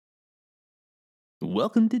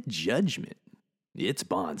Welcome to Judgment. It's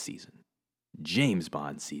Bond season. James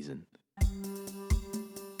Bond season.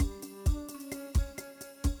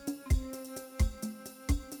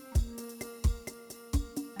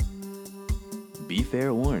 Be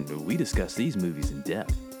fair warned, we discuss these movies in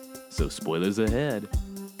depth. So spoilers ahead.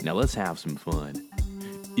 Now let's have some fun.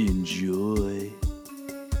 Enjoy.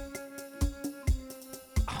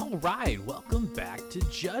 All right, welcome back to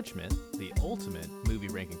Judgment, the ultimate movie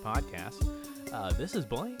ranking podcast. This is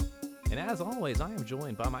Blaine, and as always, I am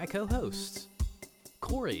joined by my co-hosts,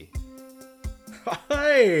 Corey.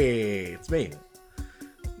 Hey, it's me.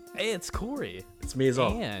 Hey, it's Corey. It's me as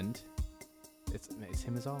all. And it's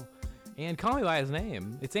him as all. And call me by his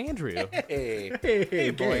name. It's Andrew.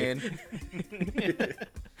 Hey, Blaine.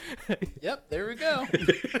 Yep, there we go.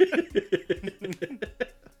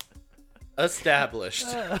 Established.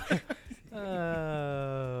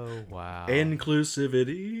 Oh, wow.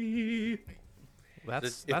 Inclusivity.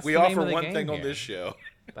 That's if we the name offer of the one game thing on here. this show,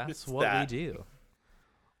 That's it's what that. we do.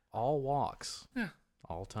 All walks.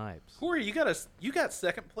 All types. Corey, you got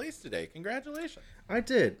second place today. Congratulations. I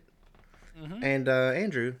did. And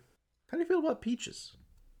Andrew, how do you feel about peaches?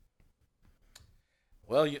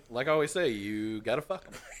 Well, like I always say, you gotta fuck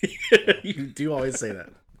them. You do always say that.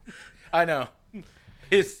 I know.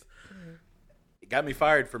 It got me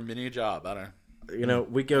fired from many a job. I don't know. You know,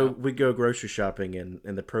 we go grocery shopping in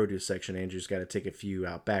the produce section. Andrew's got to take a few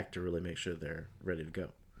out back to really make sure they're ready to go.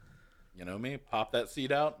 You know me? Pop that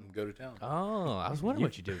seed out and go to town. Oh, I was wondering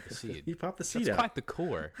what you did with the seed. You pop the seed That's out. quite the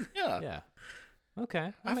core. Yeah. Yeah.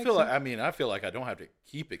 Okay. that I makes feel like sense. I feel like I don't have to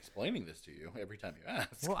keep explaining this to you every time you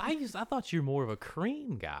ask. Well, I thought you were more of a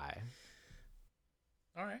cream guy.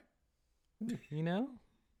 All right. You know?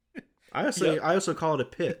 I also call it a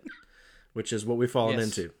pit, which is what we've fallen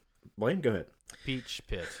Yes. into. Blaine, go ahead. Peach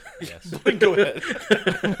pit. Yes. Go ahead.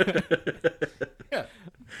 Yeah.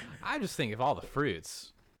 I just think of all the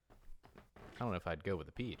fruits, I don't know if I'd go with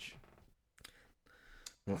the peach.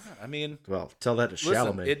 I mean, Well, tell that to listen,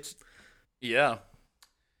 Chalamet.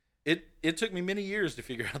 It took me many years to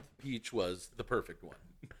figure out the peach was the perfect one.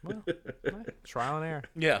 Well, trial and error.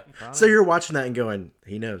 Yeah. Trial and So error. you're watching that and going,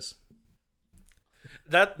 he knows.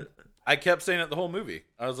 That I kept saying it the whole movie.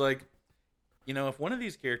 I was like, you know, if one of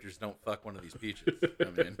these characters don't fuck one of these peaches, I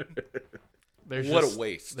mean, There's what just, a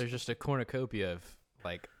waste. There's just a cornucopia of,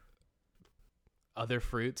 like, other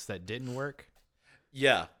fruits that didn't work.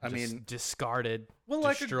 Yeah, I Just mean, discarded, well,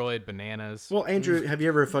 like destroyed bananas. Well, Andrew, have you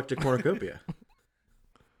ever fucked a cornucopia?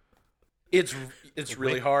 it's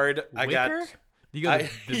really hard. I Wicker? got Do you go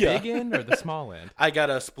the yeah. big end or the small end? I got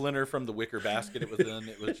a splinter from the wicker basket it was in.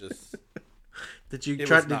 It was just Did you It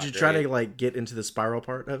try? was Did not you try great. to like get into the spiral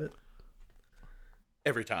part of it?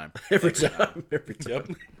 every time. Every time. Every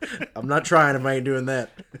time. Yep. I'm not trying if I ain't doing that.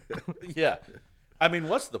 Yeah. I mean,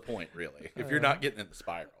 what's the point, really, if you're not getting in the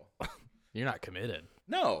spiral? You're not committed.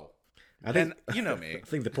 No. I think. And you know me. I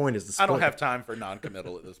think the point is the. I don't split. have time for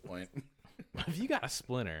non-committal at this point. If you got a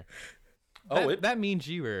splinter, Oh, that means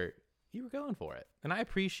you were going for it, and I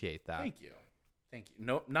appreciate that. Thank you.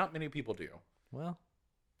 No, not many people do. Well,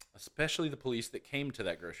 Especially the police that came to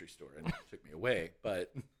that grocery store and took me away.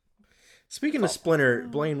 But Speaking of Splinter,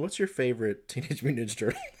 Blaine, what's your favorite Teenage Mutant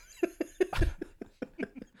Ninja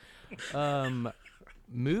Turtle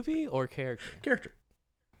movie or character? character?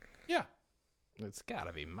 yeah. It's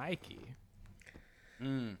gotta be Mikey.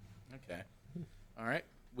 Okay. All right.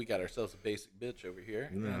 We got ourselves a basic bitch over here.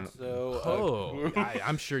 And so, Oh,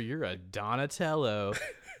 I'm sure you're a Donatello,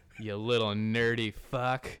 you little nerdy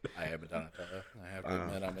fuck. I am a Donatello. I have to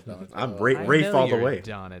admit I'm a Donatello. I'm I Rafe know all the you're a way.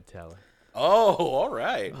 Donatello. Oh, all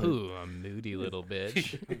right. Ooh, a moody little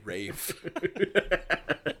bitch. Rafe.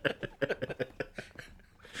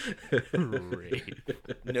 Rafe.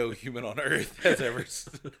 No human on earth has ever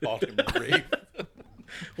called him Rafe.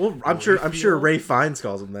 Well, I'm sure Ray Fiennes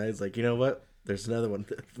calls him that. He's like, you know what? There's another one.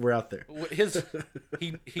 We're out there.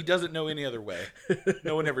 He doesn't know any other way.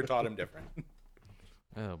 No one ever taught him different.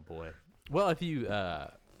 Oh boy. Well, if you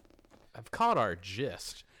have caught our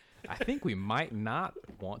gist, I think we might not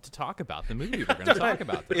want to talk about the movie we're going to talk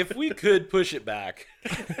about today. If we could push it back,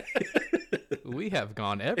 We have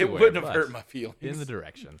gone it everywhere. wouldn't have but hurt my feelings. in the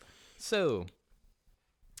direction. So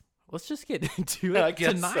let's just get into it I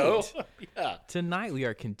guess tonight. so. Yeah. Tonight we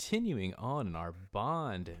are continuing on in our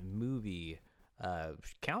Bond movie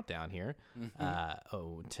countdown here.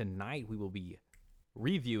 Tonight we will be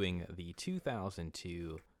reviewing the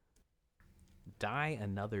 2002 Die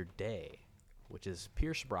Another Day, which is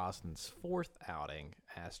Pierce Brosnan's fourth outing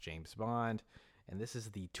as James Bond, and this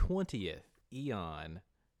is the 20th Eon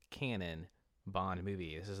canon Bond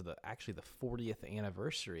movie. This is actually the 40th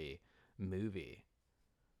anniversary movie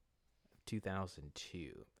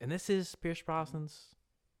 2002. And this is Pierce Brosnan's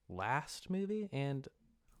last movie, and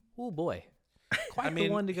oh boy, quite the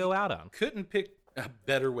one to go out on. Couldn't pick a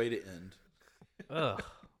better way to end. Ugh.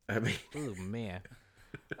 I mean, Oh man.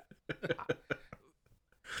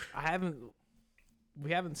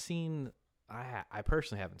 We haven't seen, I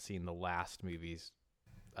personally haven't seen the last movies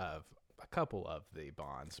of a couple of the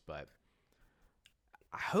Bonds, but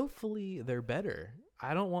hopefully they're better.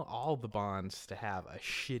 I don't want all the Bonds to have a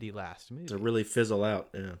shitty last movie. to really fizzle out.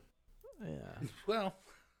 Yeah. Yeah. Well,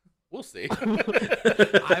 we'll see.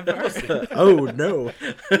 I've heard. Oh no.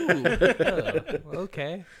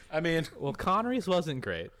 Okay. I mean, Well, Connery's wasn't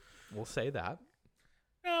great. We'll say that.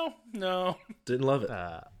 no. Didn't love it.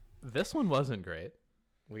 This one wasn't great.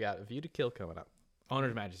 We got A View to Kill coming up. Honor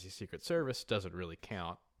His Majesty's Secret Service doesn't really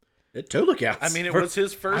count. It totally counts. I mean, it was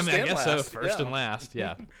his first I and guess last. so. First yeah. and last.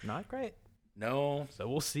 Yeah. Not great. No. So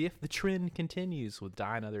we'll see if the trend continues with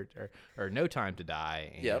Die Another or No Time to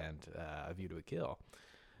Die and Yep. A View to a Kill.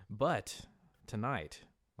 But tonight,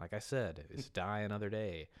 like I said, is Die Another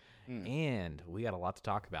Day. And we got a lot to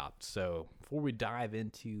talk about. So before we dive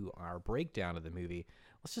into our breakdown of the movie,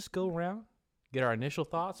 let's just go around, get our initial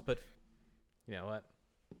thoughts. But you know what?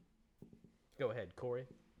 Go ahead, Corey.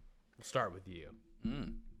 We'll start with you.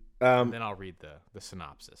 Then I'll read the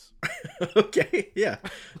synopsis. Okay, yeah.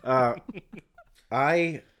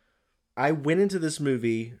 I went into this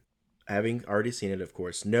movie having already seen it, of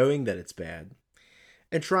course, knowing that it's bad,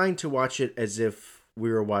 and trying to watch it as if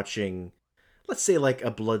we were watching, let's say, like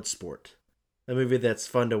a Bloodsport, a movie that's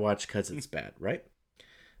fun to watch because it's bad, right?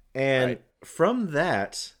 And Right. from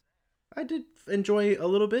that, I did enjoy a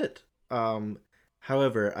little bit.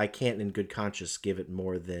 However, I can't in good conscience give it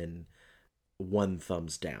more than 1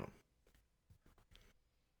 thumbs down.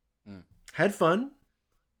 Had fun.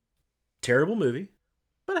 Terrible movie,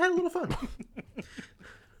 but I had a little fun.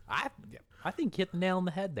 I think you hit the nail on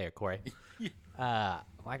the head there, Corey.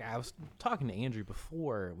 Like I was talking to Andrew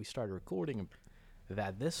before we started recording,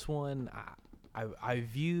 that this one I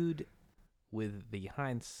viewed with the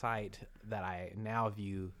hindsight that I now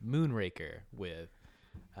view Moonraker with,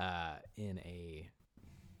 in a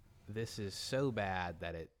this is so bad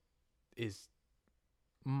that it is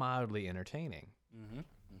mildly entertaining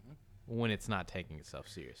when it's not taking itself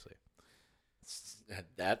seriously.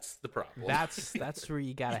 That's the problem. That's where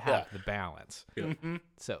you gotta have the balance.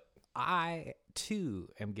 So I too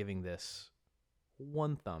am giving this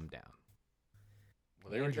 1 thumb down.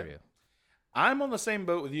 Well, there we go. Andrew. I'm on the same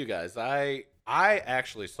boat with you guys. I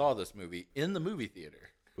actually saw this movie in the movie theater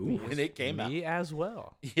when it came out. Me as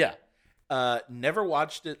well. Yeah. Never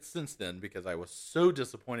watched it since then because I was so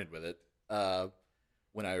disappointed with it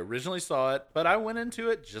when I originally saw it. But I went into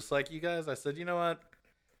it just like you guys. I said, you know what?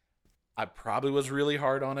 I probably was really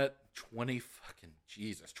hard on it 20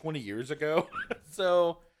 years ago.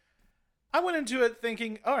 So I went into it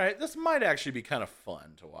thinking, all right, this might actually be kind of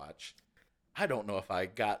fun to watch. I don't know if I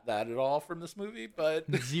got that at all from this movie, but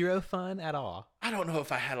Zero fun at all. I don't know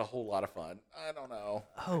if I had a whole lot of fun. I don't know.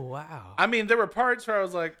 Oh wow. I mean, there were parts where I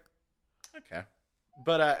was like, okay.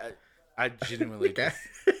 But I genuinely Okay.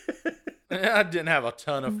 I didn't have a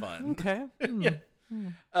ton of fun. Okay.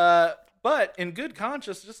 But in good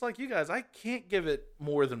conscience, just like you guys, I can't give it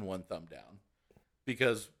more than 1 thumb down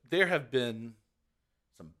because there have been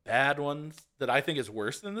some bad ones that I think is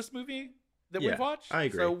worse than this movie that Yeah, we've watched. I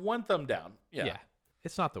agree. So 1 thumb down. Yeah.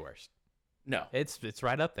 It's not the worst. No. It's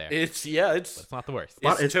right up there. It's but it's not the worst.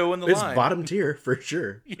 It's toe in the it's line. bottom tier for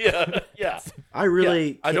sure. Yeah. Yeah. I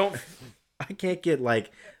really Yeah, I can't- don't I can't get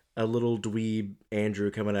like a little dweeb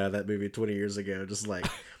Andrew coming out of that movie 20 years ago, just like,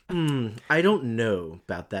 I don't know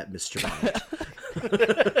about that, Mr. Bond.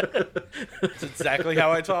 That's exactly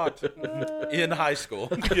how I talked in high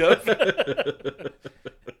school. Yep.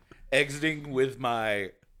 Exiting with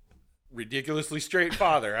my ridiculously straight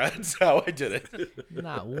father. That's how I did it.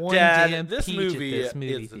 Not one Dad, damn this peach movie at this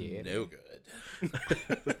movie is theater. no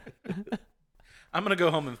good. I'm gonna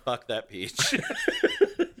go home and fuck that peach. You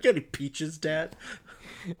got any peaches, Dad?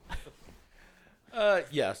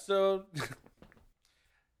 Yeah, so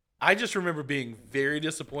I just remember being very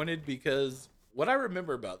disappointed because what I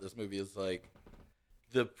remember about this movie is like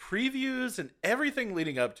the previews and everything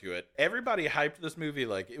leading up to it. Everybody hyped this movie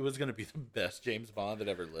like it was going to be the best James Bond that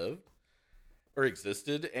ever lived or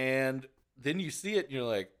existed. And then you see it and you're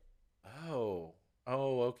like, oh,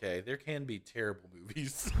 okay. There can be terrible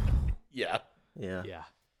movies. Yeah. Yeah. Yeah.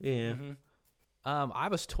 Yeah. I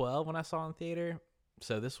was 12 when I saw it in theater,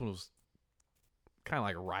 so this one was kind of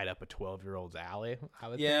like right up a 12-year-old's alley, I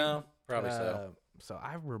would Yeah, think. probably so. So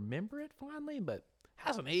I remember it fondly, but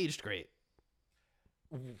hasn't aged great.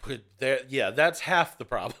 That's half the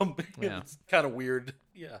problem. Yeah. It's kind of weird.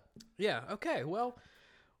 Yeah. Yeah. Okay. Well,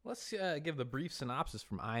 let's give the brief synopsis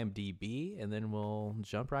from IMDb, and then we'll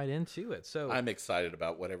jump right into it. So, I'm excited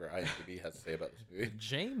about whatever IMDb has to say about this movie.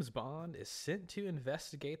 James Bond is sent to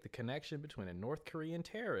investigate the connection between a North Korean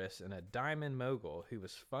terrorist and a diamond mogul who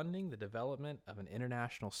was funding the development of an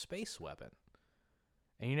international space weapon.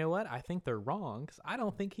 And you know what? I think they're wrong, because I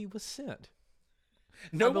don't think he was sent.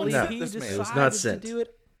 No I one believe No, sent he this decided man. was not sent. to do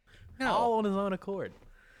it No. all on his own accord.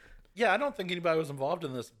 Yeah, I don't think anybody was involved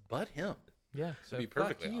in this but him. Yeah, so be fuck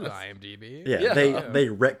perfectly you, honest. IMDb. Yeah, Yeah. they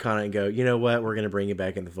retcon it and go, you know what? We're gonna bring you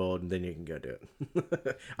back in the fold, and then you can go do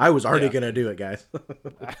it. I was already Yeah. gonna do it, guys.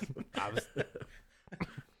 I was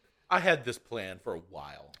I had this plan for a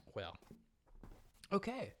while. well.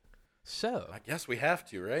 Okay, so I guess we have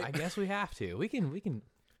to, right? I guess we have to. We can.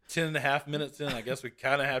 10.5 minutes in, I guess we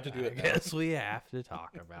kind of have to do I it now. guess we have to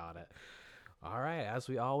talk about it. All right, as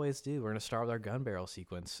we always do, we're gonna start with our gun barrel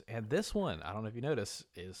sequence, and this one, I don't know if you notice,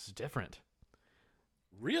 is different.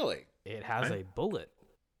 Really? It has a bullet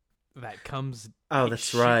that comes. Oh, it that's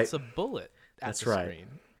shoots right. A bullet. At That's the right. Screen.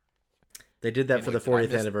 They did that And for the wait, did I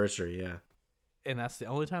 40th miss- anniversary. Yeah. And that's the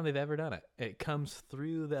only time they've ever done it. It comes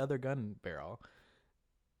through the other gun barrel.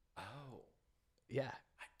 Oh, Yeah.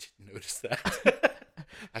 I didn't notice that.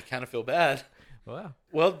 I kind of feel bad. Well,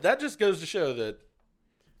 Well, that just goes to show that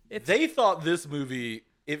It's- they thought this movie,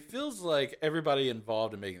 it feels like everybody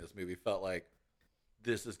involved in making this movie felt like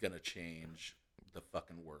this is going to change the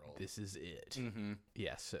fucking world. this is it. Hmm.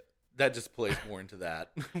 Yes. That just plays more into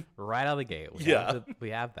that. Right out of the gate. Yeah. We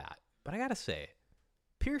have that. But I got to say,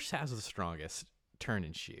 Pierce has the strongest turn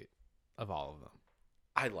and shoot of all of them.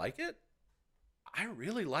 I like it. I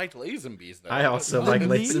really liked Lazenby's though. I also The like knee?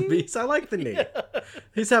 Lazenby's. I like the knee.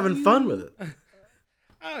 He's having fun with it.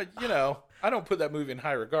 I don't put that movie in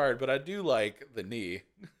high regard, but I do like the knee.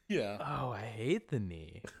 Yeah. Oh, I hate the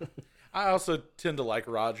knee. I also tend to like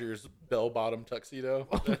Roger's bell-bottom tuxedo.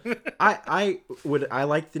 I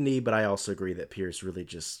like the knee, but I also agree that Pierce really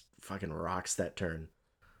just fucking rocks that turn.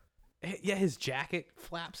 Yeah, his jacket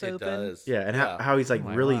flaps It open. does. Yeah, and how he's like Oh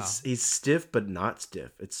my really wow. he's stiff but not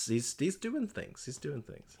stiff. He's doing things. He's doing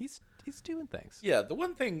things. He's doing things. Yeah, the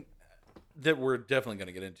one thing that we're definitely going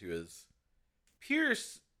to get into is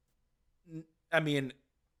Pierce, I mean,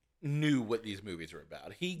 knew what these movies were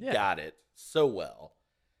about. He Yeah. got it so well.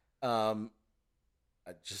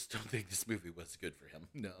 I just don't think this movie was good for him.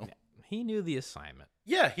 No. He knew the assignment.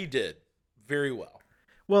 Yeah, he did very well.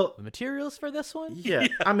 Well, The materials for this one? yeah,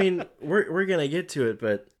 I mean, we're gonna get to it,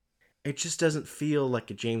 but it just doesn't feel like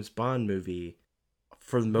a James Bond movie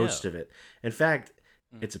for most No. of it. In fact,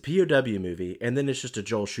 it's a POW movie, and then it's just a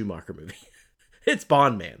Joel Schumacher movie. It's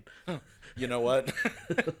Bond Man. You know what?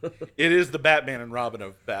 It is the Batman and Robin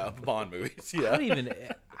of Bond movies. I Yeah. don't even.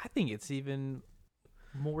 I think it's even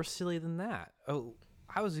more silly than that. Oh,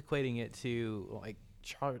 I was equating it to like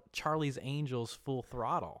Charlie's Angels Full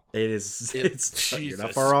Throttle. It is. It's- You're not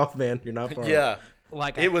Jesus. far off, man. You're not far off. Yeah.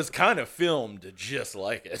 Like It was kind of filmed just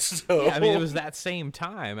like it. So Yeah, I mean, it was that same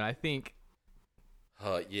time, and I think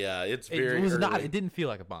yeah, it's it very was not. early. It didn't feel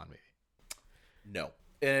like a Bond movie. No,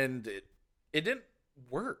 and it didn't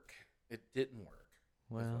work. It didn't work.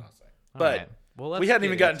 That's Well, what I'll say. all But right. Well, let's we hadn't get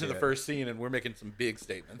even gotten to into the it. first scene, and we're making some big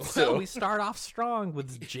statements. So So we start off strong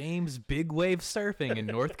with James big wave surfing in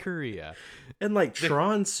North Korea. And like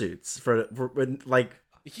Tron suits for when like.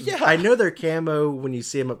 yeah, I know they're camo when you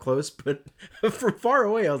see them up close, but from far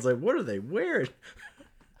away, I was like, "What are they wearing?"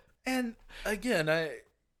 and again,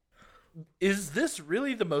 is this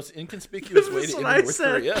really the most inconspicuous way That's to what enter I North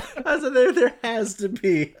said. Korea? I said there has to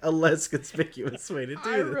be a less conspicuous way to do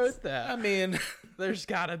I this. wrote that. I mean, There's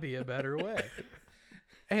got to be a better way.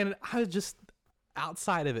 And I was just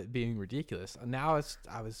outside of it being ridiculous. Now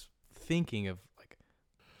I was thinking of like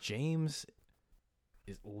James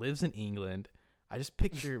lives in England. I just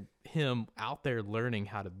picture him out there learning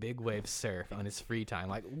how to big wave surf on his free time.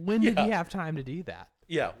 Like, when did he Yeah. have time to do that?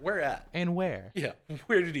 yeah, where at? And where? Yeah,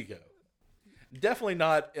 where did he go? Definitely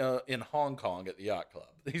not in Hong Kong at the yacht club.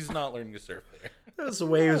 He's not learning to surf there. Those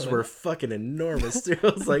waves were fucking enormous, dude. I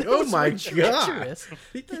was like, "Oh my god!" Treacherous.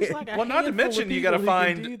 There's like a Well, not to handful mention of you gotta people who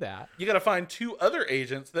can find- do that. You got to find two other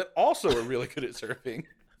agents that also are really good at surfing.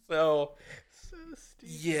 So So stupid.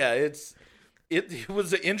 yeah, it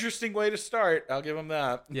was an interesting way to start. I'll give him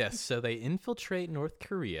that. Yes, so they infiltrate North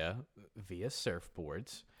Korea via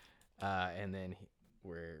surfboards, and then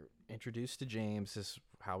we're introduced to James. This is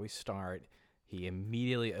how we start. He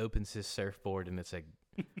immediately opens his surfboard, and it's a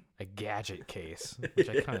gadget case, which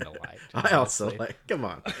I kind of liked. I also honestly. like. Come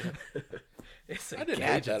on. It's a I didn't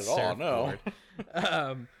hate gadget that at all, no.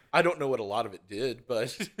 surfboard. I don't know what a lot of it did,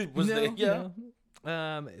 but it was there. Yeah.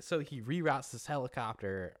 No. So he reroutes this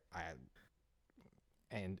helicopter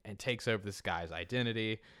and takes over this guy's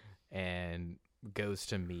identity and goes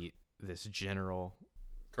to meet this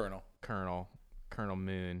Colonel. Colonel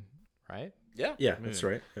Moon, right? Yeah. Yeah, that's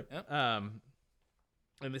right. Yep. Yeah.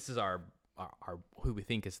 And this is our who we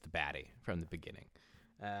think is the baddie from the beginning.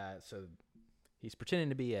 So he's pretending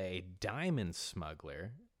to be a diamond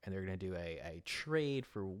smuggler, and they're going to do a trade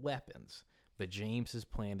for weapons. But James has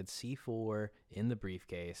planted C4 in the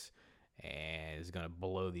briefcase and is going to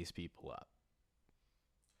blow these people up.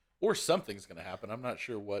 Or something's going to happen. I'm not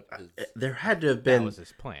sure what is. There had to have That been was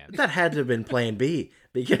his plan. that had to have been Plan B,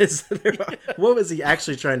 because what was he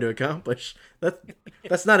actually trying to accomplish?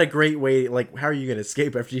 That's not a great way. Like, how are you going to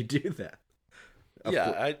escape after you do that?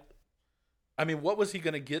 Yeah, I mean, what was he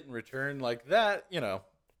going to get in return? Like that, a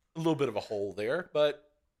little bit of a hole there, but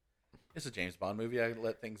it's a James Bond movie. I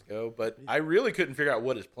let things go, but I really couldn't figure out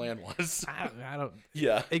what his plan was. I don't.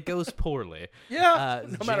 Yeah. It goes poorly. Yeah,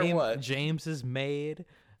 no matter what. James is made.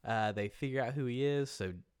 They figure out who he is,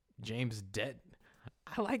 so James is dead.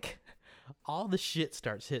 I like all the shit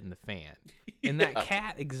starts hitting the fan, and that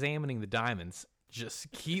cat examining the diamonds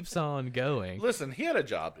just keeps on going. Listen, he had a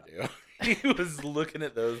job to do. He was looking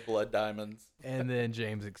at those blood diamonds. And then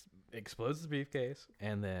James explodes the briefcase,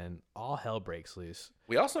 and then all hell breaks loose.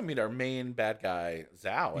 We also meet our main bad guy,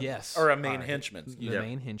 Zhao. Yes. Or a main henchman. The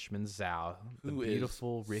main henchman, Zhao, the Who is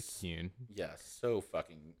beautiful Rick Yoon, Yes, so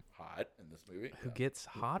fucking hot in this movie. who gets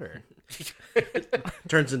hotter.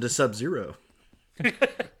 Turns into Sub-Zero.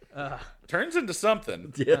 Turns into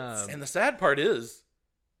something. Yes. And the sad part is,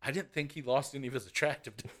 I didn't think he lost any of his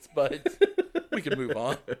attractiveness, but we can move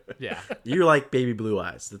on. Yeah. You like baby blue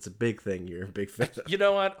eyes. That's a big thing. You're a big fan of. You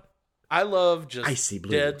know what? I love just Icy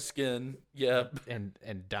blue. dead skin. Yeah. And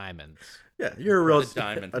diamonds. Yeah, you're a real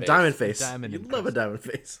diamond a face. diamond face. Diamond You and love a diamond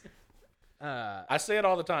face. I say it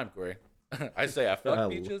all the time, Corey. I say I fuck I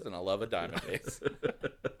peaches and I love a diamond face.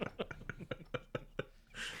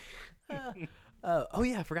 Oh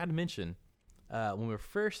yeah, I forgot to mention. When we were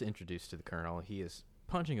first introduced to the Colonel, he is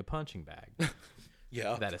punching a punching bag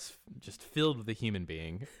Yeah. that is just filled with a human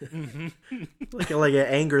being. like an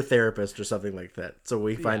anger therapist or something like that. So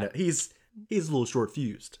we find out he's a little short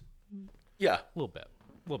fused. Yeah. A little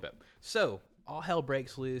bit. So all hell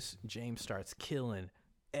breaks loose. James starts killing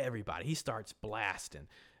everybody. He starts blasting.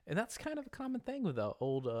 And that's kind of a common thing with the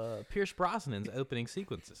old Pierce Brosnan's opening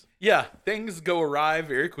sequences. Yeah. Things go awry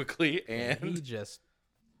very quickly He and just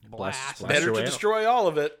blasts. blast better your to way out. destroy all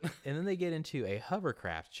of it. And then they get into a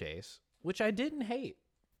hovercraft chase, which I didn't hate.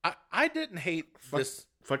 I didn't hate this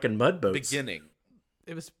Fucking mud boats. beginning.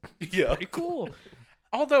 It was Yeah. pretty cool.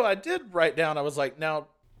 Although I did write down, I was like, now,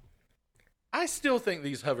 I still think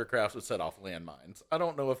these hovercrafts would set off landmines. I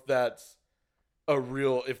don't know if that's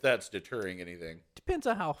if that's deterring anything. Depends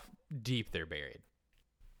on how deep they're buried.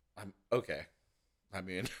 Okay. I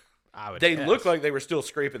mean, I would they guess. look like they were still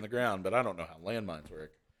scraping the ground, but I don't know how landmines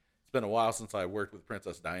work. It's been a while since I worked with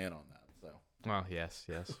Princess Diana on that. So Well, yes.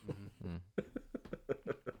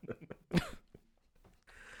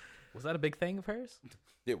 Was that a big thing of hers?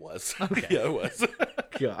 it was. Okay. Yeah, it was.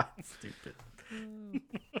 God, stupid.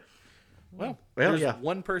 Well, Well, there's yeah.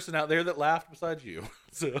 one person out there that laughed besides you.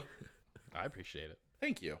 So I appreciate it.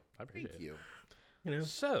 thank you. I appreciate Thank it. you. You know,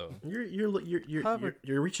 So,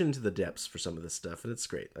 you're reaching into the depths for some of this stuff, and it's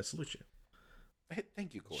great. I salute you. Hey,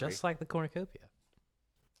 thank you, Corey. just like the cornucopia,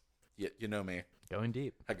 You know me. going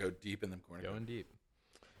deep, I go deep in them corners. going deep.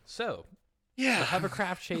 So, the Yeah.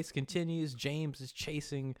 hovercraft chase continues. James is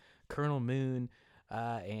chasing Colonel Moon,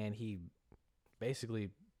 and he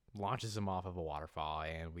basically launches him off of a waterfall,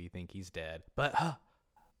 and we think he's dead. But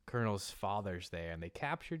Colonel's father's there, and they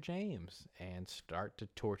capture James and start to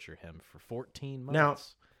torture him for 14 Now-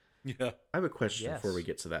 months. Yeah. I have a question Yes. before we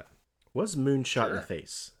get to that. Was Moon shot in the Sure.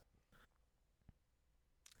 face?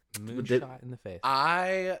 Moonshot in the face.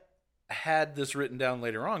 I had this written down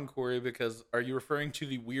later on, Corey, because are you referring to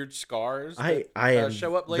the weird scars? I that, am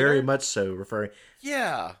show up later. very much so referring.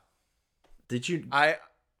 Yeah. Did you, I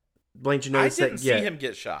Blaine? Did you notice didn't that? see Yeah, him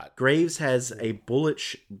get shot. Graves has a bullet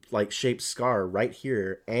shaped scar right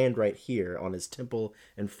here and right here on his temple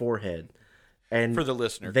and forehead. And For the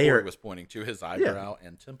listener, they Corey are was pointing to his eyebrow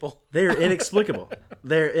and temple. they're inexplicable.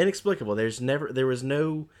 They're inexplicable. There was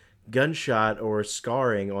no gunshot or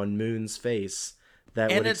scarring on Moon's face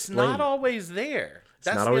that And would it's explain not it. always there.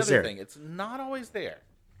 That's not the always other there. thing. It's not always there.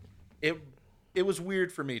 It was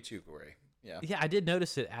weird for me too, Corey. Yeah. Yeah, I did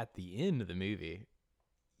notice it at the end of the movie.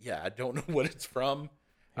 Yeah, I don't know what it's from.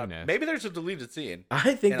 Who knows? Maybe there's a deleted scene.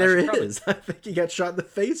 I think And I there should probably- is. I think he got shot in the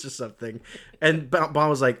face or something. And Bond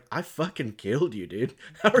was like, I fucking killed you, dude.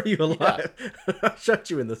 How are you alive? I shot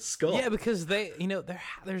you in the skull. Yeah, because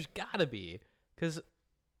there's gotta be, because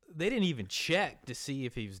they didn't even check to see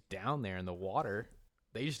if he was down there in the water.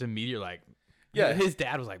 They just immediately like, Yeah. his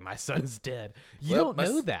dad was like, my son's dead. You Well, don't my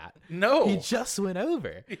know s- that. No. He just went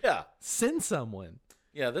over. Yeah. Send someone.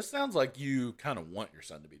 Yeah, this sounds like you kind of want your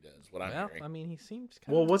son to be dead, is what I'm Well, hearing. I mean, he seems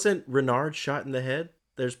kind Well, of. wasn't Renard shot in the head?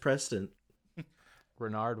 There's precedent.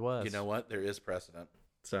 Renard was. You know what? There is precedent.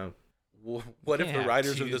 So What if Can't the have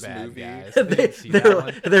writers two of this bad movie guys. they, didn't see they're, that like,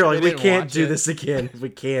 one. they're like, They we didn't can't watch do it. this again. We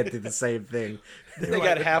can't do the same thing. they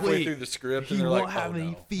got halfway "Wait, through the script He and they're won't like, have oh,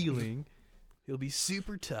 any no. feeling. He'll be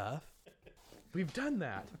super tough. We've done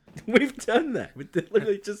that. We've done that. We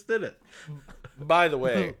literally just did it. By the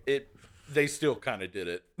way, they still kind of did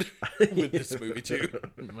it with this movie too.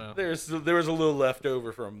 Well, There was a little left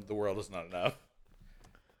over from The World Is Not Enough.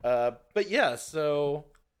 But yeah, so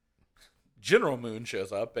General Moon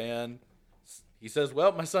shows up and he says,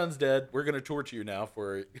 well, my son's dead. We're going to torture you now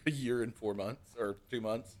for a year and 4 months or 2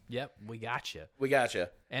 months. yep, we got you. We got you.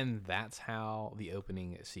 And that's how the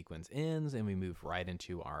opening sequence ends, and we move right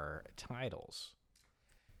into our titles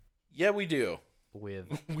Yeah, we do. with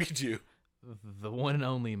We do. the one and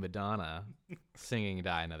only Madonna singing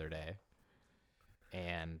Die Another Day.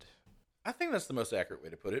 And I think that's the most accurate way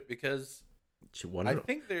to put it because She won.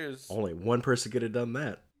 think there's... Only one person could have done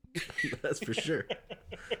that. That's for sure.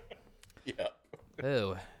 Yeah.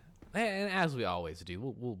 oh, and as we always do,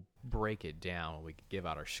 we'll break it down when we give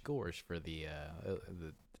out our scores for the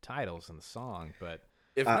titles and the song. But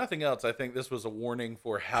If nothing else, I think this was a warning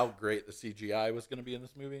for how great the CGI was going to be in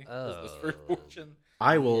this movie. Was this first portion.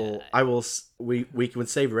 I will. We can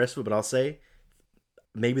save the rest of it, but I'll say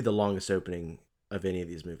maybe the longest opening of any of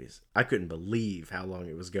these movies. I couldn't believe how long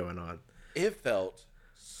it was going on. It felt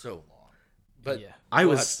so long. But Yeah. I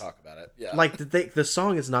we'll was- have to talk about it. Yeah. Like, the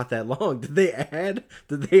song is not that long. Did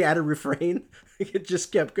they add a refrain? It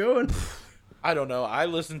just kept going. I don't know. I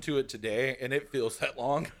listened to it today and it feels that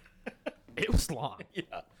long. it was long.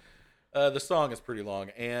 Yeah. The song is pretty long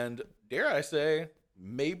and dare I say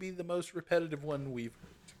maybe the most repetitive one we've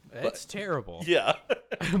It's terrible. Yeah.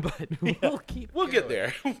 But we'll keep We'll get going.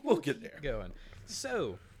 there. We'll get there. Going.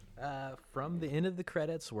 So, from the end of the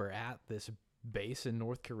credits, we're at this base in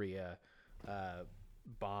North Korea.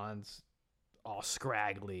 Bond's all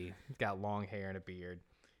scraggly, got long hair and a beard,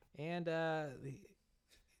 and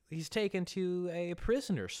he's taken to a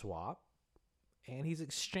prisoner swap, and he's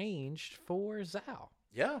exchanged for Zhao,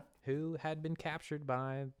 Yeah. who had been captured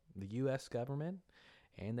by the U.S. government,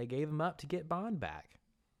 and they gave him up to get Bond back.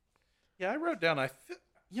 Yeah, I wrote down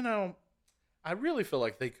I really feel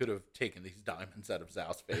like they could have taken these diamonds out of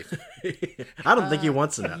Zhao's face. I don't think he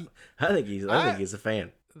wants to know. I think he's a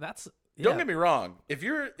fan. That's Don't yeah. get me wrong. If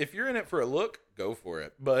you're in it for a look, go for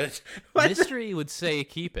it. But Mystery would say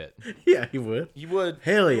keep it. Yeah, he would. you would.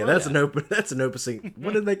 Hell yeah, that's yeah. an open. That's an opening.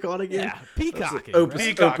 What did they call it again? Yeah, peacocking. Open, right?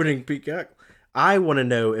 Peacocking. opening peacock. I want to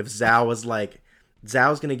know if Zhao was like,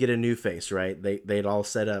 Zhao's gonna get a new face, right? They'd all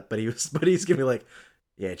set up, but he's gonna be like,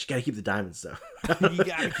 yeah, you gotta keep the diamonds though. You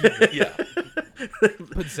gotta keep it. Yeah.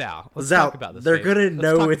 But Zhao, let's talk about Zhao, this. they're babe. gonna Let's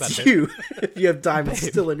know talk it's about you if you have diamonds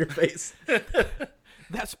still in your face.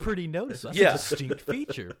 That's pretty noticeable. That's Yeah. a distinct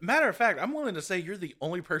feature. Matter of fact, I'm willing to say you're the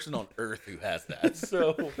only person on Earth who has that.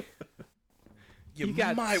 So you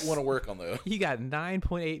got- might want to work on those. You got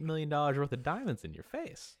 $9.8 million worth of diamonds in your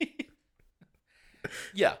face.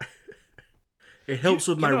 Yeah. It helps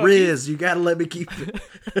with you my know, if he- riz. You gotta let me keep it.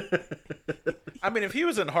 I mean, if he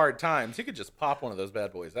was in hard times, he could just pop one of those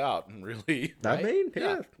bad boys out and really. I Right? mean, Yeah.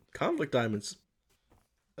 yeah, conflict diamonds.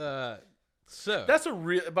 So That's a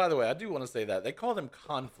real. By the way, I do want to say that they call them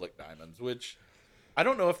conflict diamonds, which I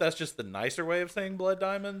don't know if that's just the nicer way of saying blood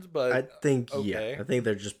diamonds, but I think okay. yeah, I think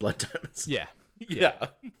they're just blood diamonds. yeah. yeah.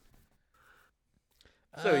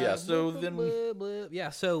 So then blah, blah. Yeah,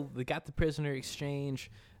 so we got the prisoner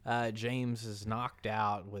exchange. James is knocked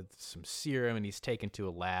out with some serum, and he's taken to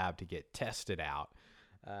a lab to get tested out.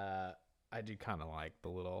 I do kind of like the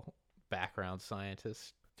little background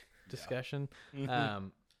scientist discussion.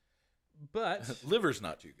 But liver's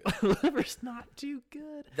not too good. liver's not too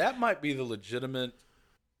good. That might be the legitimate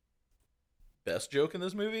best joke in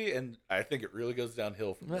this movie, and I think it really goes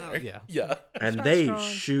downhill from Well, there. yeah. Yeah. And Start they strong.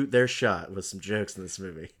 shoot their shot with some jokes in this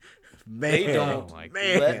movie. Man, They don't Oh my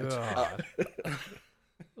man. let God. up.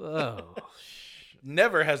 Oh,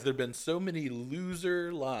 Never has there been so many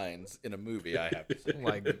loser lines in a movie, I have to say.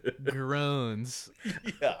 like groans.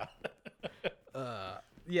 Yeah.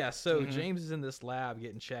 Yeah, so James is in this lab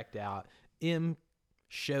getting checked out. M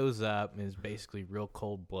shows up and is basically real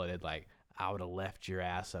cold-blooded, like, I would have left your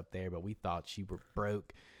ass up there, but we thought you were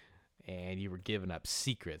broke and you were giving up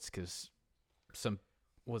secrets because I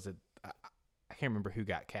can't remember who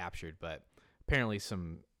got captured, but apparently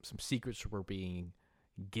some secrets were being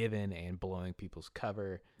given and blowing people's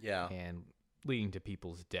cover and leading to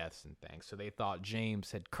people's deaths and things. So they thought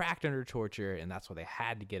James had cracked under torture, and that's why they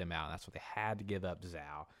had to get him out. And that's why they had to give up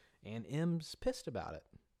Zhao. And M's pissed about it.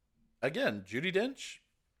 Again, Judi Dench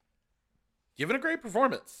giving a great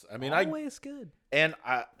performance. I mean, Always good. And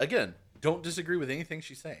I, again, don't disagree with anything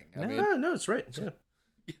she's saying. I mean, No, it's right. Yeah.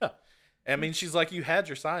 yeah. I mean, she's like, you had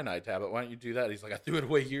your cyanide tablet. Why don't you do that? He's like, I threw it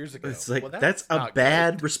away years ago. It's like, well, that's a not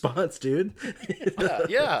bad good. response, dude.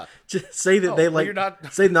 Yeah. Just say that No, they well, you're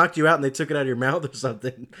not- say they knocked you out and they took it out of your mouth or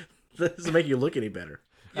something. That doesn't make you look any better.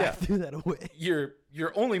 I Yeah. threw that away.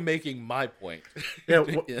 You're only making my point. Yeah,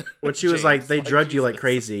 when she was like, James, they drugged you like Jesus.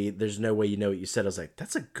 crazy. There's no way you know what you said. I was like,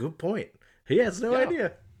 that's a good point. He has no Yeah.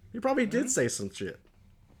 idea. He probably did say some shit.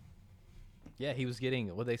 Yeah, he was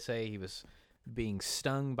getting, what they say, he was being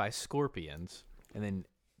stung by scorpions and then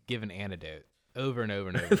given antidote over and over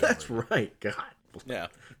and over. And That's over. right. God. Yeah.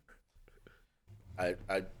 I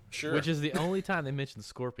sure. Which is the only time they mention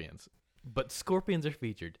scorpions. But scorpions are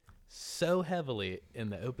featured so heavily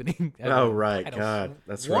in the opening. Oh, right. titles. God.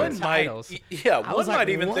 That's one right. might, Titles. yeah, I one was like, might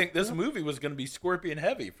even what think this the- movie was going to be scorpion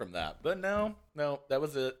heavy from that, but no, that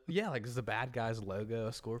was it. Yeah, like is the bad guy's logo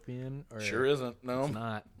a scorpion? Or Sure isn't. No. It's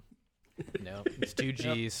not. No, it's two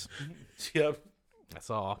G's. Yep.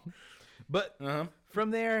 That's all. But Uh-huh.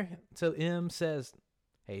 from there, so M says,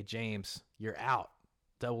 "Hey James, you're out.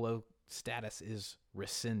 00 status is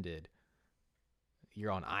rescinded.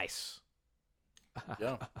 You're on ice."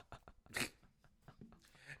 Yeah.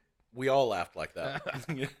 We all laughed like that.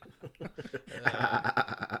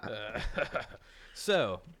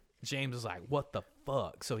 So James is like, "What the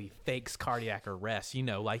fuck?" So he fakes cardiac arrest,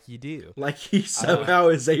 like you do. Like he somehow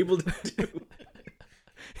is able to do.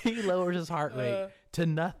 He lowers his heart rate to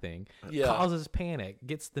nothing, Yeah. causes panic,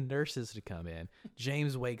 gets the nurses to come in.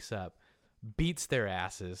 James wakes up, beats their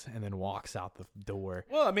asses, and then walks out the door.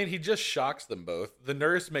 Well, I mean, he just shocks them both. The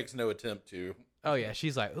nurse makes no attempt to. Oh yeah,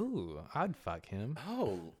 she's like, "Ooh, I'd fuck him."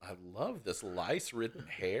 Oh, I love this lice-ridden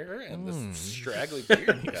hair and this straggly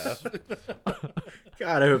beard he has.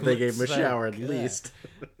 God, I hope they gave him a So shower at good. least.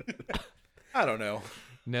 I don't know.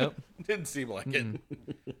 Nope. Didn't seem like it.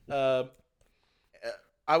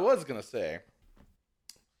 I was going to say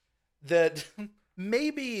that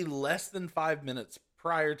maybe less than 5 minutes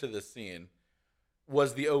prior to this scene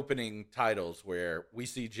was the opening titles where we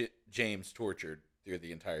see James tortured through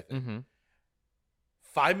the entire thing. Mm-hmm.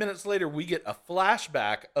 5 minutes later, we get a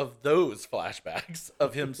flashback of those flashbacks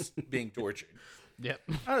of him being tortured. Yep.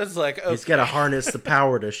 I was like, okay. He's got to harness the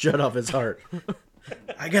power to shut off his heart.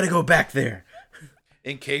 I got to go back there.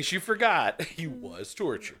 In case you forgot, he was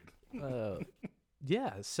tortured.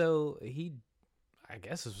 Yeah. So I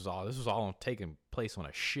guess this was all taking place on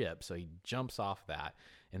a ship. So he jumps off that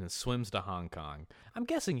and then swims to Hong Kong. I'm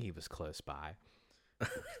guessing he was close by.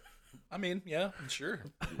 I mean, yeah, sure.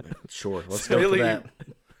 Sure, let's go Really? for that.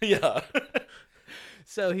 Yeah.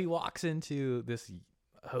 So he walks into this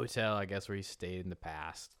hotel, I guess, where he stayed in the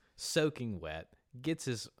past, soaking wet, gets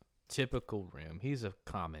his typical room. He's a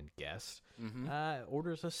common guest.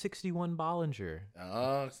 Orders a 61 Bollinger.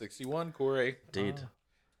 Oh, 61, Corey. Dude.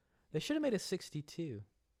 They should have made a 62.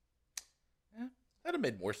 That'd have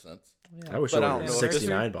made more sense. Yeah. I wish But I I don't ordered know a if this-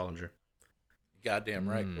 69 Bollinger. Goddamn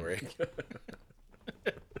right, Corey.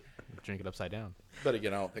 Drink it upside down. But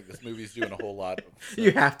again, I don't think this movie's doing a whole lot. Of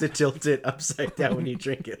You have to tilt it upside down when you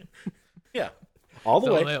drink it. Yeah. All the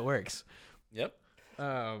That's the way. way it works. Yep.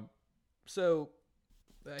 So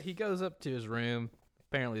he goes up to his room.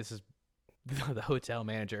 Apparently, this is the hotel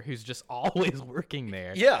manager who's just always working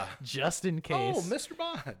there. Yeah. Just in case. Oh, Mr.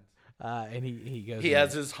 Bond. And he goes. He in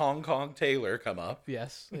has there. his Hong Kong tailor come up.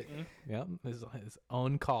 Yes. Yep. His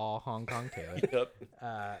own call Hong Kong tailor. Yep.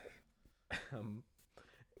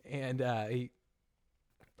 And I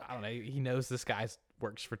don't know. He knows this guy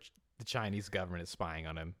works for the Chinese government, is spying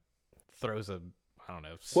on him. Throws a, I don't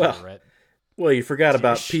know, Well, cigarette. Well, you forgot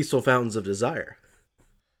about Dish. Peaceful Fountains of Desire.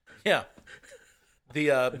 Yeah.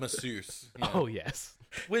 The masseuse. you know. Oh yes.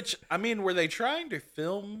 Which, I mean, were they trying to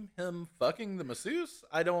film him fucking the masseuse?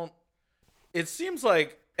 I don't. It seems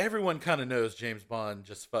like everyone kind of knows James Bond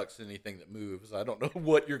just fucks anything that moves. I don't know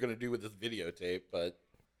what you're going to do with this videotape, but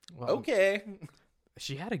Well, okay.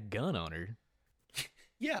 She had a gun on her.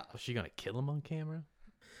 Yeah. Was she gonna kill him on camera?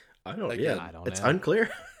 I don't. Again, Yeah, I don't it's know. unclear.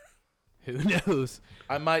 Who knows?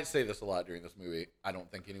 I might say this a lot during this movie. I don't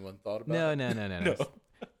think anyone thought about No, it. no, no, no, no. No.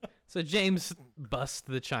 So James busts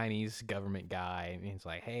the Chinese government guy, and he's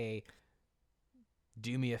like, "Hey,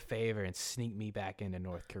 do me a favor and sneak me back into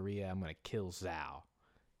North Korea. I'm gonna kill Zhao.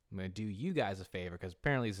 I'm gonna do you guys a favor because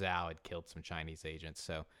apparently Zhao had killed some Chinese agents,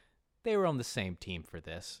 so they were on the same team for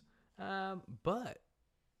this. But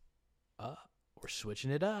we're switching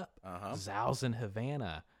it up. Zhao's in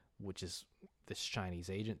Havana, which is this Chinese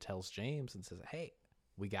agent tells James and says, "Hey,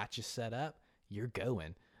 we got you set up. You're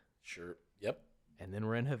going." Sure. Yep. And then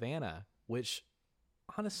we're in Havana, which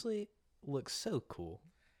honestly looks so cool.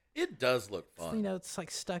 It does look fun. You know, it's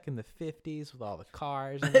like stuck in the 50s with all the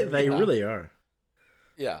cars. And They everything. really are.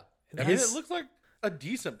 Yeah. I mean, His- it looks like a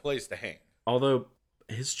decent place to hang. Although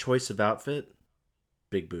his choice of outfit,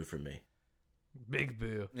 big boo for me. Big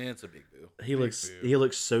boo. Yeah, it's a big boo. He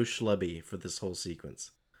looks so schlubby for this whole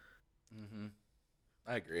sequence. Mm-hmm.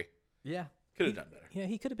 I agree. Yeah. Could have done better. Yeah,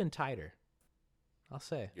 he could have been tighter. I'll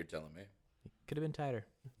say. You're telling me. Could have been tighter.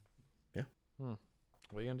 Yeah. What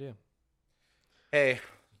are you going to do? Hey,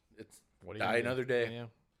 it's What are you die gonna do? another day. Yeah.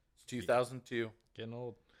 It's 2002. Getting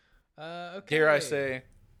old. Okay. Dare I say,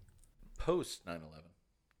 post 9/11.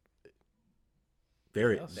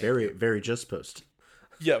 Very, Yes. very, very just post.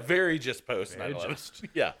 Yeah, very just post Very 9/11. just.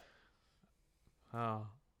 Yeah, Oh.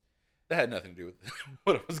 that had nothing to do with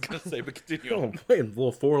what I was going to say, but continue Oh, on. wait, a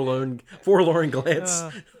little forlorn glance.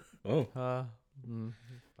 Uh,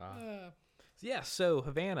 Yeah, so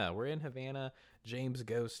Havana. We're in Havana. James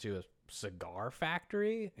goes to a cigar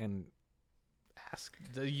factory and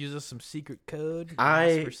uses some secret code.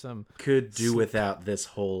 Asks for some. Could do without this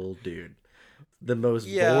whole dude. The most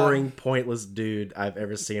Yeah. boring, pointless dude I've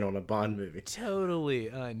ever seen on a Bond movie. Totally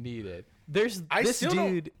unneeded. This still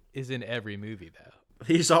don't- dude is in every movie though.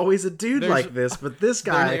 He's always a dude There's- like this, but this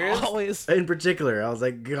guy There is- Always. in particular, I was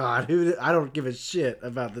like, God, I don't give a shit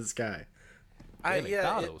about this guy.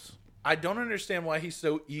 I don't understand why he's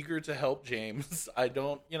so eager to help James. I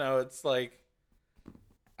don't, it's like,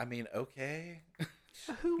 I mean, okay.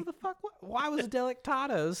 Who the fuck? Why was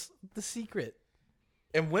Delictados the secret?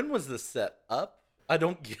 And when was this set up? I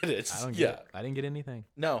don't get it. I don't get yeah. it. I didn't get anything.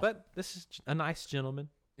 No. But this is a nice gentleman.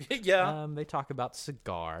 Yeah. They talk about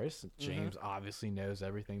cigars. James obviously knows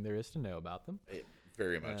everything there is to know about them.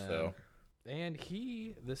 Very much so. And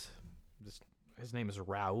his name is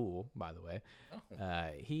Raul, by the way.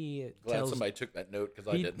 He Glad tells somebody took that note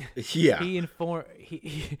because I he- didn't. Yeah.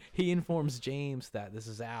 he informs James that this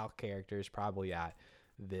Zhao character is probably at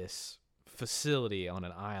this facility on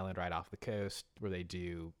an island right off the coast where they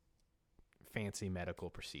do fancy medical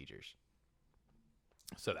procedures.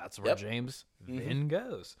 So that's where Yep. James then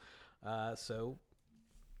goes. So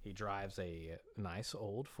he drives a nice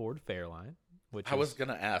old Ford Fairlane, which I was going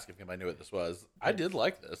to ask if anybody knew what this was. I did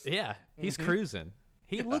like this. yeah, he's cruising.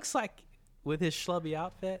 He looks like with his schlubby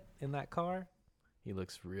outfit in that car, he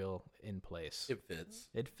looks real in place. It fits.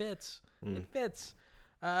 It fits. It fits.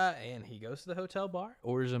 And he goes to the hotel bar,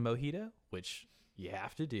 orders a mojito, which you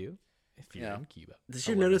have to do if you're Yeah. in Cuba. Did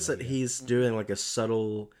you notice that he's doing like a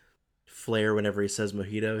subtle flair whenever he says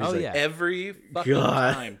mojito? He's Oh, like, yeah. Every fucking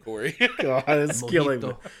God. time, Corey. God, it's killing me.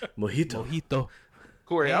 Mojito. Mojito. Mojito.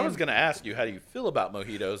 Corey, I And- was going to ask you, how do you feel about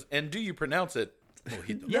mojitos? And do you pronounce it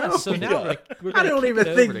mojito? Yeah, so now we're I gonna don't kick even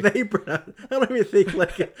it think over to- they pronounce. I don't even think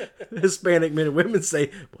like Hispanic men and women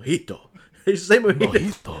say mojito. They just say mojito.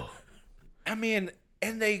 Mojito. I mean,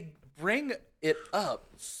 and they bring it up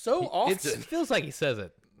so often. It feels like he says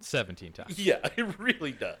it 17 times. Yeah, it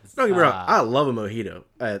really does. Don't get me wrong. I love a mojito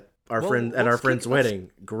at our friend's let's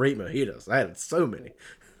wedding. Great mojitos. I had so many.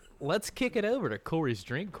 Let's kick it over to Corey's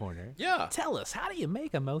Drink Corner. Yeah. Tell us, how do you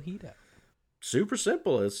make a mojito? Super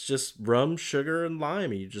simple. It's just rum, sugar, and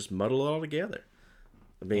lime. You just muddle it all together.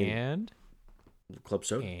 I mean, And club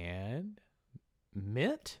soda.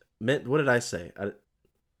 mint? Mint. What did I say?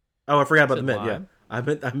 I forgot about the Said mint. lime. Yeah,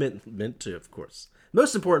 I meant mint too, of course.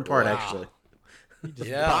 Most important part, Wow. actually. You just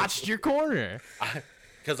Yeah. botched your corner.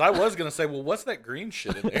 Because I was going to say, well, what's that green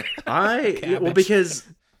shit in there? Well, because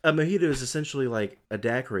a mojito is essentially like a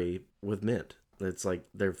daiquiri with mint. It's like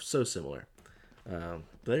they're so similar.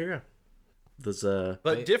 There you go. There's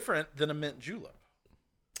But different than a mint julep.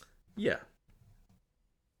 yeah,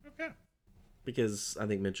 Okay. because I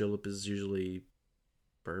think mint julep is usually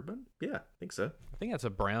bourbon. Yeah, I think so. I think that's a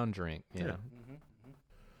brown drink. Yeah. Yeah.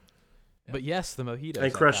 But yes, the mojitos And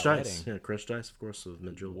at crushed that ice. wedding Yeah, crushed ice, of course, with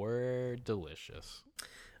mint julep. were delicious.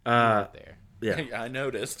 Uh, Right there. yeah. I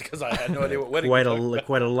noticed because I had no idea what wedding quite we're talking about.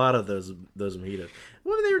 quite a lot of those mojitos.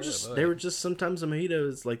 Well, they were just sometimes a mojito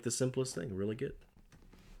is like the simplest thing, really good.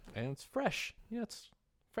 And it's fresh. Yeah, it's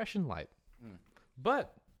fresh and light.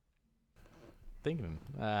 But thinking,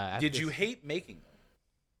 Did you hate making them?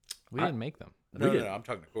 we didn't make them. No, did. I'm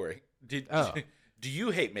talking to Corey. Oh. Do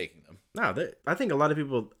you hate making them? No, I think a lot of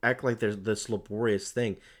people act like there's this laborious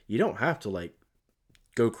thing. You don't have to like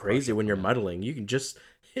go crazy when you're muddling. You can just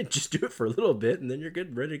do it for a little bit, and then you're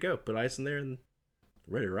good, ready to go. Put ice in there, and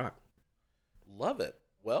ready to rock. Love it.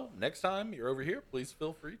 Well, next time you're over here, please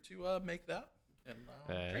feel free to make that and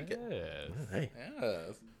drink it. Hey,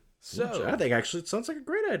 Yes. So I think actually it sounds like a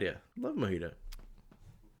great idea. Love mojito.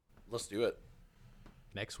 Let's do it.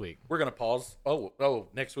 next week. We're gonna pause. Oh,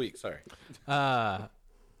 next week. Sorry.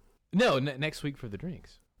 No, next week for the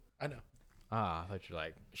drinks. I know. I thought you're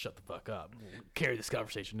like, shut the fuck up. Carry this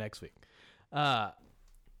conversation next week.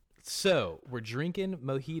 So we're drinking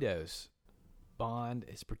mojitos. Bond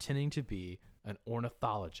is pretending to be an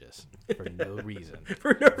ornithologist for no reason.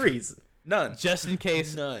 For no reason. None. Just in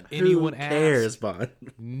case None. anyone Who cares, asks. Bond?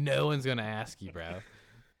 No one's gonna ask you, bro.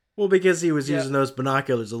 Well, because he was using those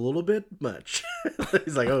binoculars a little bit much.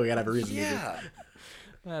 He's like, oh, we gotta have a reason. Yeah.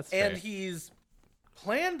 That's fair. And he's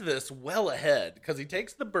planned this well ahead because he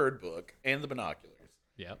takes the bird book and the binoculars.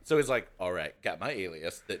 Yep. So he's like, all right, got my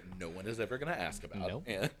alias that no one is ever going to ask about. Nope.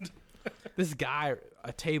 And This guy,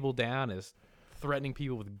 a table down, is threatening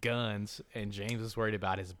people with guns, and James is worried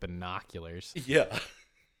about his binoculars. yeah.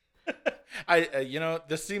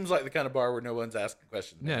 This seems like the kind of bar where no one's asking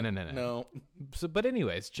questions. No. No. So, but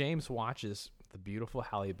anyways, James watches the beautiful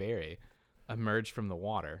Halle Berry emerge from the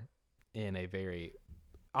water in a very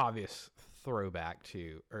obvious throwback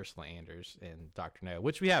to Ursula Anders and Dr. No,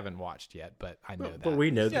 which we haven't watched yet, but I know that. But we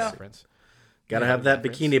know the this. reference. Gotta have that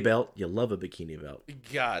bikini belt. You love a bikini belt.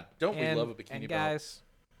 God, don't And, we love a bikini and belt? guys,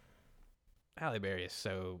 Halle Berry is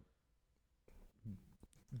so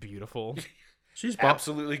beautiful. She's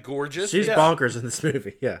Absolutely gorgeous. She's yeah. bonkers in this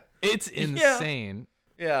movie. Yeah. It's insane.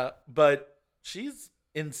 Yeah, but she's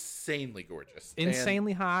insanely gorgeous. And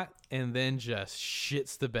Insanely hot, and then just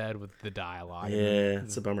shits the bed with the dialogue. Yeah,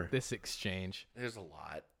 it's a bummer. This exchange. there's a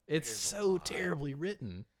lot. It's There's a so lot. terribly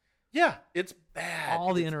written. Yeah, it's bad.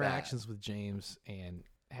 All the It's interactions with James and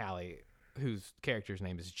Hallie, whose character's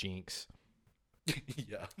name is Jinx. bad.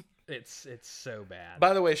 Yeah. It's so bad.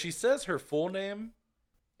 By the way, she says her full name,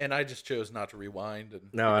 and I just chose not to rewind and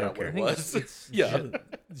No, I figure don't out care. what it was. It's yeah.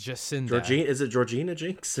 Jacinda. Georgina, is it Georgina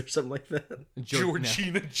Jinx or something like that?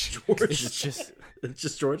 Georgina. George. It's just It's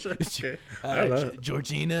just Georgia. Okay. I don't know.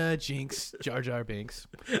 Georgina, Jinx, Jar Jar Binks.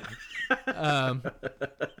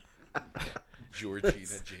 Georgina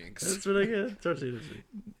Jinx. That's really good. Georgina Jinx.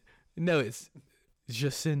 No, it's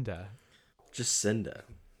Jacinda. Jacinda.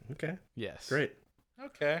 Okay. Yes. Great.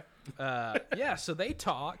 Okay. Yeah, so they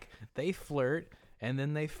talk, they flirt, and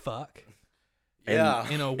then they fuck Yeah.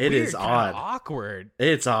 in a It weird, is kinda odd. awkward.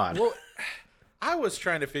 It's odd. Well, I was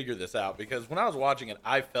trying to figure this out because when I was watching it,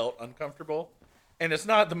 I felt uncomfortable. And it's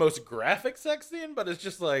not the most graphic sex scene, but it's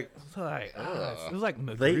just like, It's like it was like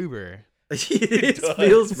MacGruber. it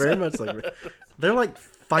feels very much like they're like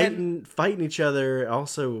fighting each other.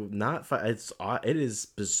 Also, not fight. It's odd. It is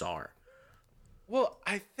bizarre. well,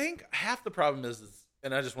 I think half the problem is,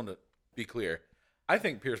 and I just want to be clear, I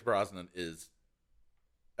think Pierce Brosnan is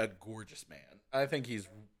a gorgeous man. I think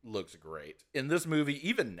looks great. In this movie,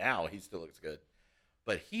 even now, he still looks good.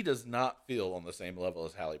 But he does not feel on the same level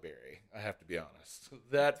as Halle Berry. I have to be honest.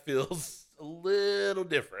 That feels a little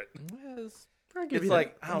different. Yes. I'll give It's you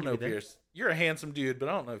like, that. I I'll don't know, give you that. Pierce. You're a handsome dude, but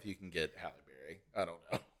I don't know if you can get Halle Berry. I don't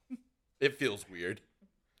know. It feels weird.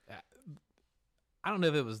 I don't know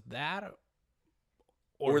if it was that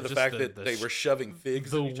Or the just fact that they were shoving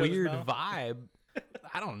figs the in each other's weird mouth. vibe.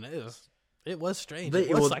 I don't know. It was strange. They, It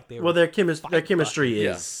was well, like they were well, their chemistry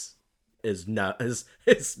Yeah. is not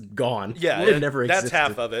is gone. Yeah, it never that's existed.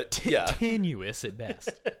 half of it. Yeah, tenuous at best.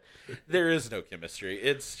 there is no chemistry.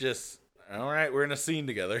 It's just, all right, we're in a scene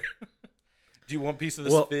together. Do you want a piece of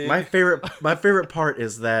this Well, fig? my favorite part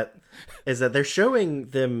is that they're showing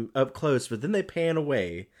them up close, but then they pan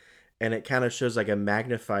away, and it kind of shows like a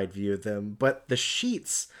magnified view of them. But the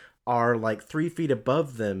sheets are like 3 feet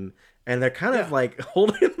above them, and they're kind of like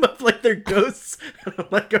holding them up like they're ghosts.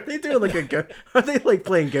 Like, are they doing like a ghost? Are they like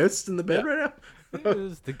playing ghosts in the bed right now? It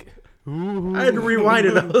was the- Ooh. I had to rewind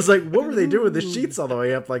it. I was like, what were they doing with the sheets all the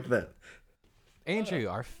way up like that? Andrew,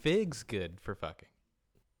 are figs good for fucking?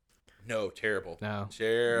 No, terrible. No.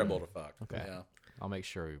 Terrible to fuck. Okay. Yeah. I'll make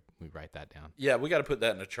sure we write that down. Yeah, we got to put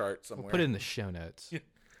that in a chart somewhere. We'll put it in the show notes.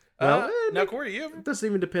 Well, now, Corey, you ever? It doesn't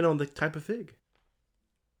even depend on the type of fig.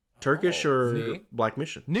 Turkish Oh, or see? Black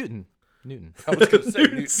Mission. Newton. I was going to say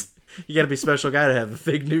Newton. Newtons. You got to be a special guy to have a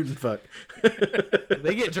fig Newton fuck.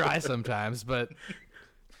 They get dry sometimes, but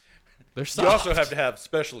they're You soft. also have to have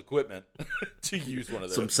special equipment to use one of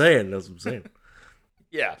That's what I'm those. saying. That's what I'm saying.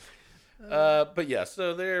 Yeah. But yeah,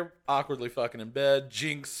 so they're awkwardly fucking in bed.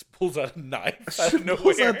 Jinx pulls out a knife out of nowhere.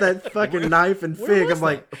 Pulls out that fucking knife and where fig. was I'm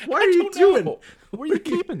like, why are I you don't doing? know. Where are you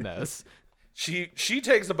keeping this? She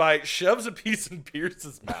takes a bite, shoves a piece in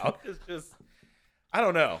Pierce's mouth. It's just, I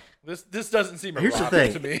don't know. This doesn't seem Here's the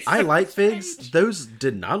erotic thing. to me. I like figs. Those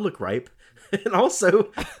did not look ripe. And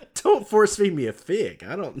also, don't force feed me a fig.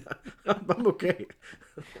 I don't know. I'm okay.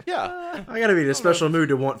 Yeah. I gotta be in a special mood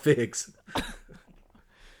to want figs.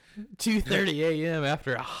 2:30 a.m.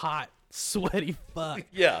 after a hot, sweaty fuck.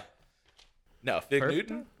 Yeah. No, Fig Perfect.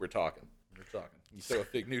 Newton, we're talking. You throw a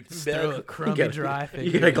Fig Newton in Throw a bed. crummy dry fig.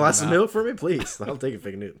 You got a glass of milk for me, please? I'll take a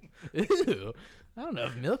fig Newton. Ew. I don't know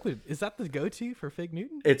if milk would. Is that the go-to for Fig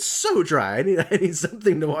Newton? It's so dry. I need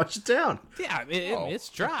something to wash it down. Yeah, it's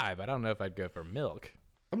dry, but I don't know if I'd go for milk.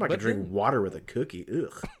 I'm not But gonna drink water with a cookie.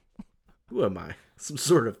 Ugh. Who am I? Some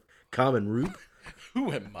sort of common rube?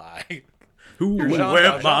 Who am I? Who Jean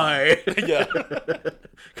am Valjean. I? Yeah.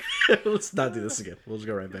 Let's not do this again. We'll just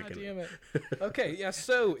go right back God in. damn it. Okay, yeah.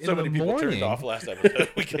 So in So the many people turned morning, off last episode.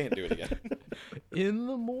 We can't do it again. in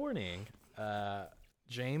the morning,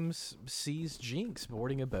 James sees Jinx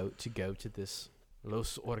boarding a boat to go to this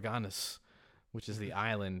Los Organos, which is the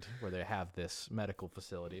island where they have this medical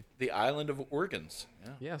facility. The island of organs.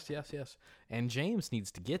 Yeah. Yes. And James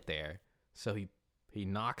needs to get there, so he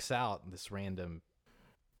knocks out this random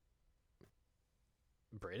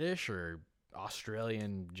British or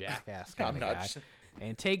Australian jackass kind of I'm not guy, sure.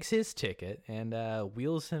 and takes his ticket and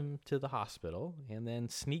wheels him to the hospital and then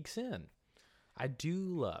sneaks in. I do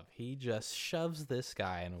love he just shoves this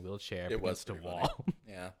guy in a wheelchair up It was against a pretty funny. wall.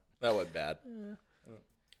 Yeah. That wasn't bad.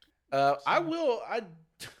 I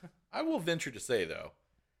will venture to say though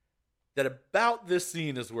that about this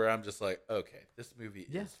scene is where I'm just like, okay, this movie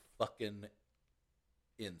Yeah. is fucking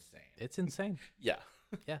insane. It's insane. Yeah.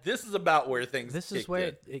 Yeah. This is about where things This is kicked where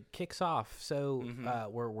in. it kicks off. So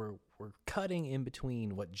Mhm. we're cutting in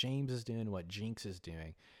between what James is doing and what Jinx is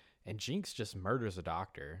doing, and Jinx just murders a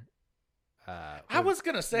doctor. I was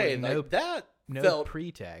gonna say with like no- that no felt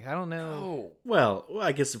pretext. I don't know. oh Well,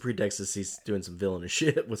 I guess the pretext is he's doing some villainous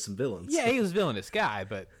shit with some villains. Yeah, he was villainous guy,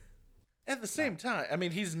 but at the same time, I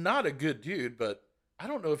mean, he's not a good dude, but I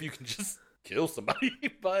don't know if you can just kill somebody,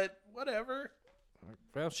 but whatever.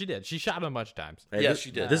 well, she did. She shot him a bunch of times. Hey, Yeah, this,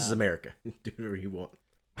 she did. This is America. Do whatever you want.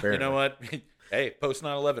 Fair You know enough. what? Hey, post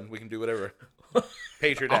 9/11, we can do whatever.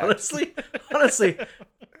 Patriot Act. Honestly,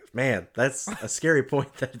 man, that's a scary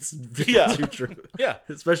point. That's Yeah. too true. Yeah.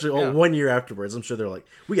 Especially Yeah. 1 year afterwards. I'm sure they're like,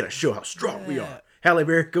 we got to show how strong we are. Halle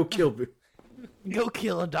Berry, go kill me. Go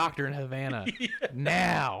kill a doctor in Havana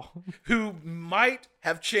now. Who might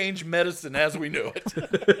have changed medicine as we know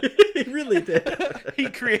it. He really did. He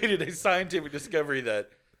created a scientific discovery that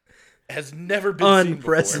has never been seen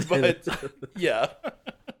before. Unprecedented. But yeah,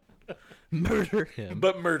 Murder him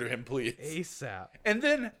but murder him, please. ASAP. And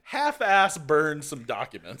then half-ass burn some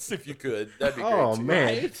documents if you could. That'd be great. Oh, too. man.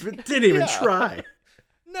 Right? Didn't even Yeah. try.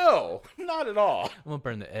 No, not at all. I'm gonna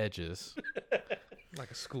burn the edges like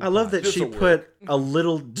a school. I love that she This'll put a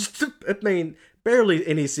little, I mean, barely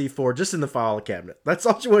any C4 just in the file cabinet. That's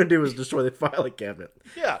all she wanted to do was destroy the file cabinet.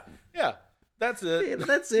 Yeah, that's it. Yeah,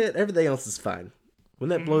 that's it. Everything else is fine. When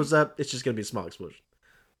that blows up, it's just going to be a small explosion.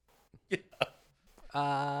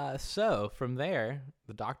 So from there,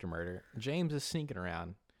 the doctor murder. James is sneaking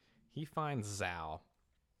around. He finds Zao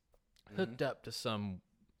hooked up to some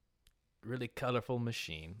really colorful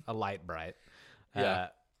machine, a light bright. Yeah.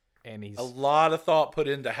 And he's A lot of thought put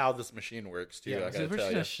into how this machine works too. I so gotta we're just tell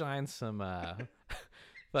gonna you. shine some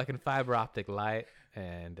fucking fiber optic light,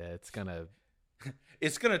 and it's gonna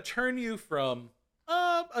It's gonna turn you from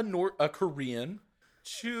a Korean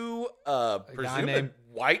to a guy presumed named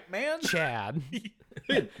white man. Chad.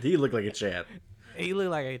 He looked like a Chad. He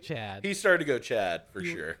looked like a Chad. He started to go Chad for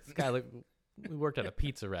sure. This guy looked. We worked at a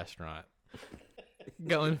pizza restaurant.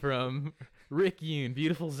 Going from Rick Yoon,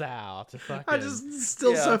 beautiful Zao, to fucking. I just it's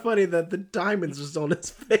still Yeah. so funny that the diamond's just on his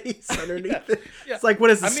face underneath it. Yeah. It's like, what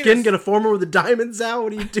is the I mean, skin it's- gonna form over the diamonds out?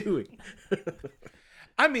 What are you doing?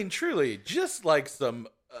 I mean, truly, just like some.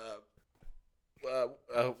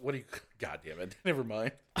 What do you? God damn it! Never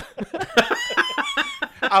mind.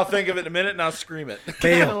 I'll think of it in a minute and I'll scream it.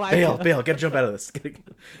 Bail, like bail, it. bail! Gotta jump out of this.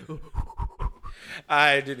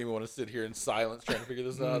 I didn't even want to sit here in silence trying to figure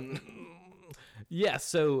this out. Yeah,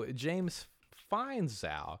 so James finds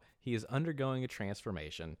Zao. He is undergoing a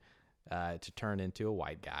transformation to turn into a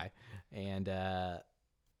white guy, and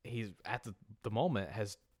he's at the moment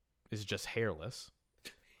is just hairless.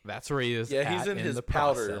 That's where he is. Yeah, he's at in his the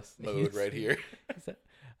powder process. mode He's- right here.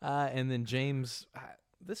 and then James,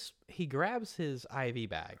 he grabs his IV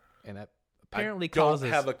bag, and apparently don't causes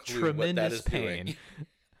have a clue what that tremendous is doing. pain.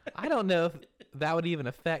 I don't know if that would even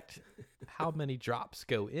affect how many drops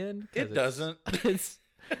go in. 'cause It doesn't. It's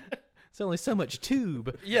only so much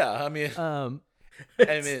tube. Yeah, I mean,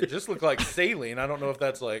 it just looked like saline. I don't know if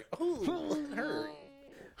that's like, oh, it hurt.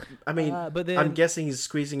 I mean, but then I'm guessing he's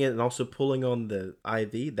squeezing it and also pulling on the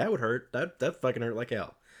IV. That would hurt. That fucking hurt like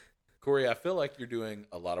hell. Corey, I feel like you're doing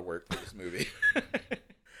a lot of work for this movie.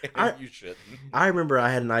 And you shouldn't. I remember I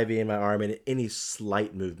had an IV in my arm, and any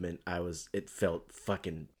slight movement, it felt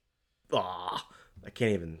fucking. I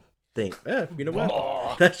can't even think. You know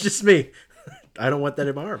what? That's just me. I don't want that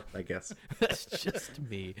in my arm, I guess. that's just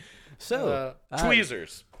me. So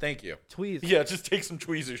tweezers. Thank you. tweezers. Yeah, just take some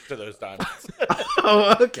tweezers to those diamonds.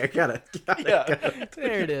 Oh, okay, got it. Yeah.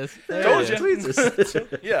 There it is. Told you. Tweezers.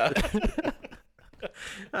 Yeah.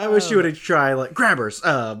 I wish you would have tried like grabbers.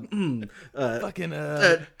 Fucking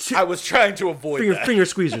I was trying to avoid that. finger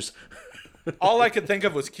squeezers. All I could think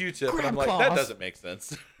of was Q-tip, and I'm Crab like, that claws. doesn't make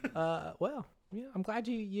sense. well, yeah, I'm glad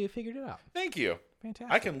you figured it out. Thank you.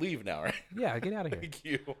 Fantastic. I can leave now, right? Yeah, get out of here. Thank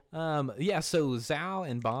you. Yeah, so Zhao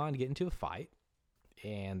and Bond get into a fight,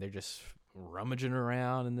 and they're just rummaging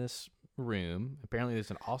around in this room. Apparently,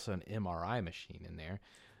 there's also an MRI machine in there,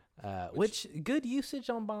 which good usage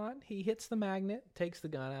on Bond. He hits the magnet, takes the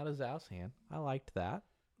gun out of Zhao's hand. I liked that.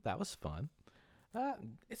 That was fun.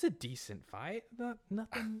 It's a decent fight.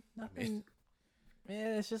 Nothing.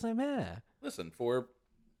 Yeah, it's just like, man. Listen, for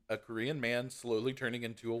a Korean man slowly turning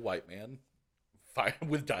into a white man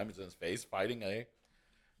with diamonds in his face, fighting a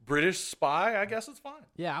British spy, I guess it's fine.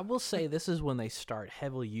 Yeah, I will say this is when they start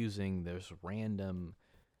heavily using those random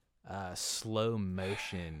slow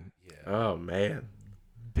motion Oh man,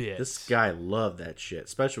 bits. this guy loved that shit,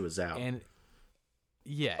 especially with Zhao. And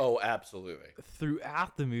yeah, Oh, absolutely.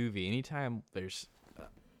 throughout the movie, anytime there's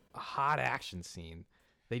a hot action scene,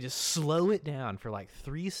 they just slow it down for like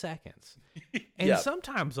 3 seconds. And Yeah.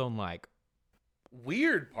 sometimes on like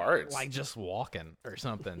Weird parts. just walking or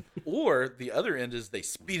something. Or the other end is they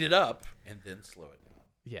speed it up and then slow it down.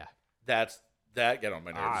 Yeah. That get on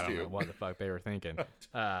my nerves I don't too. know what the fuck they were thinking.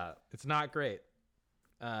 It's not great.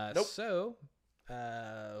 Nope. So,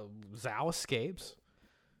 Zhao escapes,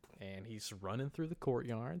 and he's running through the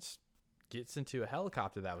courtyards, gets into a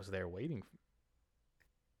helicopter that was there waiting.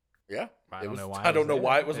 Yeah. I don't know why. I don't know there.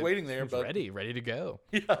 why it was waiting there, was but ready to go.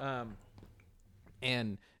 yeah.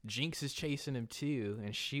 And Jinx is chasing him too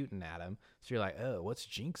and shooting at him. So you're like, oh, what's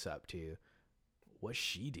Jinx up to? What's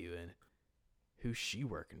she doing? Who's she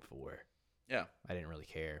working for? Yeah. I didn't really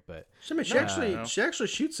care, but I mean, she actually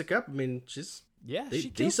shoots a cup. I mean, she's yeah, a she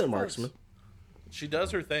kills decent some folks. marksman. She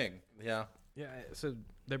does her thing. Yeah. Yeah, so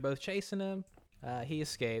they're both chasing him. He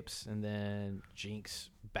escapes, and then Jinx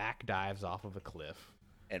back dives off of a cliff.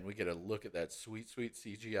 And we get a look at that sweet, sweet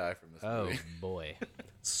CGI from this Oh movie. boy!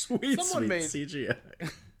 Sweet, Someone sweet CGI.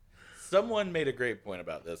 Someone made a great point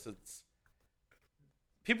about this. It's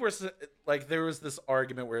people were like, there was this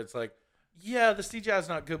argument where it's like, yeah, the CGI is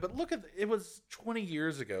not good, but look at it was 20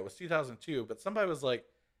 years ago. It was 2002, but somebody was like,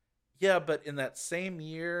 yeah, but in that same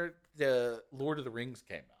year, the Lord of the Rings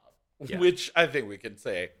came out, Yeah. which I think we can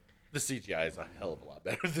say the CGI is a hell of a lot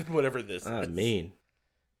better than whatever this I is. mean,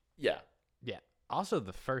 Yeah, Yeah. Also,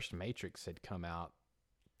 the first Matrix had come out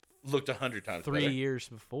looked 100 times 3 better. years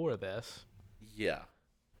before this. Yeah,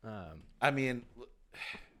 I mean,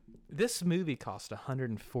 This movie cost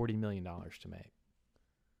 $140 million to make.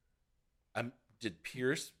 did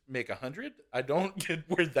Pierce make 100? I don't get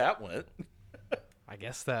where that went. I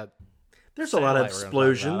guess that there's a lot of Satellite we're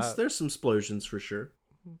gonna talk explosions. about. there's some explosions for sure.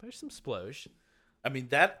 there's some sploge. I mean,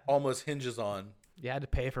 that almost hinges on You had to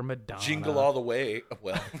pay for Madonna. Jingle All the Way.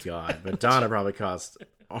 Well, God, Madonna probably cost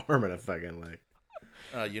arm and a fucking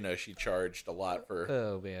leg. she charged a lot for.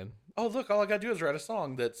 Oh man. Oh, look, all I gotta do is write a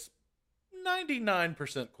song that's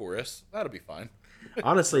 99% chorus. That'll be fine.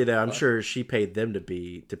 Honestly, though, I'm sure she paid them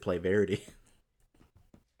to play Verity.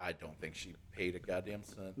 I don't think she paid a goddamn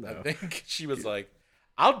cent. No. I think she was like,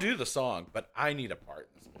 I'll do the song, but I need a part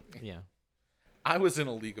in this movie. Yeah. I was in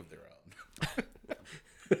a league of their own.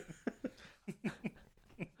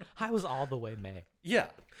 I was all the way May. Yeah.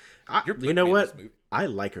 You're You know putting me in what? this movie. I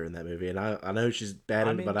like her in that movie, and I know she's bad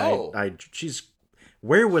in it, mean, but she's.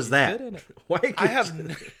 Where was that? good in it. Why?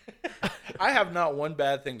 I have not one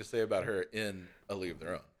bad thing to say about her in A League of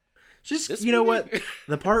Their Own. Just This you know movie- what?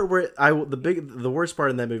 The part where the worst part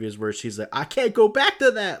in that movie is where she's like, I can't go back to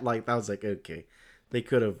that. Like I was like, okay, they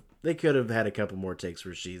could have had a couple more takes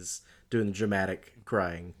where she's doing the dramatic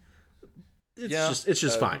crying. It's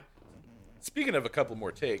just fine. Speaking of a couple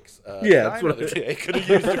more takes, Yeah, Die that's what Another Day could have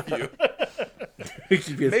used a few.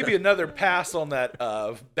 Maybe Maybe another pass on that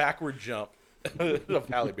backward jump of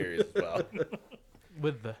Halle Berry as well.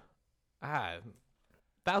 With the that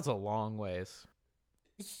was a long ways.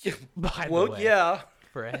 By the Well, way, yeah.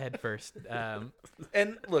 for a head first.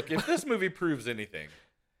 And look, if this movie proves anything,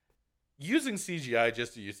 using CGI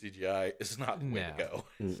just to use CGI is not the way to No. go.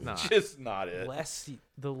 It's not. Just not it.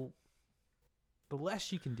 The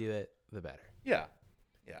less you can do it, the better. Yeah.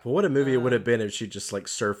 Well, what a movie it would have been if she just like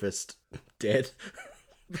surfaced dead.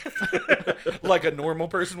 Like a normal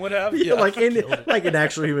person would have. Yeah, like an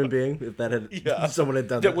actual human being. If that had Yeah. someone had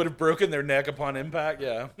done that that, would have broken their neck upon impact.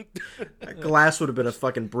 Yeah. glass would have been a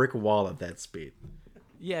fucking brick wall at that speed.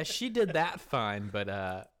 Yeah, she did that fine,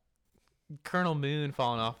 but Colonel Moon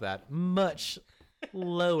falling off that much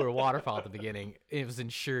lower waterfall at the beginning, it was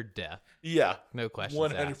ensured death. Yeah. No questions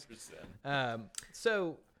 100%.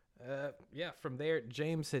 Yeah, from there,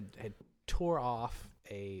 James had tore off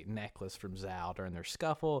a necklace from Zhao during their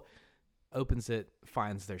scuffle, opens it,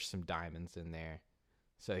 finds there's some diamonds in there,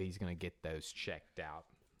 so he's going to get those checked out.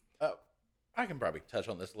 I can probably touch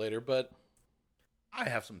on this later, but I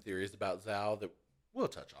have some theories about Zhao that we'll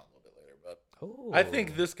touch on a little bit later. But Oh, I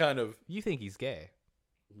think this kind of you think he's gay?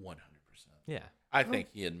 100%. Yeah. I think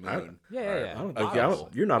he and Moon. Yeah, are- yeah, yeah. I don't Okay. think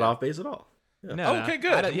you're not off base at all. No, Okay, no,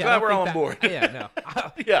 good. I don't- I'm yeah, I glad don't we're think all on that- board. Yeah, no.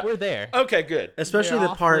 Yeah. We're there. Okay, good. Especially They're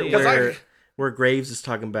the part awfully- 'Cause where Graves is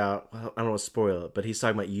talking about. Well, I don't want to spoil it, but he's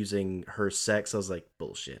talking about using her sex. I was like,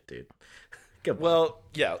 bullshit, dude. Come on. Well,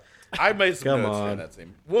 yeah. I made some Come notes on. during that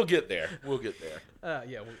scene. We'll get there. We'll get there. We'll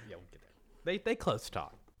get there. They close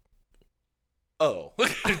talk. Oh.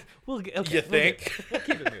 We'll get. Okay, You think? We'll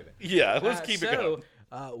keep it moving. Yeah, let's keep it going.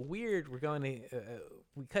 Weird. We're going to.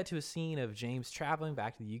 We cut to a scene of James traveling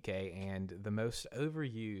back to the UK, and the most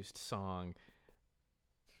overused song,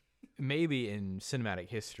 maybe in cinematic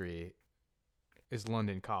history, is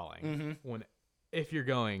 "London Calling." When, if you're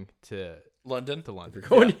going to London. London,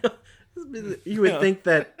 Going- you would think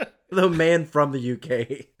that the man from the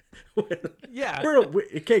UK. yeah,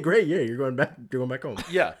 Okay, great. Yeah, you're going back home.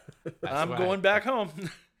 Yeah. I'm why- going back home.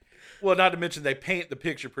 Well, not to mention they paint the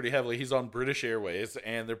picture pretty heavily. He's on British Airways,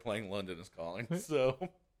 and they're playing London is Calling. So,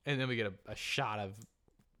 and then we get a shot of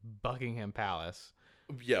Buckingham Palace.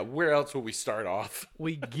 yeah, where else will we start off?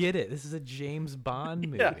 We get it. This is a James Bond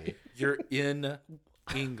movie. Yeah, you're in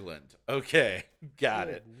England. Okay, got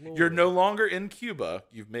it. Lord. You're no longer in Cuba.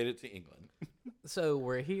 You've made it to England. So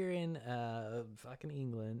we're here in fucking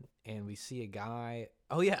England, and we see a guy.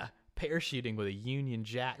 Oh yeah, parachuting with a Union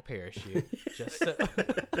Jack parachute. Just so,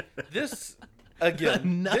 This,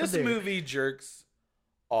 again, this Another- movie jerks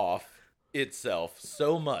off itself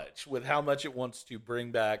so much with how much it wants to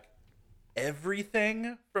bring back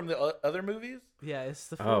everything from the other movies. yeah, it's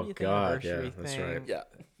the Oh, 40th God, anniversary yeah, that's thing. right. Yeah.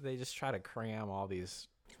 They just try to cram all these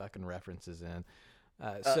fucking references in.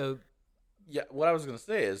 Yeah, what I was going to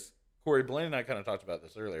say is, Corey, Blaine and I kind of talked about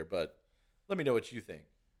this earlier, but let me know what you think.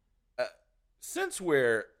 Since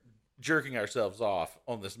we're jerking ourselves off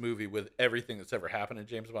on this movie with everything that's ever happened in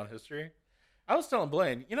James Bond history, I was telling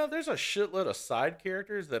Blaine, there's a shitload of side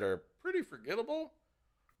characters that are pretty forgettable.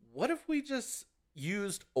 What if we just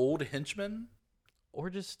used old henchmen? or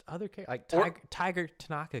just other characters. Like Or- Tiger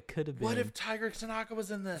Tanaka could have been What if Tiger Tanaka was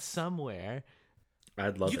in this? somewhere.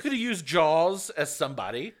 I'd love You it. could have used Jaws as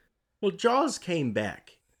somebody. Well, Jaws came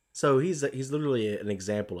back, so he's literally an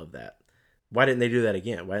example of that. Why didn't they do that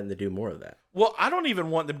again? Why didn't they do more of that? Well, I don't even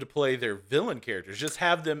want them to play their villain characters. Just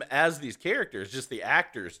have them as these characters, just the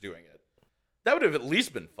actors doing it. That would have at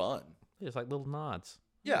least been fun. Just like little nods.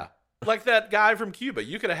 Yeah. Like that guy from Cuba.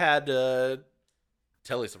 You could have had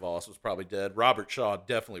Telly Savalas was probably dead. Robert Shaw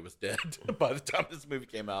definitely was dead by the time this movie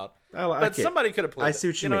came out. But somebody could have played I it. see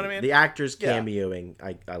what you know mean. what I mean? The actors Yeah.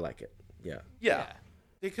 cameoing, I like it. Yeah. Yeah.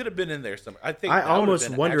 They could have been in there somewhere. I think I that would have almost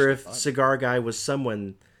been wonder actually if fun. Cigar Guy was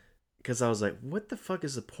someone, because I was like, what the fuck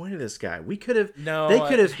is the point of this guy? We could have, No, they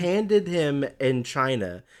could have handed him in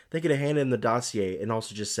China. They could have handed him the dossier and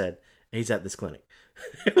also just said, he's at this clinic.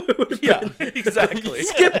 Yeah, exactly.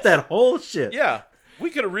 Skip that whole shit. Yeah. We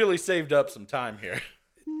could have really saved up some time here.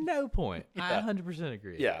 No point. I Yeah. 100%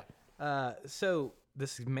 agree. Yeah. So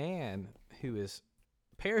this man who is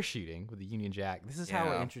parachuting with the Union Jack, this is how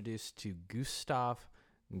we're Yeah. introduced to Gustav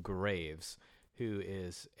Graves, who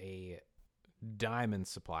is a diamond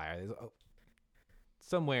supplier.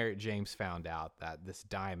 Somewhere James found out that this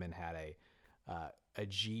diamond had a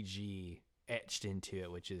GG etched into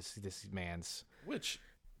it, which is this man's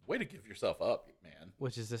Way to give yourself up, man.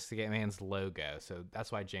 logo. So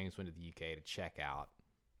that's why James went to the UK to check out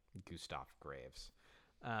Gustav Graves.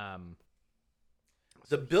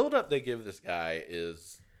 The build-up they give this guy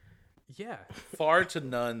is Yeah. far to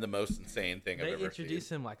none the most insane thing I've They ever introduce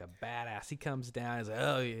seen. him like a badass. He comes down. He's like,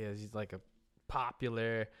 oh yeah, he's like a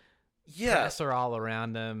popular. Yeah, Press are all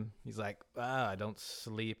around him. He's like, I don't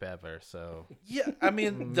sleep ever, so yeah. I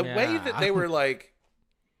mean, the way that they were like,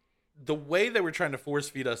 the way they were trying to force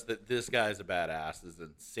feed us that this guy's a badass is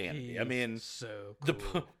insanity. I mean, so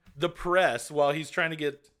cool. the press, while he's trying to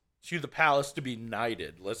get to the palace to be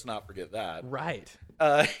knighted, let's not forget that. Right.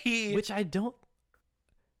 He, Which I don't.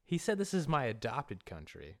 He said this is my adopted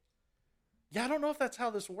country. yeah, I don't know if that's how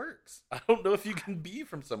this works. I don't know if you can be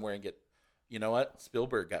from somewhere and get, you know what?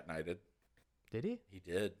 Spielberg got knighted. Did he? He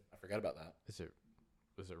did. I forgot about that.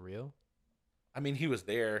 Was it real? I mean, he was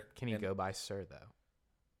there. Can he and go by sir though?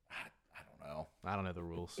 I don't know. I don't know the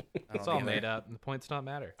rules. don't It's all either. made up, and the points don't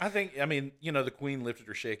matter. I think, I mean, you know, the queen lifted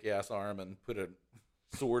her shaky ass arm and put a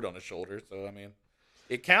sword on his shoulder. So, I mean,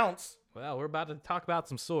 it counts. Well, we're about to talk about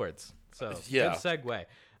some swords, so Yeah. good segue.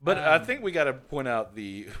 But I think we got to point out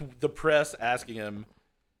the press asking him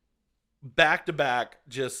back to back,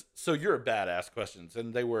 just so you're a badass questions,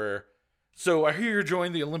 and they were. So I hear you're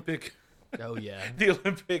joining the Olympic Oh yeah,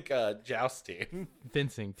 joust team,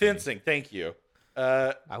 fencing. fencing. Thank you.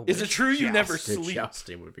 Is it wish true you never The sleep?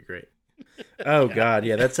 jousting would be great. Oh God,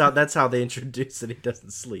 yeah, that's how they introduce that he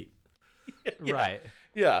doesn't sleep. Yeah. Right.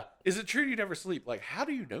 Yeah. Is it true you never sleep? Like, how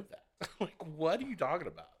do you know that? Like, what are you talking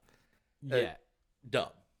about? Yeah. Dumb.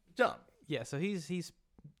 Yeah. So he's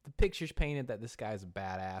the picture's painted that this guy's a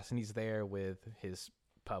badass, and he's there with his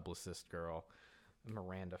publicist girl,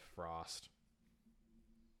 Miranda Frost.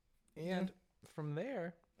 And from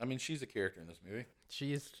there, I mean, she's a character in this movie.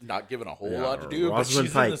 she's Not given a whole Yeah, lot to do, but Rosamund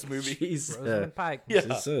she's Pike. in this movie. She's, Rosamund Pike.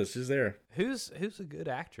 Yeah. she's there. Who's a good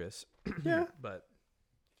actress. Yeah. But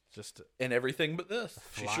just And everything but this.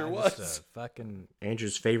 She fly- sure just was. a fucking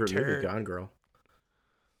Andrew's favorite movie, Turd. Gone Girl.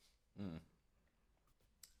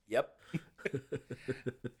 Yep.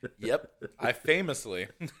 Yep. I famously.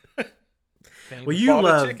 famous. Well, you Bought a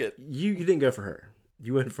love ticket. you didn't go for her.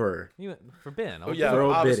 You went for her. You went for Ben. Oh, yeah. For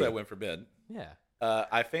old Obviously, Biddy. I went for Ben. Yeah.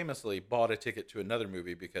 I famously bought a ticket to another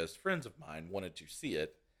movie because friends of mine wanted to see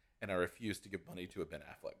it, and I refused to give money to a Ben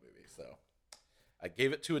Affleck movie. So I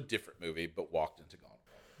gave it to a different movie, but walked into Gone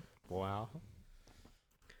Girl. Wow.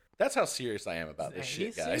 That's how serious I am about this shit,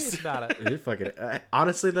 He's guys. serious about it. It fucking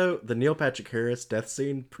honestly though, the Neil Patrick Harris death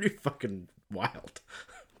scene pretty fucking wild,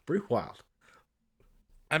 pretty wild.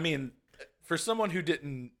 I mean, for someone who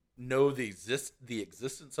didn't know the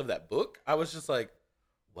existence of that book, I was just like,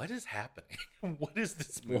 what is happening? What is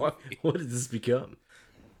this movie? What did this become?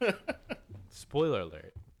 Spoiler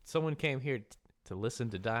alert. Someone came here to listen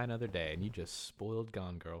to Die Another Day, and you just spoiled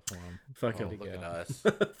Gone Girl for him. Fuck Oh, him. look at us.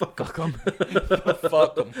 Fuck him.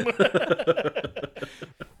 Fuck them.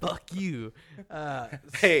 Fuck you.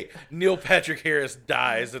 Hey, Neil Patrick Harris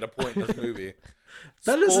dies at a point in this movie.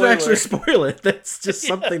 That doesn't Spoiler. actually spoil it. That's just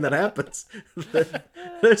something that happens.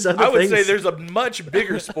 There's other I would things. say there's a much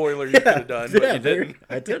bigger spoiler you could have done, but you didn't.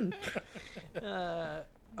 I didn't.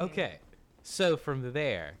 Okay. So from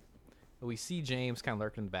there, we see James kind of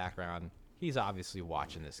lurking in the background. He's obviously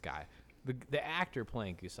watching this guy. The actor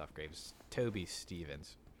playing Gustav Graves, Toby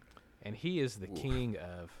Stevens, and he is the king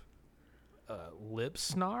of lip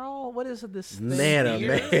snarl. What is it? This thing? Man, oh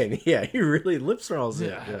Ear? man, yeah, he really lip snarls it.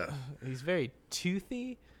 Yeah. Yeah. He's very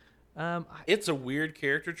toothy. It's a weird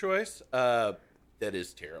character choice that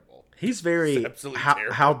is terrible. He's very. It's absolutely How,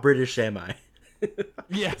 terrible. how British am I?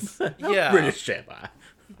 Yes. How Yeah. British am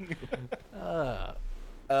I?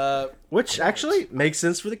 Which actually makes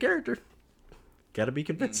sense for the character. Got to be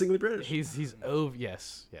convincingly British. He's over.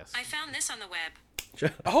 Yes. I found this on the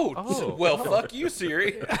web. Oh, well, fuck you,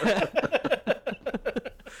 Siri.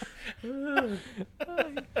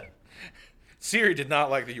 Siri did not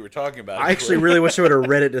like that you were talking about it. I actually really wish I would have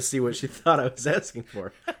read it to see what she thought I was asking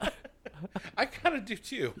for. I kind of do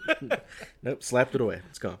too. Nope, slapped it away.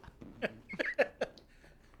 It's gone.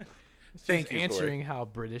 Thank you, answering how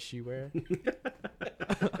British you were.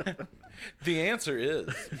 The answer is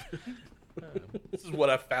this is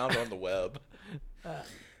what I found on the web.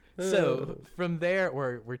 So from there,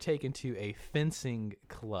 we're taken to a fencing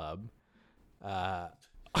club,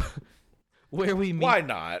 where we meet Why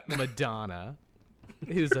not? Madonna,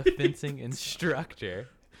 who's a fencing instructor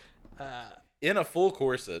In a full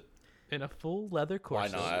corset. in a full leather Why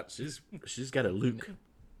corset. not? She's got a Luke.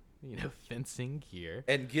 Fencing gear.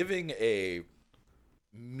 And giving a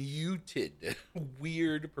muted,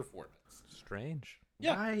 weird performance. Strange.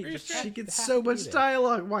 Yeah, Why? very strange. She gets Have so to much be there.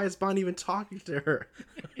 dialogue. Why is Bond even talking to her?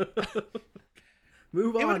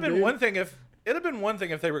 Move It would on, have been dude. one thing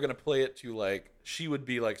if they were going to play it to like she would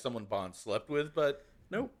be like someone Bond slept with, but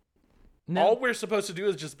Nope. No, all we're supposed to do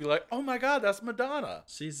is just be like, "Oh my God, that's Madonna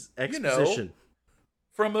She's know. exposition.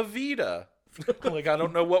 from Evita Like, I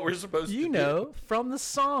don't know what we're supposed to do. You know, from the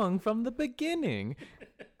song from the beginning.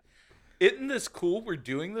 Isn't this cool we're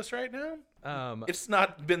doing this right now? It's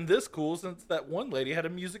not been this cool since that one lady had a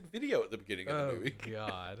music video at the beginning of the movie.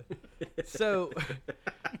 God. So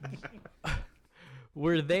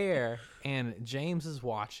we're there, and James is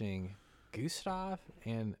watching Gustav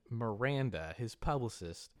and Miranda, his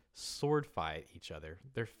publicist, sword fight each other.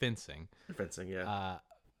 They're fencing. Fencing, yeah.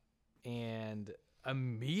 And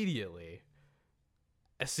immediately,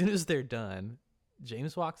 as soon as they're done,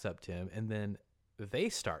 James walks up to him, and then they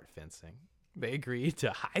start fencing. They agree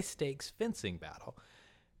to high stakes fencing battle.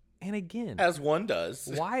 And again, As one does.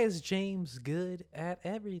 why is James good at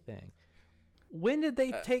everything? When did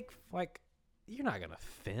they take, like, you're not going to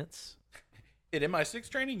fence. In MI6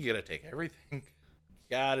 training, you gotta take everything.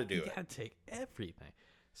 Gotta do You it. got to take everything.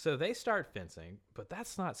 So they start fencing, but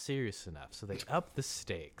that's not serious enough. So they up the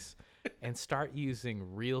stakes and start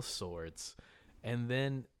using real swords. And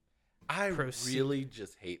then I proceed. really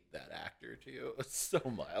just hate that actor too so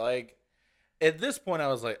much. Like, at this point, I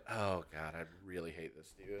was like, "Oh God, I really hate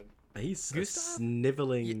this dude." He's a Gustav?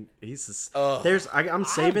 sniveling. Ugh. I'm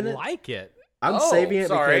saving I it. like it. I'm Oh, saving it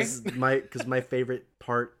sorry. because my favorite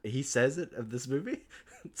part, he says it, of this movie.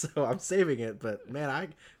 So I'm saving it. But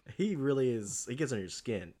man, he really is. He gets on your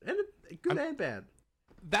skin, and good and bad.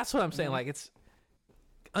 That's what I'm saying. Like,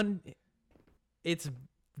 it's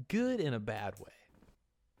good in a bad way,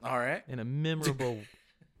 All right. in a memorable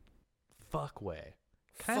fuck way.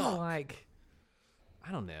 Kind of Fuck. like,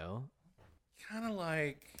 I don't know, Kind of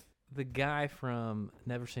like, the guy from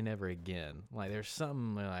Never Say Never Again. Like, there's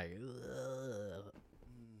something like, ugh.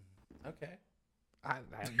 okay. I'm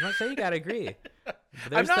not saying you gotta agree. But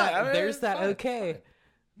I'm there's not. that. I mean, there's it's that. fine, it's Okay. fine.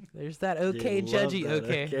 There's that. Okay, You love judgy. that,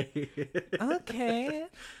 Okay.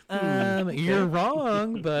 Okay. You're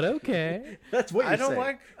wrong, but okay. That's what you I don't say.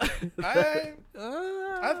 like.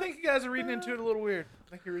 I think you guys are reading into it a little weird.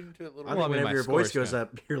 I think you're reading into it a little I weird. think I mean, whenever my your voice score's goes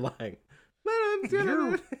up, you're lying.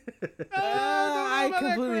 I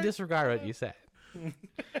completely disregard what you said.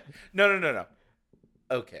 No.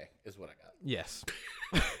 Okay, is what I got. Yes.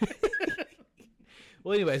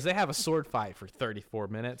 Well, anyways, they have a sword fight for 34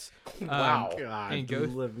 minutes. Wow. God, And go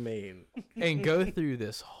live mean. and go through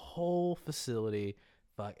this whole facility,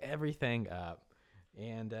 fuck everything up,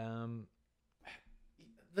 and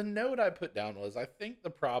The note I put down was, I think the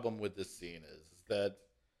problem with this scene is that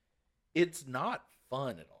it's not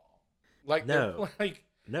fun at all. Like, No. like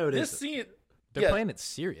No, it this isn't. scene. they're yeah, playing it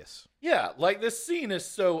serious. Yeah, like this scene is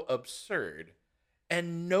so absurd,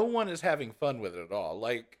 and no one is having fun with it at all.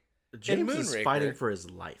 Like, James is Moonraker- fighting for his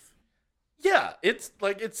life. yeah, it's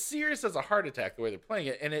like it's serious as a heart attack the way they're playing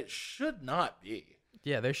it, and it should not be.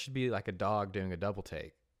 Yeah, there should be like a dog doing a double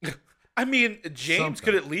take. I mean, James Something.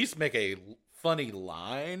 could at least make a funny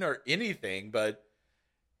line or anything, but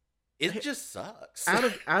it just sucks. Out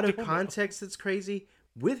of Don't know. context, it's crazy.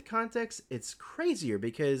 With context, it's crazier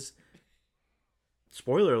because,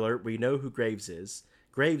 spoiler alert, we know who Graves is.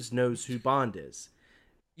 Graves knows who Bond is.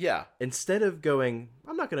 Yeah, Instead of going,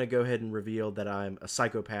 I'm not going to go ahead and reveal that I'm a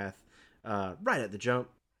psychopath right at the jump.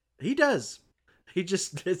 He does. He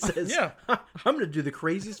just says, Yeah. I'm going to do the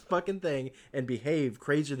craziest fucking thing and behave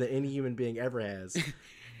crazier than any human being ever has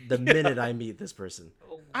the minute I meet this person.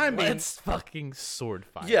 I mean, Let's fucking sword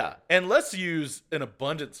fight. yeah, and let's use an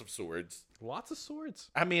abundance of swords. Lots of swords.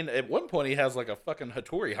 I mean, at one point he has like a fucking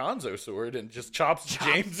Hattori Hanzo sword and just chops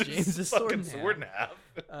James's James's fucking sword sword in in half.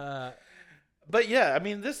 Uh, But yeah, I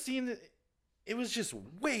mean, this scene, it was just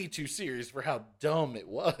way too serious for how dumb it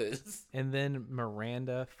was. and then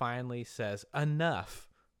Miranda finally says, "Enough."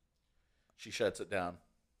 She shuts it down.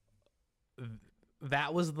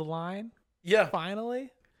 That was the line. Yeah, Finally,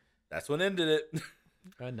 that's what ended it.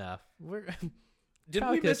 enough. We're Did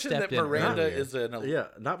Probably we could've mention that stepped in Miranda earlier. is an? Yeah,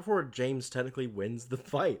 not before James technically wins the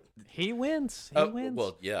fight. he wins. He wins.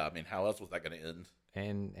 Well, yeah. I mean, how else was that going to end?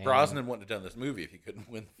 and Brosnan wouldn't have done this movie if he couldn't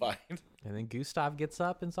win the fight. And then Gustav gets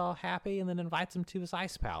up and's all happy, and then invites him to his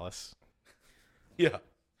ice palace. Yeah.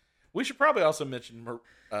 We should probably also mention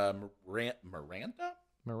Miranda.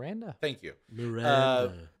 Miranda. Thank you.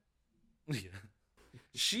 Miranda.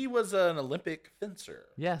 She was an Olympic fencer,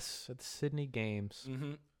 Yes, at the Sydney Games.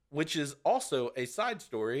 which is also a side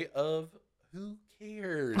story of Who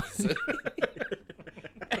Cares?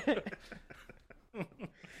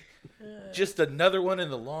 Just another one in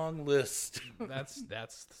the long list. That's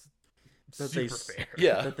that super they, fair.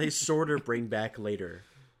 Yeah. that they sort of bring back later.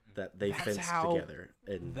 That they That's fenced how- together.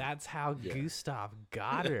 And That's how Gustav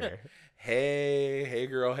got her. Hey,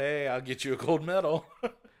 girl, hey, I'll get you a gold medal.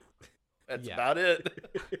 That's Yeah. about it.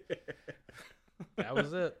 That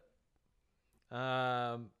was it.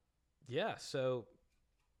 Yeah, so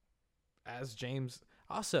as James,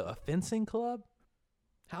 also a fencing club.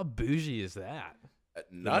 How bougie is that?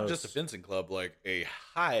 Not just a most- fencing club, like a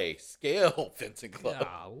high scale fencing club.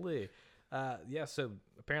 Golly. Yeah, so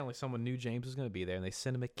apparently someone knew James was going to be there, and they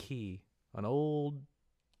sent him a key, an old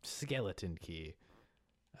skeleton key.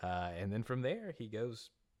 And then from there, he goes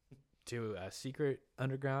to a secret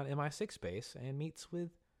underground MI6 base and meets with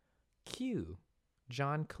Q,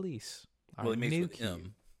 John Cleese. our Well, he meets new with Q.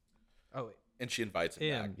 M, Oh, and she invites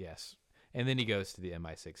him back. yes. And then he goes to the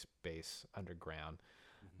MI6 base underground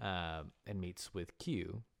and meets with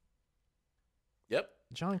Q. Yep.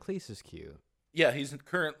 John Cleese is Q. Yeah, he's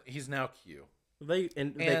now Q. They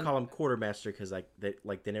And- call him quartermaster because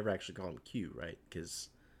they never actually call him Q, right? Because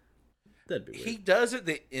that'd be weird. He does at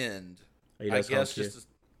the end. He I does call him guess Q? just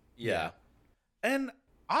yeah. And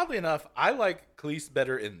oddly enough, I like Cleese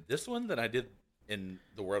better in this one than I did in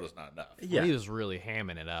The World Is Not Enough. Yeah. Well, he was really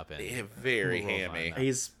hamming it up. And Very World's Not hammy. Enough.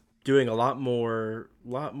 He's doing a lot more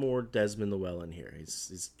Desmond Llewellyn here.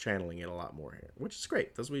 He's channeling it a lot more here, which is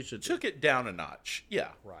great. That's what you should do. Took it down a notch. Yeah.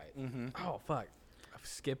 Right. Mm-hmm. Oh, fuck. I've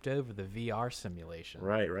skipped over the VR simulation.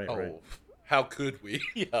 Right. Oh, how could we?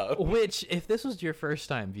 Yeah. Which, if this was your first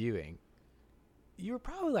time viewing, you were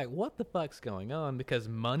probably like, what the fuck's going on? Because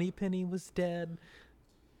Moneypenny was dead.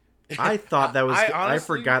 I thought that was. I I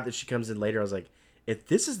honestly- forgot that she comes in later. I was like, if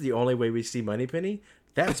this is the only way we see Moneypenny,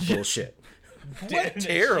 that's bullshit. What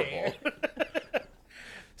terrible.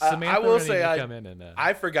 Samantha I will ready say to I come in and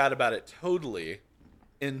I forgot about it totally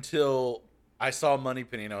until I saw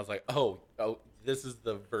Moneypenny and I was like, oh, this is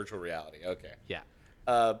the virtual reality. Okay. yeah.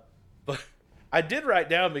 But I did write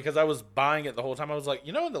down because I was buying it the whole time. I was like,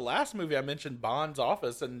 in the last movie I mentioned Bond's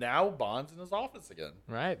office, and now Bond's in his office again.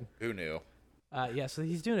 Right. Who knew? Yeah, so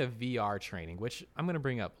he's doing a VR training, which I'm going to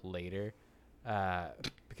bring up later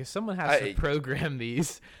because someone has to program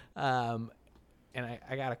these. And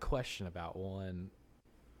I got a question about one.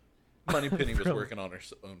 Moneypenny was working on her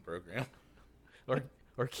own program.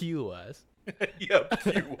 Or Q was. Yep,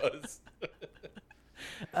 he was.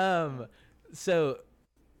 So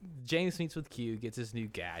James meets with Q, gets his new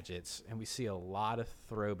gadgets, and we see a lot of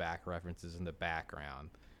throwback references in the background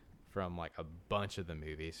from like a bunch of the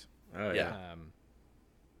movies. Oh Yeah.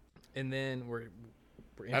 And then we're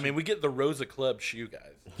We get the Rosa Club shoe,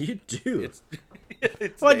 guys. You do.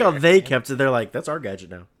 It's I like how there. they kept it. They're like, that's our gadget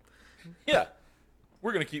now. Yeah,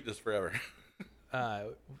 we're gonna keep this forever.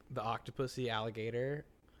 the Octopussy alligator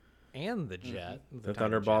and the jet. The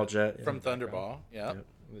tiny Thunderball jet. From Thunderball, yeah. Yep.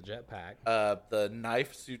 The jetpack. The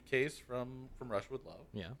knife suitcase from Rush with Love.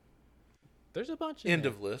 Yeah. There's a bunch in End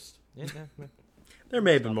there. of list. Yeah, yeah. There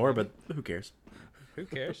may have been more, but who cares? Who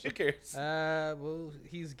cares? Who cares? Well,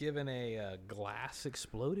 he's given a glass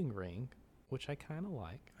exploding ring, which I kind of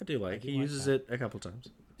like. I do like. do He like uses that. it a couple times.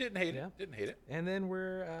 Didn't hate Yeah. it. Didn't hate it. And then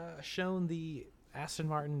we're shown the Aston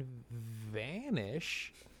Martin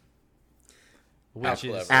Vanish, which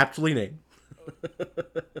is clever. Aptly named.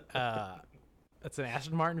 it's an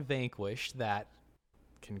Aston Martin Vanquish that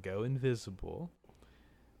can go invisible.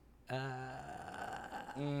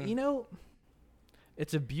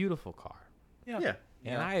 It's a beautiful car. Yeah.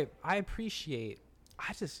 And I appreciate,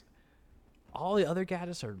 all the other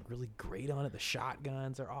gadgets are really great on it. The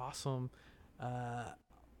shotguns are awesome.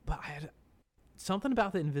 But something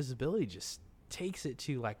about the invisibility just takes it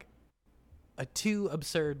to like a too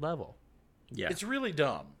absurd level. Yeah. It's really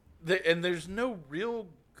dumb. And there's no real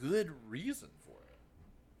good reason for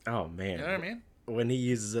it. Oh man. You know what I mean? When he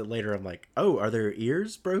uses it later, I'm like, oh, are their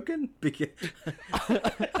ears broken? Because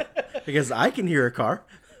I can hear a car.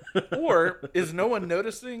 Or is no one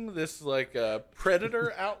noticing this like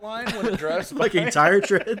predator outline when it drives by? Like a tire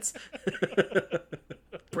treads.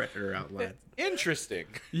 Predator outline. Interesting.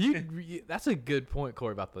 That's a good point,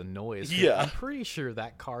 Corey, about the noise. 'Cause Yeah. I'm pretty sure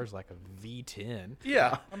that car's like a V10.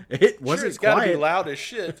 Yeah. I'm It sure wasn't it's got to be quiet. loud as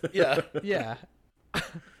shit. Yeah. Yeah.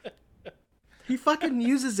 He fucking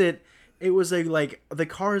uses it. It was the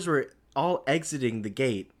cars were all exiting the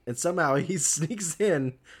gate, and somehow he sneaks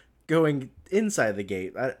in, going inside the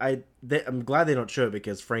gate. I'm glad they don't show it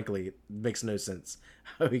because, frankly, it makes no sense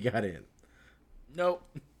how he got in. Nope.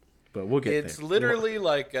 But we'll get It's there. literally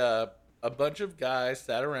like a bunch of guys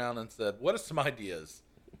sat around and said, "What are some ideas?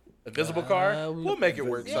 Invisible car? We'll make it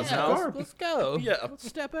work yeah, somehow." car. Let's go. Yeah. Let's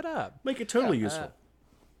step it up. Make it totally useful.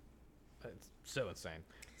 It's so insane.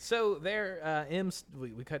 So there, M's.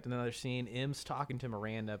 We cut to another scene. M's talking to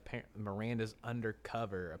Miranda. Miranda's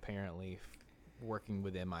undercover, apparently, working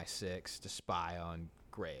with MI6 to spy on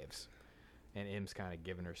Graves, and M's kind of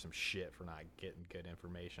giving her some shit for not getting good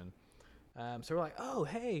information. So we're like, oh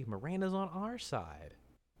hey, Miranda's on our side.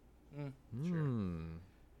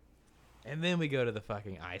 And then we go to the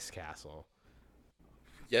fucking ice castle.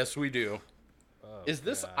 Yes, we do. Oh, Is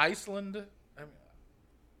this God. Iceland? I mean,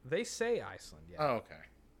 They say Iceland, yeah. oh, okay.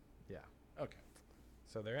 Yeah. Okay.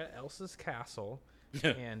 So they're at Elsa's castle,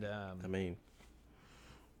 and I mean,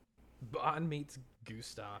 Bond meets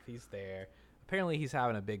Gustav. He's there. Apparently, he's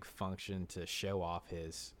having a big function to show off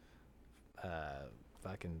his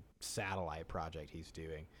fucking satellite project he's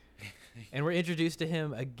doing. And we're introduced to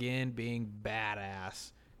him again being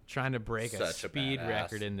badass, trying to break a Such a speed badass.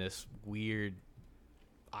 record in this weird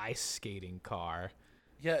ice skating car.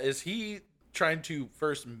 Yeah, is he trying to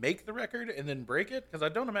first make the record and then break it? Because I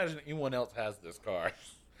don't imagine anyone else has this car.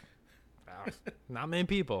 Not many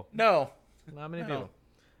people. No. Not many No. people.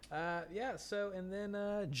 Yeah, so, and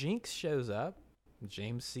then Jinx shows up.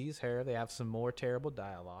 James sees her. They have some more terrible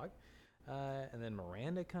dialogue. And then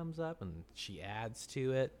Miranda comes up and she adds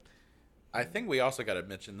to it. I think we also got to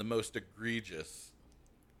mention the most egregious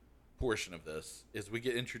portion of this is we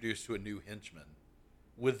get introduced to a new henchman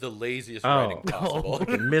with the laziest writing possible.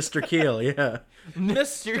 Mr. Keel, yeah.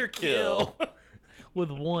 Mr. Kill. With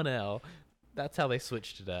one L. That's how they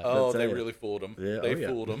switched it up. Oh, That's they it. really fooled him. Yeah, They oh, yeah.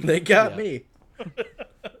 fooled him. They got Yeah. me.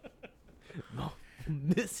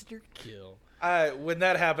 Mr. Kill. When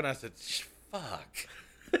that happened, I said, fuck.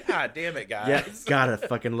 God damn it, guys. Yeah, gotta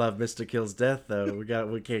fucking love Mr. Keel's death though.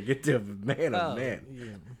 We can't get to him, man. Oh man. Yeah,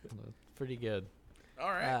 pretty good. All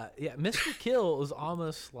right. Yeah, Mr. Kill was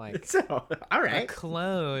almost like So, all a right.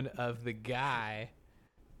 clone of the guy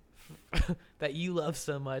that you love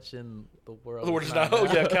so much in the world. The word Is is Not not. Oh,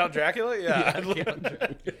 Enough. yeah, Count Dracula? Yeah.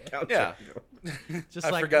 Yeah. Just I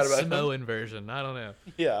like forgot the about him. Samoan version. I don't know.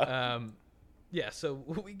 Yeah. Yeah, so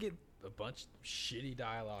we get a bunch of shitty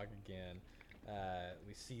dialogue again.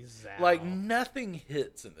 We see Zal. Like, nothing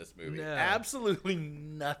hits in this movie. No. Absolutely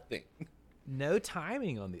nothing. No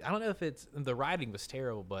timing on the. I don't know if it's the writing was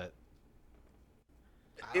terrible, but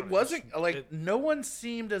I It don't know, wasn't, it's- like, it- no one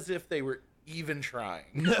seemed as if they were even trying.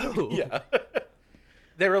 no. Yeah.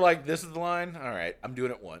 They were like, this is the line? All right, I'm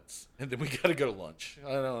doing it once. And then we got to go to lunch.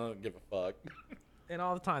 I don't give a fuck. And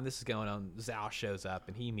all the time this is going on, Zal shows up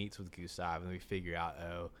and he meets with Gustav, and we figure out,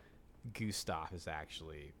 oh, Gustav is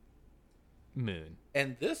actually Moon.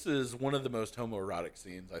 And this is one of the most homoerotic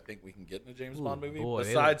scenes I think we can get in a James Ooh, Bond movie, boy,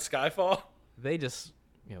 besides Skyfall. They just,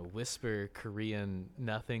 whisper Korean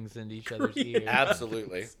nothings into each other's ears.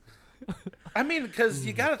 Absolutely. I mean, because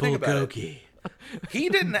you got to think about it. Bulgogi. He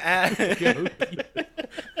didn't add.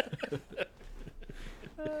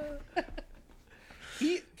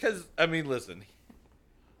 Because, I mean, listen.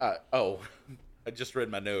 I just read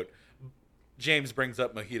my note. James brings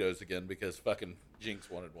up mojitos again because fucking Jinx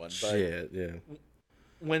wanted one. But Shit, yeah.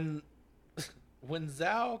 when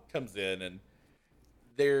Zhao comes in and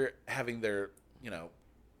they're having their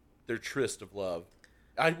tryst of love,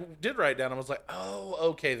 I did write down, I was like, oh,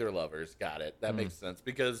 okay, they're lovers. Got it. That makes sense.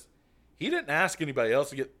 Because he didn't ask anybody else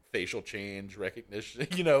to get facial change, recognition,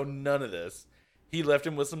 none of this. He left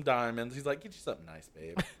him with some diamonds. He's like, get you something nice,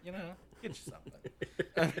 babe. Get you something.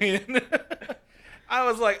 I mean, I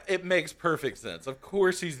was like, it makes perfect sense. Of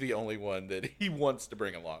course he's the only one that he wants to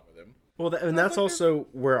bring along with him. Well, and that's also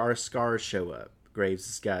where our scars show up. Graves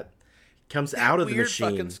has comes out of the Weird machine.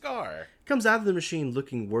 fucking scar. Comes out of the machine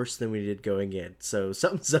looking worse than we did going in. So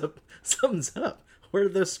something's up. Something's up. Where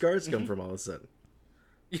did those scars come from all of a sudden?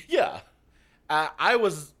 Yeah. I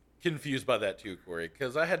was confused by that too, Corey,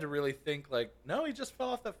 because I had to really think like, no, he just fell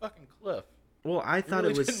off that fucking cliff. Well, I thought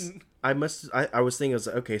really it was. didn't. I was thinking it was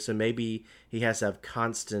okay. So maybe he has to have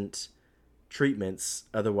constant treatments,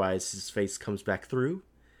 otherwise his face comes back through.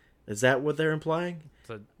 Is that what they're implying?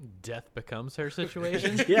 So death becomes her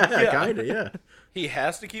situation. Yeah, Yeah. kind of. Yeah. He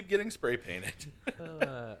has to keep getting spray painted.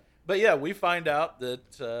 Uh, But yeah, we find out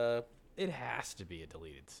that it has to be a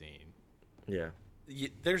deleted scene. Yeah.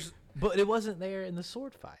 there's But it wasn't there in the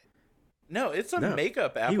sword fight. no, it's a No,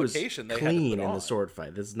 makeup He was application they had clean to put in on. the sword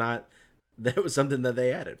fight. That's not. That was something that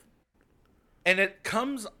they added. And it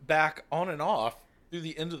comes back on and off through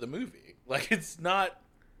the end of the movie. Like, it's not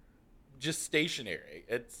just stationary.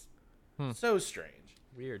 It's so strange.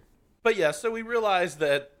 Weird. But yeah, so we realize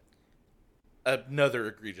that another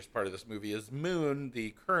egregious part of this movie is Moon,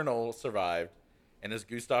 the Colonel, survived and is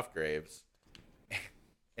Gustav Graves.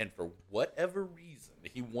 And for whatever reason,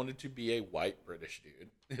 he wanted to be a white British dude,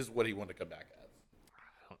 is what he wanted to come back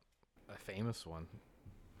as. A famous one.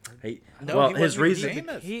 Hey, No, well, he his wasn't even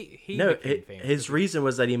reason. famous. He No, became famous. his reason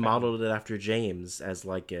was that he modeled it after James as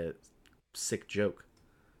like a sick joke.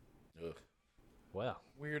 Ugh, Well,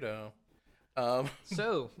 weirdo.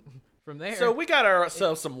 so from there. So we got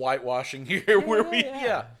ourselves some whitewashing here, where we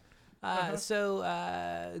yeah.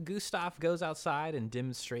 So Gustav goes outside and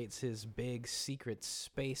demonstrates his big secret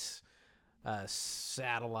space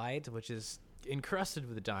satellite, which is encrusted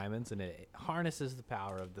with diamonds, and it harnesses the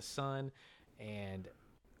power of the sun and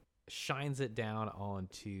shines it down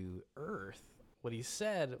onto Earth. What he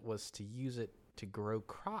said was to use it to grow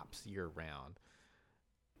crops year round.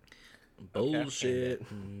 Bullshit.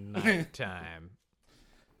 Nighttime.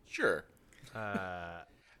 Sure.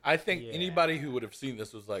 I think anybody who would have seen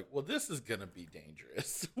this was like, well, this is going to be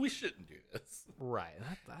dangerous. We shouldn't do this. Right.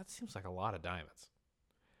 That seems like a lot of diamonds.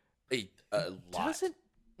 A lot. Doesn't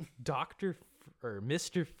Dr. or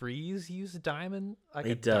Mr. Freeze use diamond? Like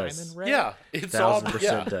He a does. diamond ray? Yeah. It's all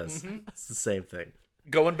 1000% does. It's the same thing.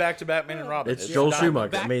 Going back to Batman and Robin. It's Joel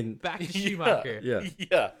diamond. Schumacher. Back to Schumacher. Yeah.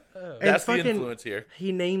 Yeah. And That's the fucking- influence here.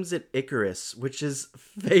 He names it Icarus, which is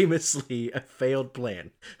famously a failed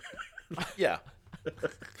plan. Yeah.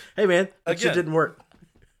 Hey, man, that shit Again. didn't work.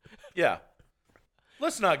 Yeah.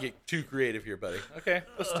 Let's not get too creative here, buddy. Okay?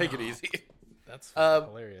 Let's take it easy. That's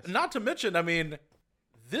hilarious. Not to mention, I mean,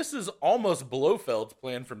 this is almost Blofeld's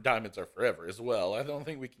plan from Diamonds Are Forever as well. I don't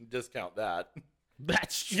think we can discount that.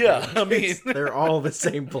 That's true. Yeah, I mean, They're all the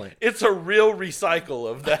same plan. it's a real recycle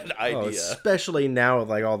of that Oh, idea. especially now with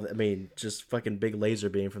like all the, I mean, just fucking big laser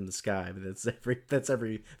beam from the sky. I mean, that's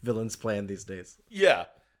every villain's plan these days. Yeah.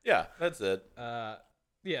 Yeah, that's it.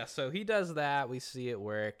 Yeah, so he does that. We see it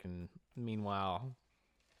work, and meanwhile,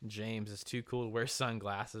 James is too cool to wear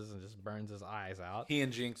sunglasses and just burns his eyes out. He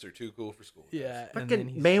and Jinx are too cool for school. Yeah, and then Fucking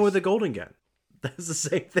he's man with just- a golden gun. That's the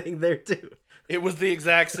same thing there too. It was the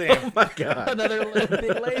exact same. Oh my god. another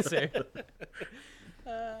big laser.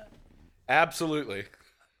 Absolutely.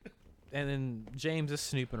 And then James is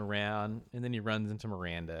snooping around, and then he runs into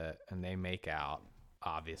Miranda, and they make out,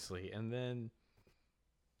 obviously, and then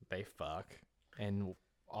they fuck. And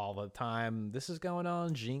all the time this is going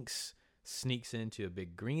on, Jinx sneaks into a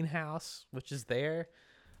big greenhouse, which is there,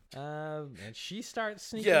 and she starts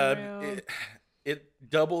sneaking around. Yeah, it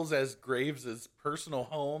doubles as Graves' personal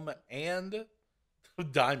home and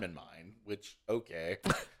diamond mine, which, okay.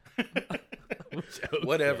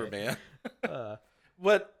 Whatever, man.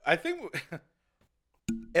 But I think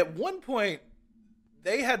at one point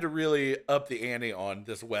they had to really up the ante on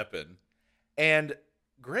this weapon, and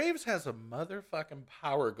Graves has a motherfucking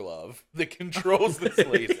power glove that controls this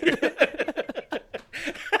laser.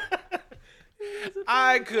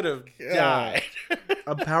 I could have died.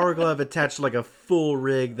 A power glove attached to like a full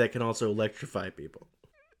rig that can also electrify people.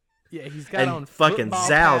 Yeah, he's got on And fucking football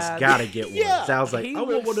Zal's pads. gotta get one. Yeah, Zal's like, he I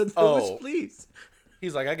want one of those, Oh. please.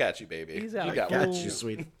 He's like, I got you, baby. He's You out. got Got one. you,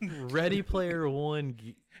 sweet. Ready Player One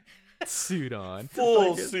suit on.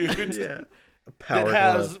 Full Fucking- suit Yeah. A power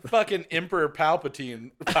that has glove. fucking Emperor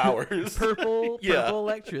Palpatine powers. Purple Yeah.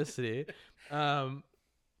 electricity.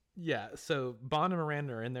 Yeah, so Bond and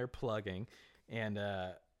Miranda are in there plugging, and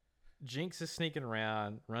Jinx is sneaking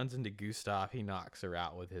around, runs into Gustav. He knocks her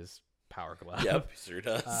out with his power glove. Yep, he sure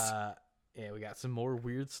does. Yeah, we got some more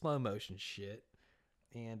weird slow motion shit,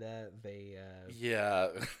 and they Yeah,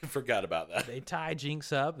 forgot about that. they tie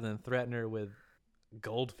Jinx up and then threaten her with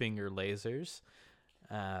Goldfinger lasers.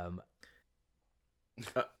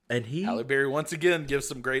 And he, Halle Berry once again gives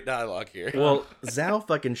some great dialogue here. well, Zal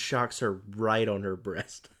fucking shocks her right on her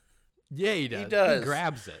breast. Yeah, he does. He does.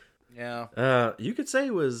 grabs it. Yeah. You could say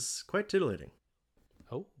it was quite titillating.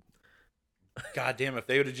 Oh, God damn, if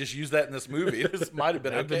they would have just used that in this movie, this might have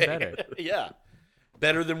been That'd okay. been better. Yeah.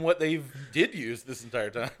 Better than what they did use this entire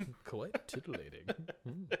time. quite titillating.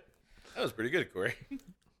 That was pretty good, Corey.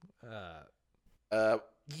 Uh,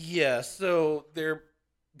 Yeah, so they're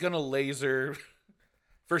gonna laser.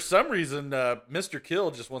 For some reason, Mr. Kill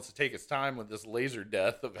just wants to take his time with this laser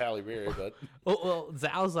death of Halle Berry, but well,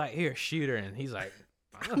 Zal's like, here, shoot her, and he's like,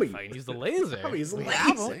 I'm I gonna mean- fucking use the laser. I mean, he's We laser.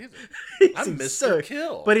 have him. laser. I'm He's Mr.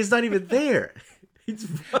 Kill. But he's not even there. He's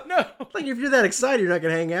No. like, if you're that excited, you're not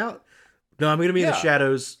gonna hang out. No, I'm gonna be in the Yeah.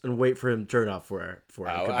 shadows and wait for him to turn off for her.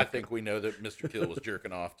 Oh, I think we know that Mr. Kill was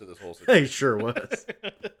jerking off to this whole he situation. sure was.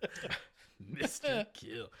 Mr.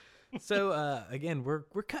 Kill. So again, we're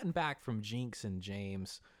cutting back from Jinx and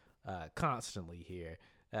James constantly here.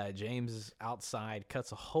 James is outside,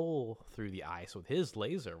 cuts a hole through the ice with his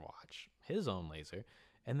laser watch, his own laser,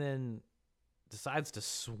 and then decides to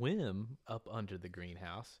swim up under the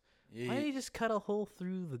greenhouse. Why didn't he just cut a hole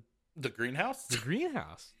through The greenhouse? the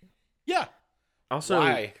greenhouse? Yeah. Also,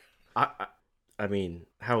 Why? I mean,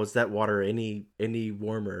 how is that water any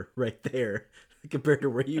warmer right there compared to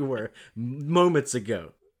where you were moments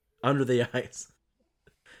ago under the ice?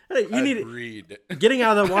 Hey, you need Agreed. getting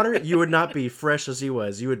out of the water. You would not be fresh as he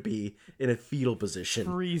was. You would be in a fetal position.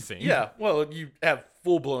 Freezing. Yeah, well, you have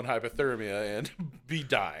full blown hypothermia and be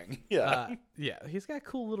dying. Yeah. Yeah, he's got a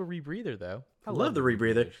cool little rebreather though. I love the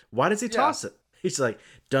rebreather. rebreathers. Why does he toss it? He's like,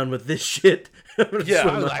 done with this shit. I'm gonna Yeah.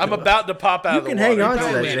 swim like- I'm about to pop out You of the can water. hang on to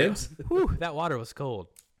Don't that, let it. James. Whew, that water was cold.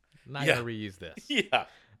 Not Yeah. gonna reuse this. Yeah.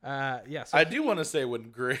 Yeah. So I do want to say when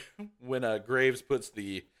Graves puts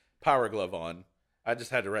the power glove on, I just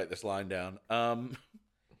had to write this line down.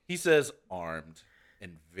 He says armed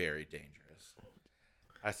and very dangerous.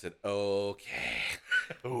 I said, okay.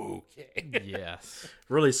 Okay. Yes.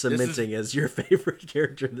 Really cementing as your favorite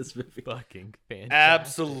character in this movie. Fucking fantastic.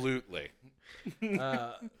 Absolutely.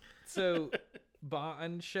 So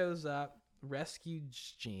Bond shows up,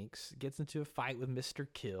 rescues Jinx, gets into a fight with Mr.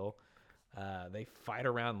 Kill. They fight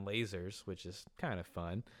around lasers, which is kind of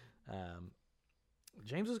fun.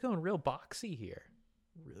 James was going real boxy here.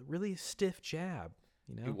 Really stiff jab,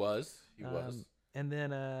 you know? He was. He was. And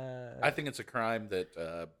then I think it's a crime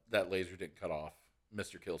that that laser didn't cut off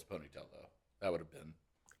Mr. Kill's ponytail, though. That would have been.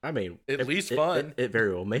 I mean, At least fun. It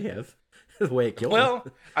very well may have. The way it killed him. Well,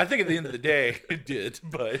 I think at the end of the day, it did,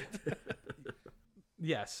 but.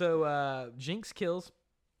 yeah, so Jinx kills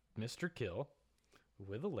Mr. Kill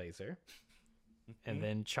with a laser. And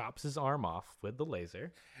then chops his arm off with the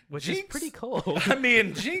laser, which is Jinx? pretty cold. I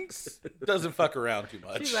mean, Jinx doesn't fuck around too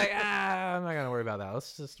much. She's like, I'm not gonna worry about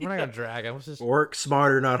that. We're not gonna drag him. Let's just Work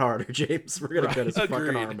smarter, not harder, James. We're gonna cut his fucking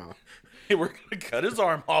Agreed. arm off. Hey, we're gonna cut his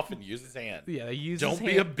arm off and use his hand. yeah. They use Don't his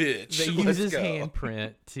be a bitch. They Let's use his go.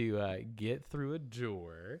 handprint to get through a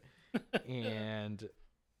door, and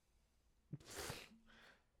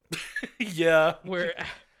Yeah. we're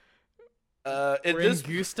At in this,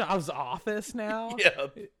 Gustav's office now, yeah.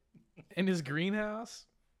 in his greenhouse,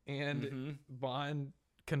 and Mhm. Bond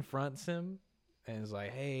confronts him and is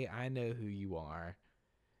like, "Hey, I know who you are."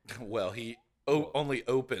 Well, he only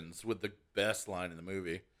opens with the best line in the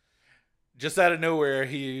movie. Just out of nowhere,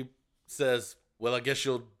 he says, "Well, I guess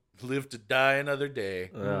you'll live to die another day."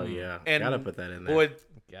 Oh yeah, And gotta put that in there. Boy,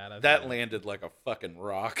 Gotta that be. landed like a fucking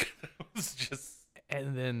rock. It was just.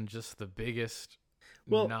 And then just the biggest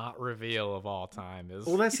Well- not reveal of all time is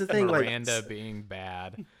Well, that's the thing. Miranda being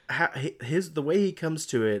bad. The way he comes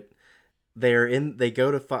to it, they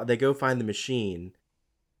go find the machine.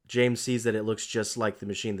 James sees that it looks just like the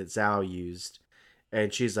machine that Zhao used,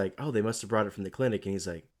 and she's like, "Oh, they must have brought it from the clinic." And he's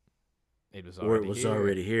like, It was "Or already it was here.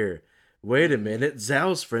 already here." Wait a minute,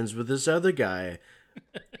 Zhao's friends with this other guy.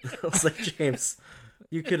 I was like, James,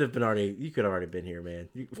 you could have already been here, man.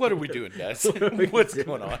 What are we doing, guys? What are we What's doing?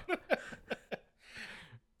 going on?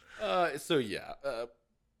 So yeah,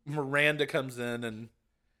 Miranda comes in and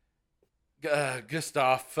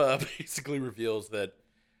Gustav basically reveals that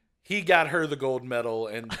he got her the gold medal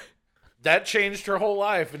and that changed her whole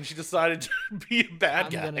life, and she decided to be a bad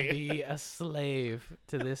I'm guy. gonna be a slave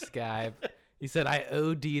to this guy. He said I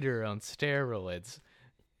OD'd her on steroids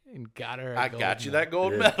and got her. I got you that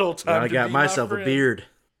gold Yeah. medal. Time Now I to got be my myself a friend. beard.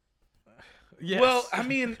 Yes. Well, I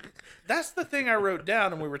mean, that's the thing I wrote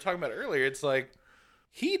down, and we were talking about earlier. It's like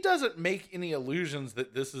he doesn't make any illusions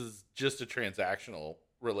that this is just a transactional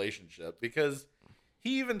relationship, because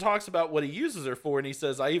he even talks about what he uses her for, and he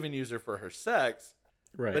says, "I even use her for her sex."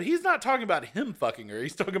 Right. But he's not talking about him fucking her.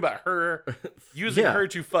 He's talking about her using Yeah. her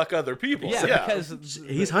to fuck other people. yeah, Yeah, because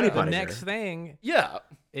He's the honeypotting next her. thing yeah,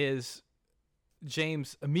 is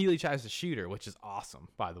James immediately tries to shoot her, which is awesome,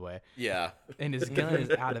 by the way. yeah. And his gun is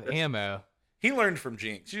out of ammo. He learned from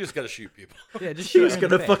Jinx. You just got to shoot people. Yeah, just She shoot was her in the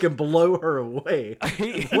gonna face. fucking blow her away.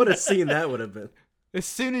 What a scene that would have been. As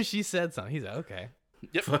soon as she said something, he's like, okay.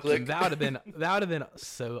 Yep, Fucking click. That would have been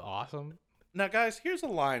so awesome. Now, guys, here's a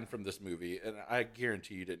line from this movie, and I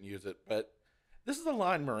guarantee you didn't use it, but this is a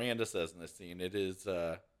line Miranda says in this scene. It is,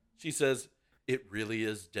 she says, "It really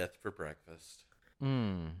is death for breakfast."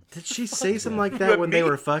 Did she say something like You that and when they me?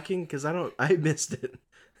 were fucking? Because I missed it.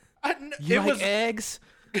 You It like was eggs?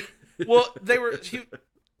 well, they were.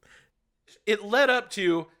 It led up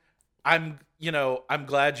to, I'm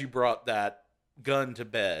glad you brought that gun to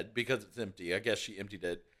bed because it's empty. I guess she emptied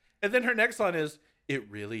it, and then her next line is, "It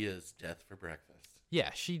really is death for breakfast."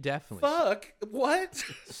 Yeah, she definitely. Fuck what?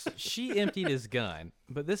 She emptied his gun,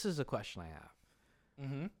 but this is a question I have.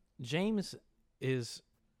 Mm-hmm. James is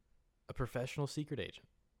a professional secret agent.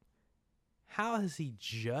 How has he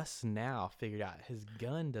just now figured out his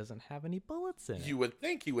gun doesn't have any bullets in it? You would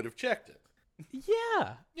think he would have checked it.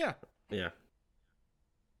 Yeah. Yeah. Yeah.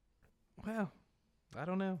 Well, I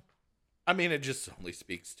don't know. I mean, it just only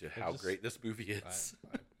speaks to how just- great this movie is.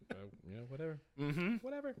 Yeah, whatever. Mm-hmm.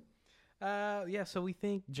 Whatever. Yeah, so we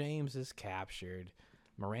think James is captured.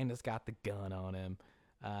 Miranda's got the gun on him.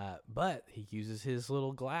 But he uses his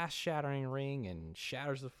little glass shattering ring and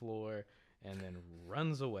shatters the floor. and then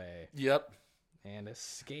runs away Yep. and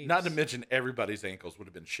escapes. Not to mention everybody's ankles would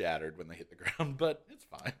have been shattered when they hit the ground, but it's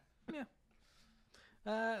fine.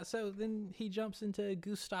 Yeah. So then he jumps into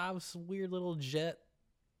Gustav's weird little jet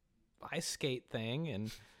ice skate thing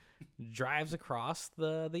and drives across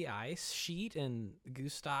the ice sheet, and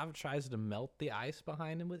Gustav tries to melt the ice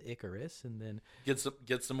behind him with Icarus, and then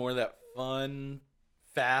Get some more of that fun,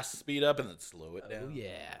 fast speed up and then slow it down. oh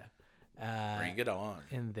yeah, Bring it on.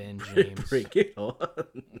 and then James Bring it on.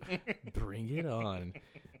 bring it on.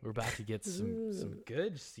 We're about to get some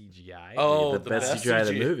good CGI. Oh, the best CGI of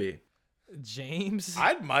the movie. James,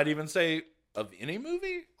 I might even say of any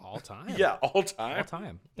movie. all time. Yeah, all time. all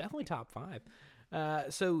time. Definitely top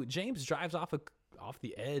 5. So James drives off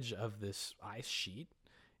the edge of this ice sheet,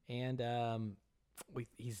 and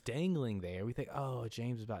he's dangling there. We think, oh,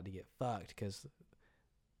 James is about to get fucked because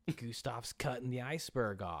Gustav's cutting the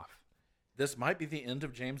iceberg off. This might be the end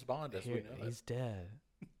of James Bond as we know it. He's dead.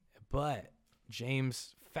 But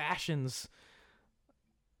James fashions,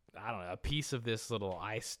 I don't know, a piece of this little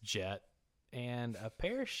ice jet and a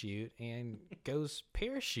parachute and goes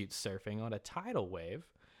parachute surfing on a tidal wave.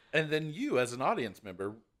 And then you, as an audience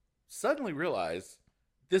member, suddenly realize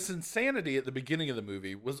this insanity at the beginning of the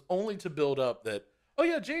movie was only to build up that, oh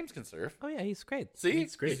yeah, James can surf. Oh, yeah, he's great. See?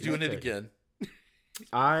 He's great. He's doing He's it great. again.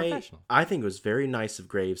 Professional. I think it was very nice of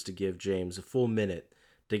Graves to give James a full minute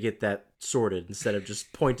to get that sorted instead of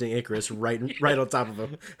just pointing Icarus right on top of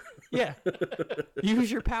him. Yeah. Use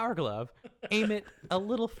your power glove. Aim it a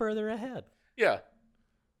little further ahead. Yeah.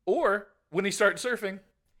 Or when he starts surfing,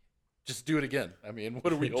 just do it again. I mean,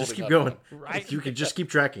 what are we holding Just keep up going. on? Right. You can just keep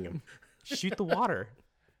tracking him. Shoot the water.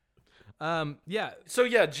 Yeah, So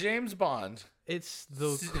yeah, James Bond. it's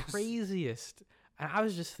the craziest. And I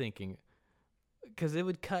was just thinking, because it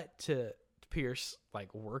would cut to Pierce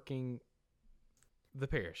like working the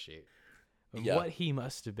parachute. Yeah. What he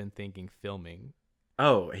must have been thinking filming.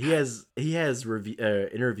 Oh, he has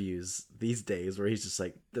interviews these days where he's just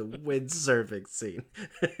like the windsurfing scene.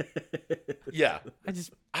 Yeah. I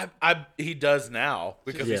just He does now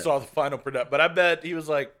because he Yeah. saw the final product. But I bet he was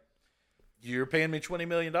like, "You're paying me $20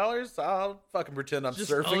 million? I'll fucking pretend I'm just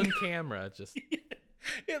surfing." on camera. Just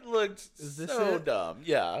It looked Is this so it? dumb.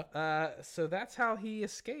 Yeah. so that's how he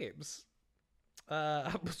escapes.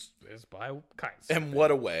 Is by kites. And what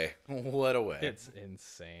a way. What a way. It's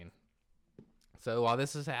insane. So while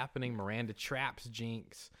this is happening, Miranda traps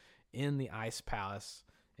Jinx in the ice palace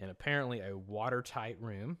in apparently a watertight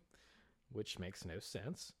room, which makes no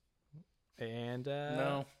sense. And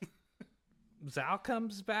No. Zal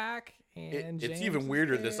comes back, and It's James even is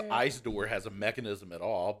weirder. This there. ice door has a mechanism at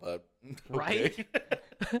all, but okay. Right?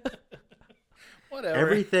 Whatever.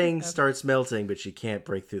 Everything starts melting, but she can't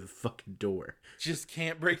break through the fucking door. Just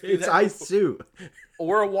can't break through It's that ice too.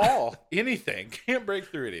 or a wall. Anything. Can't break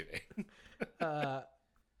through anything.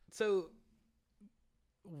 So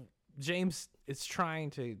James is trying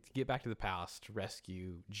to get back to the palace to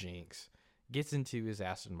rescue Jinx. Gets into his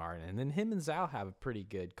Aston Martin, and then him and Zal have a pretty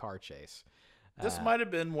good car chase. This might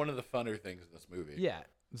have been one of the funner things in this movie. Yeah,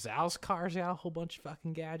 Zal's car's got a whole bunch of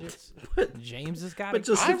fucking gadgets. James has got. But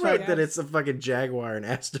just a the fact that it's a fucking Jaguar and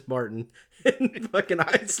Aston Martin in fucking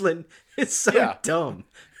Iceland is so Yeah. dumb.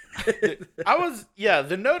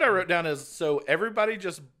 The note I wrote down is, so everybody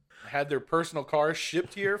just had their personal car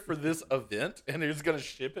shipped here for this event and they're just going to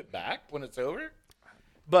ship it back when it's over.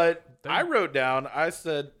 But I wrote down, I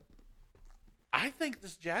said, I think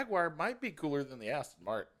this Jaguar might be cooler than the Aston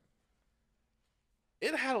Martin.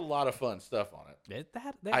 It had a lot of fun stuff on it.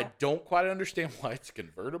 I don't quite understand why it's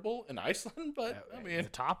convertible in Iceland, but I mean, the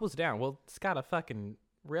top was down. Well, it's got a fucking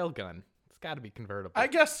rail gun. It's got to be convertible. I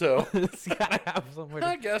guess so. It's got to have somewhere.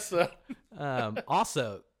 I guess so.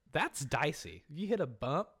 Also, that's dicey. If you hit a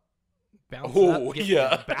bump, bounce Oh, up, get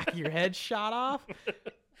yeah. the back of your head shot off.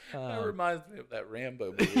 That reminds me of that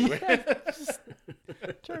Rambo movie.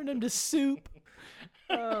 Where Turned into soup.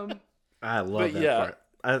 I love But that yeah. part.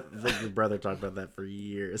 I think your brother talked about that for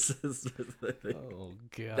years. Oh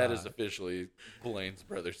god. that is officially Blaine's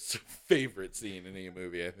brother's favorite scene in any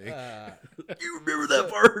movie, I think. You remember that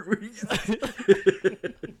part?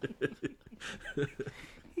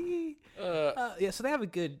 Yeah, so they have a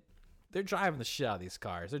good. They're driving the shit out of these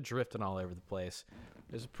cars. They're drifting all over the place.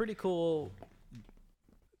 There's a pretty cool.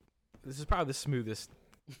 This is probably the smoothest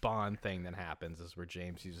Bond thing that happens is where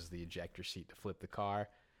James uses the ejector seat to flip the car.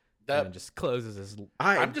 And then just closes his.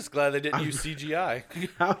 I'm just glad they didn't use CGI.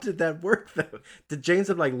 How did that work though? Did James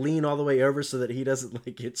have like lean all the way over so that he doesn't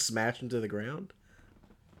like get smashed into the ground?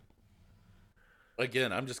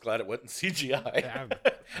 Again, I'm just glad it wasn't CGI. I don't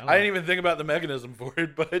I didn't even think about the mechanism for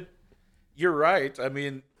it, but you're right. I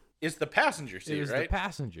mean, It's the passenger It seat, was right? the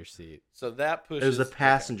passenger seat. So that pushes. It was the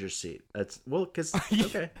passenger seat. That's well, because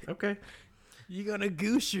okay. You're gonna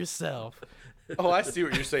goose yourself. Oh, I see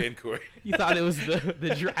what you're saying, Corey. You thought it was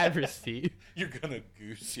the driver's seat. You're gonna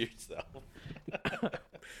goose yourself.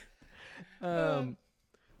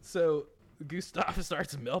 So Gustav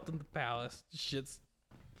starts melting the palace. Shit's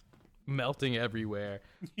melting everywhere.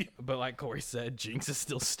 But like Corey said, Jinx is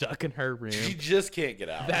still stuck in her room. She just can't get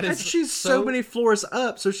out. That And is she's so many floors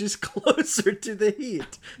up, so she's closer to the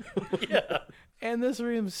heat. Yeah. And this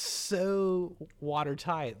room's so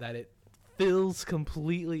watertight that it fills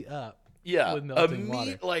completely up. Yeah. With melting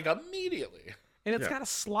water. Like immediately. And it's got a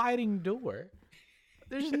sliding door.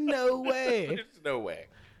 There's no way. There's no way.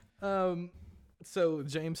 So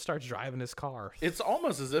James starts driving his car. It's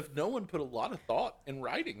almost as if no one put a lot of thought in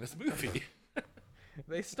writing this movie.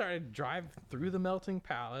 They started drive through the melting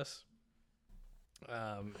palace.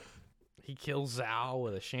 He kills Zhao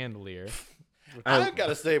with a chandelier. I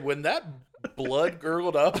gotta say, when that blood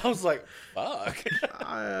gurgled up, I was like, fuck.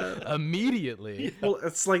 Immediately. Well,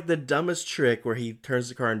 it's like the dumbest trick where he turns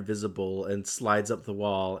the car invisible and slides up the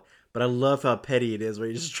wall. But I love how petty it is where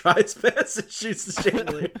he just drives past and shoots the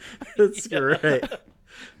chandelier. That's great.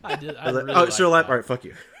 I did. I was like, really oh, sure, liked all right, fuck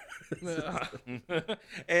you.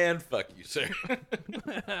 And fuck you, sir.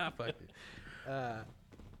 that. Fuck you.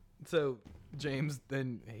 So James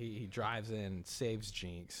then he drives in and saves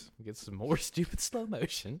Jinx. Gets some more stupid slow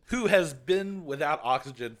motion. Who has been without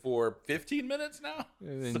oxygen for 15 minutes now?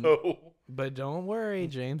 And- So But don't worry,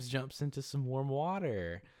 James jumps into some warm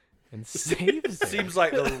water and saves her.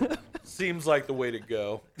 seems like the way to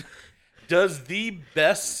go. Does the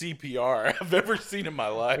best CPR I've ever seen in my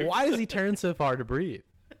life. Why does he turn so far to breathe?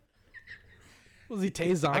 Was he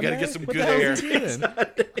tased on? I gotta there? get some What good the hell air. is he doing?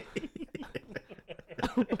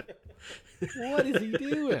 What is he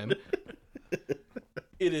doing?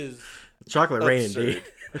 It is Chocolate rain, absurd.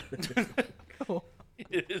 indeed.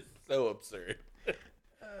 It is so absurd.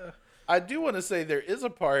 I do want to say there is a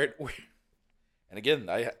part where, and again,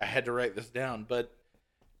 I had to write this down, but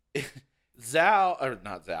Gustav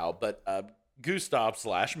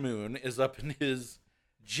 / Moon is up in his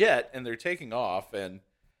jet and they're taking off, and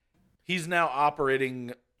he's now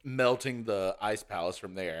operating, melting the ice palace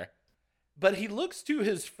from there. But he looks to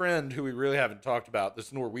his friend, who we really haven't talked about,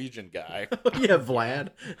 this Norwegian guy. Yeah, Vlad.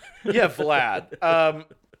 Yeah, Vlad.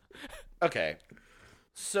 Okay.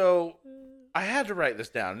 So I had to write this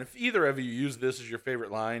down. And if either of you use this as your favorite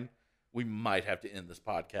line, we might have to end this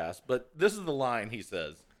podcast. But this is the line he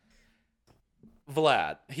says.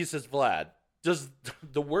 Vlad. He says, Vlad, does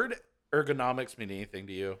the word ergonomics mean anything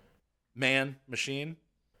to you? Man, machine?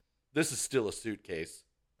 This is still a suitcase.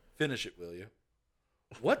 Finish it, will you?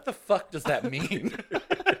 What the fuck does that mean?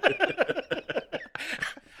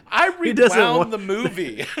 I rewound the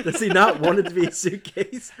movie. Does he not want it to be a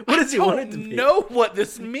suitcase? What does he want it to be? I don't know what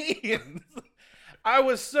this means. I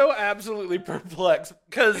was so absolutely perplexed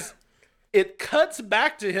because it cuts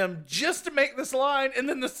back to him just to make this line, and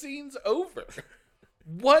then the scene's over.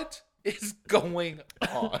 What is going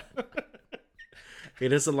on? He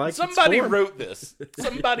doesn't like Somebody its form. wrote this.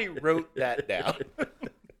 Somebody wrote that down.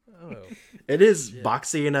 Oh. It is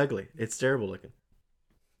boxy and ugly. It's terrible looking.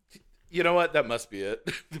 You know what? That must be it.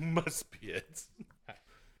 That must be it.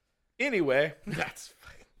 Anyway, That's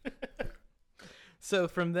fine. So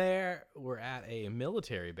from there, we're at a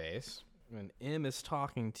military base, and M is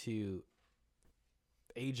talking to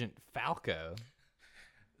Agent Falco,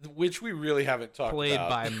 which we really haven't talked played about.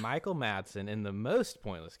 by Michael Madsen, in the most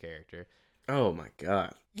pointless character. Oh my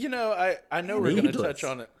god. You know, I know we're going to Needless. touch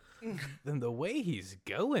on it. Then the way he's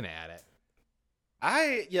going at it.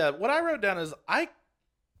 What I wrote down is I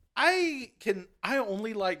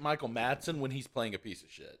only like Michael Madsen when he's playing a piece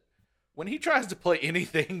of shit. When he tries to play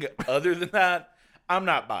anything other than that, I'm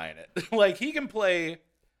not buying it. Like, he can play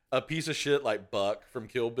a piece of shit like Buck from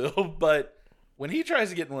Kill Bill, but when he tries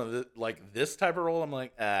to get in one of this type of role, I'm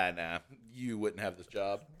like, nah, you wouldn't have this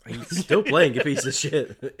job. He's still playing a piece of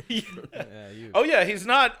shit. Oh yeah, he's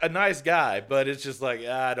not a nice guy, but it's just like,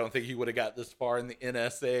 I don't think he would have got this far in the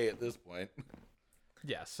NSA at this point.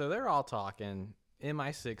 Yeah, so they're all talking.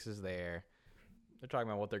 MI6 is there. They're talking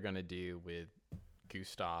about what they're going to do with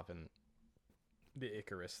Gustav and the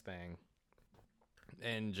Icarus thing.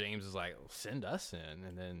 And James is like, send us in.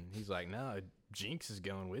 And then he's like, no, Jinx is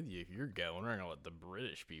going with you. If you're going, we're going to let the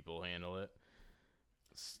British people handle it.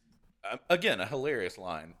 Again, a hilarious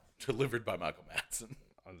line delivered by Michael Madsen.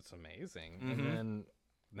 Oh, it's amazing. And then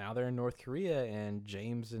now they're in North Korea, and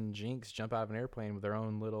James and Jinx jump out of an airplane with their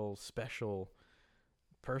own little special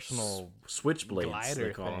personal Switchblades, glider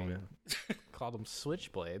they call thing. them. Called them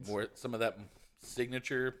switchblades. Some of that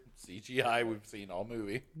signature CGI we've seen all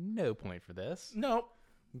movie. No point for this. Nope.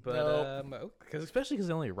 But especially because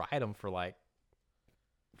they only ride them for like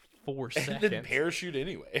 4 seconds. And then parachute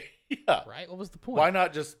anyway. Yeah. Right? What was the point? Why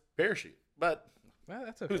not just parachute? But Well,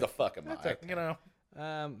 that's okay. who the fuck am That's I? okay. You know.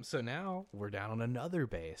 So now we're down on another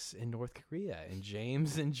base in North Korea, and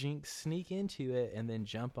James and Jinx sneak into it and then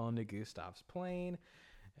jump onto Gustav's plane,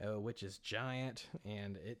 which is giant,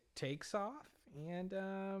 and it takes off. And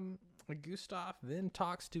Gustav then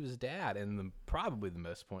talks to his dad, and probably the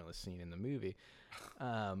most pointless scene in the movie.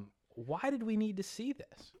 Why did we need to see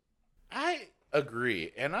this? I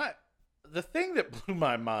agree. And the thing that blew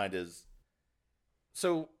my mind is,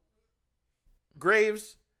 so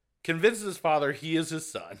Graves convinces his father he is his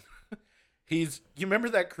son. You remember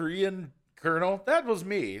that Korean colonel? That was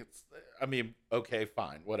me. I mean, okay,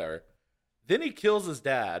 fine, whatever. Then he kills his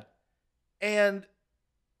dad. And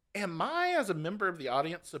am I, as a member of the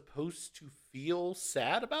audience, supposed to feel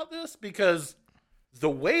sad about this? Because the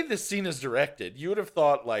way this scene is directed, you would have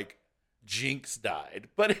thought, like, Jinx died.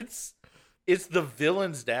 But it's the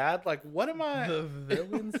villain's dad. Like, what am I? The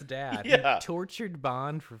villain's dad Yeah. who tortured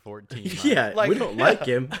Bond for 14 months. Yeah, Like- we don't like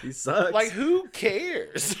him. He sucks. Like, who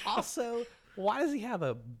cares? Also, why does he have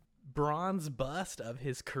a bronze bust of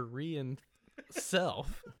his Korean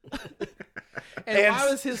self? and why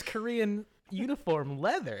was his Korean uniform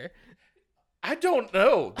leather? I don't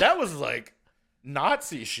know. That was like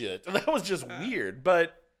Nazi shit. That was just weird.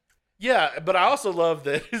 But yeah, but I also love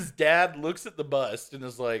that his dad looks at the bust and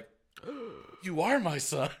is like, "You are my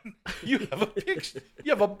son. You have a picture.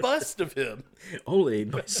 You have a bust of him." Only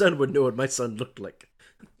my son would know what my son looked like.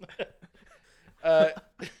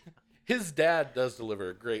 His dad does deliver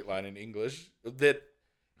a great line in English that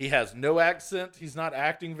he has no accent. He's not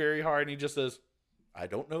acting very hard. And he just says, "I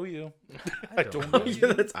don't know you. I don't know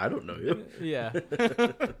you." I don't know you. Yeah.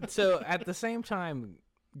 So at the same time,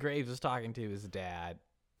 Graves is talking to his dad.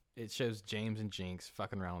 It shows James and Jinx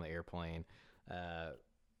fucking around on the airplane,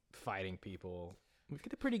 fighting people. We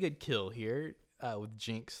get a pretty good kill here with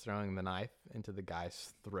Jinx throwing the knife into the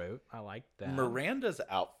guy's throat. I like that. Miranda's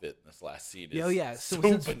outfit in this last scene is Oh yeah, so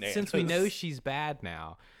since we know bananas. she's bad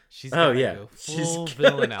now, she's Oh, gotta yeah. go She's full gotta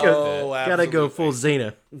villain go- outfit. Oh, Gotta go absolutely.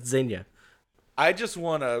 full Xena. I just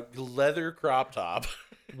want a leather crop top.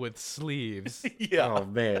 With sleeves. Yeah. Oh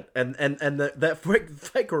man, and that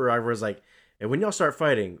fight choreographer was like, and when y'all start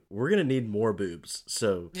fighting, we're gonna need more boobs.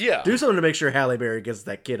 So Yeah. do something to make sure Halle Berry gets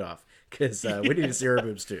that kid off, because we need to see her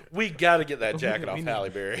boobs too. We got to get that jacket We off need- Halle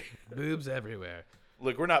Berry. Boobs everywhere.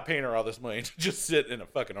 Look, we're not paying her all this money to just sit in a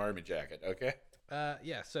fucking army jacket, okay?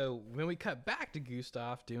 Yeah, so when we cut back to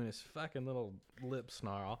Gustav doing his fucking little lip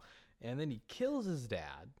snarl, and then he kills his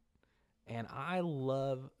dad, and I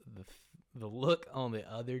love the look on the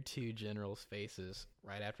other two generals' faces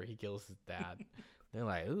right after he kills his dad. They're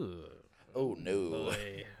like, ooh, Oh, no.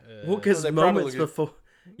 boy. Well, because they probably moments look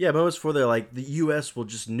before they're like, the U.S. will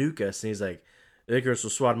just nuke us, and he's like, Icarus will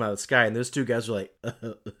swat him out of the sky, and those two guys were like,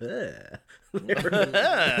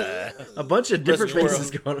 a bunch of different Let's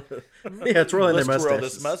faces going on. Yeah, twirling their Let's twirl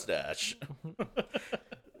mustaches. this mustache.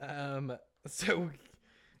 So we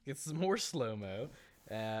get some more slow mo,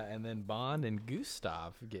 and then Bond and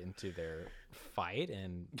Gustav get into their fight,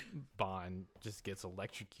 and Bond just gets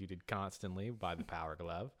electrocuted constantly by the power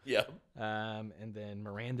glove. Yeah. And then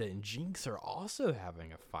Miranda and Jinx are also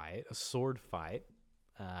having a fight, a sword fight.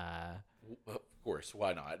 Of course,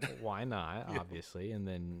 why not? Why not? Obviously, and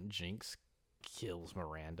then Jinx kills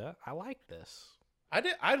Miranda. I like this.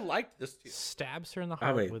 I liked this too. Stabs her in the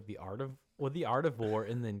heart mean- with the art of war,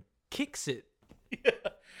 and then kicks it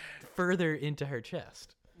further into her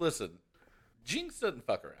chest. Listen, Jinx doesn't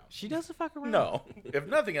fuck around. She doesn't fuck around. No. If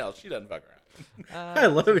nothing else, she doesn't fuck around. I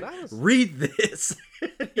love so it. that was- Read this.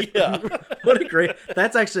 Yeah. What a great.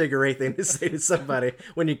 That's actually a great thing to say to somebody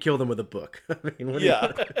when you kill them with a book. I mean, what do you-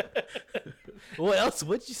 Yeah. What else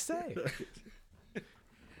would you say?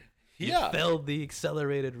 Yeah. Failed the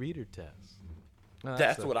accelerated reader test.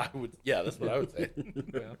 That's what I would. Yeah, that's what I would say.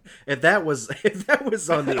 if that was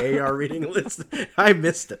on the AR reading list, I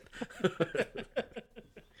missed it.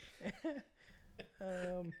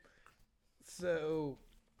 So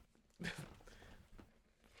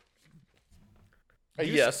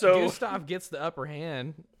Yeah. So Gustav gets the upper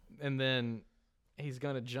hand, and then he's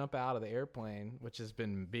gonna jump out of the airplane, which has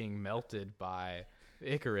been being melted by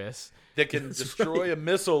Icarus. that can destroy a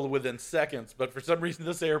missile within seconds, but for some reason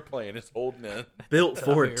this airplane is holding in. Built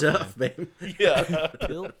for airplane. tough, man. Yeah.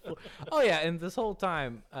 Built for- oh yeah, and this whole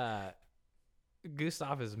time,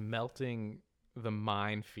 Gustav is melting the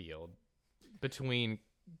minefield between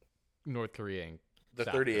North Korea and The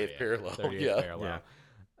South 38th Korea. parallel. 38th Yeah. parallel.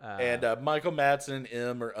 And Michael Madsen and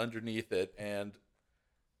M are underneath it, and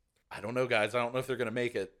I don't know, guys. I don't know if they're gonna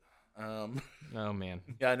make it. Oh man.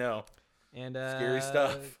 Yeah, I know. And Scary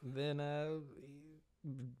stuff. Then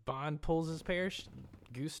Bond pulls his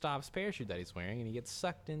Gustav's parachute that he's wearing, and he gets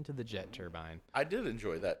sucked into the jet turbine. I did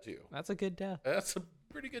enjoy that too. That's a good death. That's a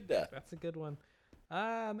pretty good death. That's a good one.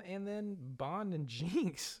 And then Bond and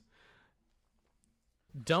Jinx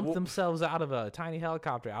dump themselves out of a tiny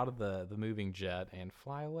helicopter, out of the moving jet, and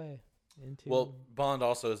fly away into. Well, Bond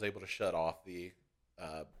also is able to shut off the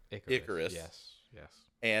Icarus. Yes.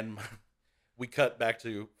 And we cut back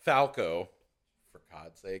to Falco, for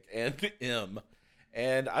God's sake, and M.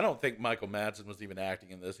 And I don't think Michael Madsen was even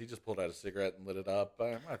acting in this. He just pulled out a cigarette and lit it up.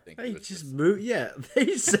 I think he They was just moved. Yeah,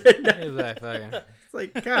 they said that. Exactly. It's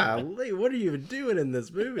like, golly, what are you doing in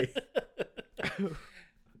this movie?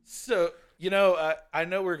 So, I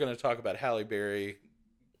know we're going to talk about Halle Berry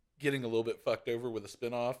getting a little bit fucked over with a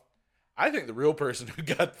spinoff. I think the real person who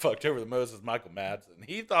got fucked over the most is Michael Madsen.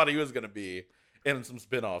 He thought he was going to be in some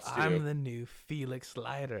spinoffs too. I'm the new Felix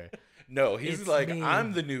Leiter. No, he's It's like, me.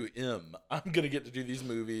 I'm the new M. I'm going to get to do these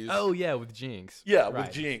movies. Oh yeah, with Jinx. yeah, Right.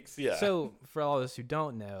 with Jinx. Yeah. So for all of us who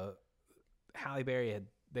don't know, Halle Berry had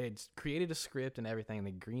created a script and everything. And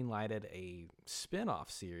they green-lighted a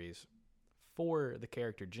spin-off series for the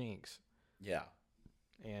character Jinx, yeah.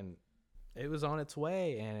 and it was on its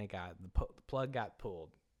way, and the plug got pulled.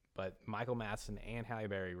 But Michael Madsen and Halle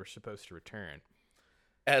Berry were supposed to return.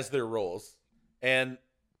 As their roles. And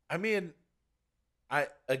I mean,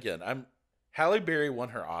 Halle Berry won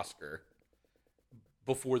her Oscar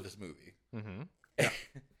before this movie. Mm-hmm.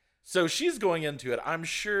 So she's going into it. I'm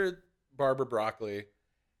sure Barbara Broccoli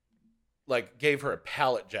gave her a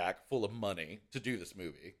pallet jack full of money to do this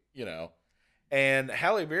movie, And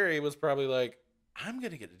Halle Berry was probably like, I'm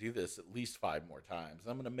going to get to do this at least 5 more times.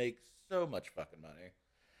 I'm going to make so much fucking money.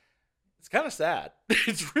 It's kind of sad.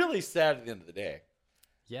 It's really sad at the end of the day.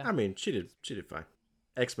 Yeah. I mean, she did fine.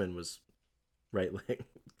 X-Men was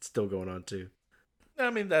still going on too. I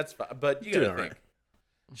mean, that's fine. But you got Doing to think.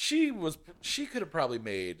 alright. She could have probably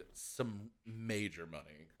made some major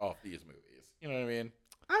money off these movies. You know what I mean?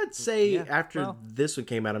 I'd say Yeah, after well- this one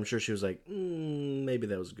came out, I'm sure she was like, maybe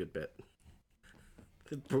that was a good bet.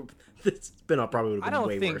 The spin-off probably would I have been don't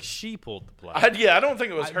way think worse. she pulled the plug. I don't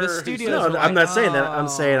think it was The her. who studio- said- No, were I'm like, not saying that.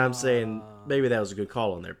 I'm saying "Ah." maybe that was a good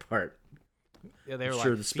call on their part. Yeah, they were Sure,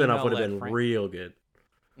 like, the spin-off would have been female-led real good.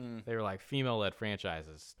 They were like, female-led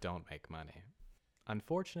franchises don't make money.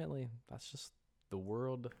 Unfortunately, that's just the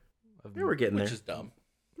world of. Yeah, we're getting which there. is dumb.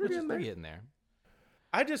 We're We're getting there. getting there.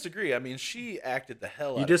 I disagree. I mean, she acted the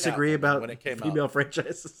hell out You of disagree Catwoman about when it came female out.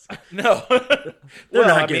 franchises? No. They're Well,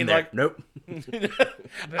 not I getting mean, there. Nope.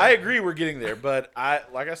 I agree we're getting there, but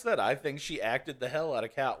like I said, I think she acted the hell out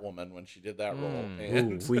of Catwoman when she did that role.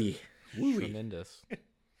 And Ooh-wee. Tremendous.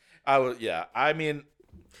 I mean,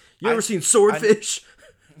 You ever seen Swordfish?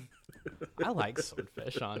 I like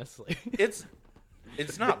Swordfish, honestly. it's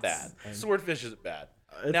not bad. Swordfish isn't bad.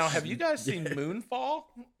 Now, have you guys seen Moonfall?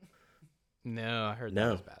 No, I heard No.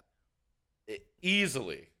 that was bad.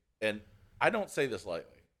 Easily, and I don't say this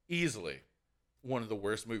lightly, easily one of the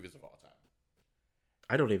worst movies of all time.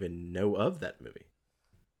 I don't even know of that movie.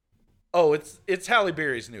 Oh, it's Halle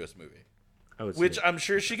Berry's newest movie, I would which say. I'm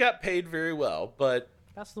sure she got paid very well, but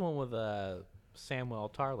That's the one with Samuel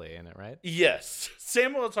Tarly in it, right? yes,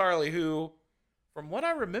 Samuel Tarly, who, from what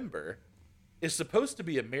I remember, is supposed to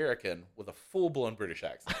be American with a full-blown British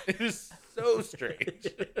accent. It is so strange.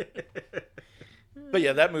 But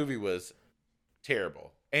yeah, that movie was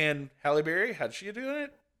terrible. And Halle Berry, how'd she do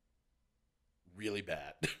it? Really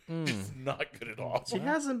bad. Just not good at all. She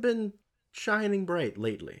hasn't been shining bright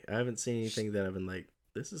lately. I haven't seen anything that I've been like,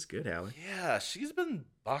 this is good, Hallie. Yeah, she's been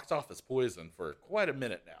box office poison for quite a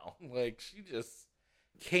minute now. She just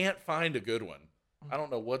can't find a good one. I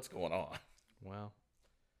don't know what's going on. Well,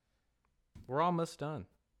 we're almost done.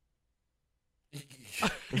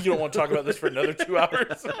 You don't want to talk about this for another 2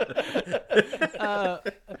 hours?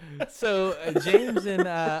 So James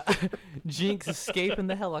and Jinx escape in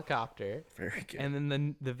the helicopter. Very good. And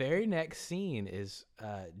then the very next scene is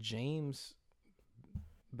James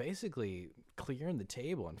basically clearing the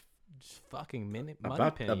table and just fucking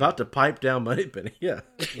Moneypenny. about to pipe down Moneypenny. Yeah.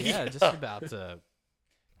 Yeah, just about to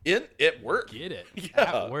It worked. get it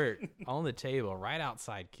Yeah. at work on the table right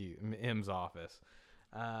outside M's office.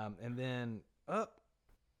 And then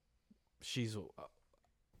she's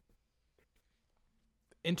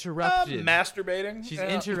interrupted. Masturbating. She's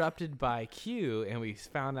Yeah. interrupted by Q, and we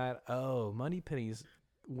found out, Moneypenny's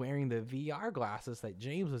wearing the VR glasses that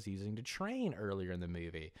James was using to train earlier in the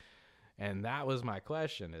movie. And that was my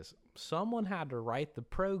question: is someone had to write the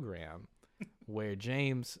program where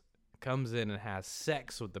James comes in and has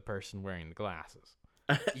sex with the person wearing the glasses?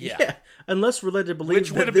 Yeah. Unless we're led to believe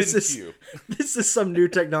Which would that have been this is Q. this is some new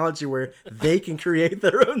technology where they can create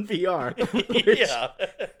their own VR. Yeah.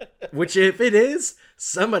 Which if it is,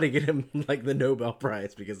 somebody get him like the Nobel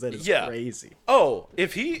Prize because that is Yeah. crazy. Oh,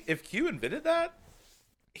 if Q invented that,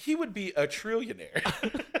 he would be a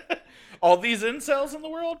trillionaire. All these incels in the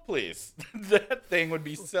world, please. That thing would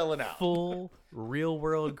be selling out. Full real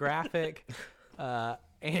world graphic,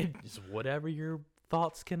 and just whatever your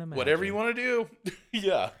thoughts can imagine. Whatever you want to do.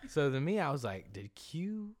 Yeah. So to me, I was like, did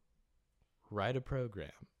Q write a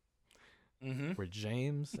program Mm-hmm. where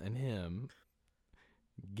James and him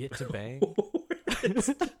get to bang?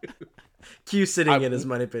 Q sitting in his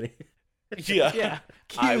money penny. Yeah. Yeah,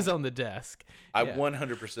 Q's on the desk. I Yeah.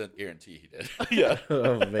 100% guarantee he did. Yeah.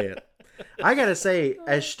 Oh man, I gotta say,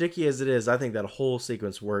 as sticky as it is, I think that whole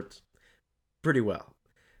sequence worked pretty well.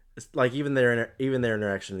 It's like even their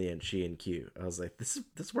interaction in the end, she and Q. I was like,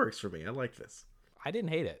 this works for me. I like this. I didn't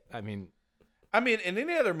hate it. I mean, In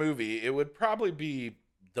any other movie, it would probably be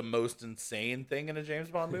the most insane thing in a James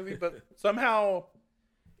Bond movie, but somehow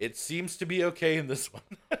it seems to be okay in this one.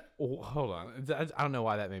 hold on. I don't know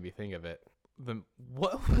why that made me think of it.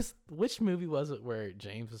 Which movie was it where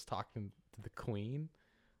James was talking to the Queen?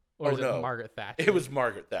 Or was it Margaret Thatcher? It was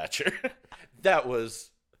Margaret Thatcher. That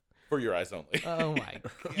was For Your Eyes Only. Oh my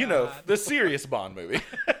god. You know, the serious Bond movie.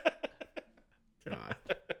 God.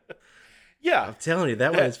 Yeah. I'm telling you,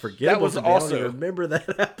 that one is forgettable. That was to me. I don't also- even remember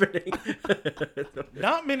that happening.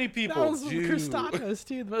 Not many That people was do. Christakis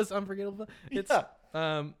too, the most unforgettable. It's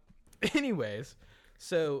Yeah. anyways,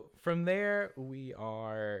 so from there we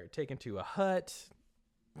are taken to a hut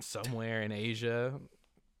somewhere in Asia.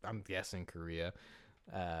 I'm guessing Korea.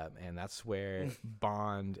 And that's where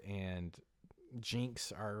Bond and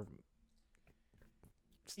Jinx are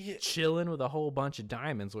Yeah. chilling with a whole bunch of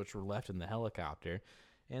diamonds which were left in the helicopter,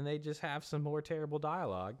 and they just have some more terrible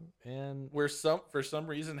dialogue. And Where for some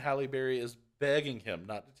reason Halle Berry is begging him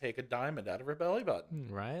not to take a diamond out of her belly button.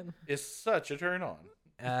 right, It's such a turn on.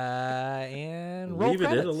 and roll Leave it in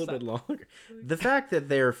credits. a little bit longer. The fact that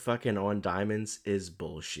they're fucking on diamonds is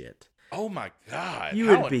bullshit. Oh my god. You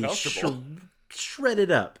how would be uncomfortable.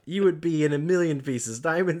 shredded up. You would be in a million pieces.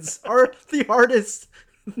 Diamonds are the hardest.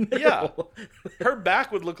 Yeah. metal. Her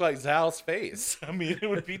back would look like Zal's face. I mean, it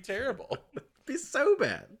would be terrible. It'd be so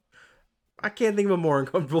bad. I can't think of a more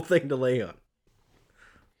uncomfortable thing to lay on.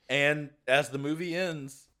 And as the movie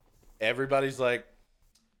ends, everybody's like,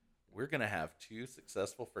 we're going to have two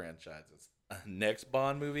successful franchises. Next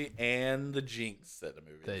Bond movie and the Jinx set of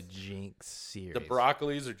movies. The Jinx series. The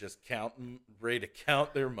Broccolis are just ready to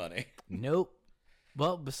count their money. Nope.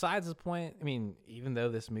 Well, besides the point, I mean, even though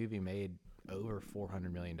this movie made over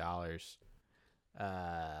 $400 million,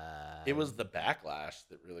 It was the backlash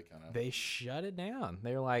that really kind of... they shut it down.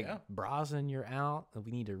 They were like, Yeah. Brosnan, you're out.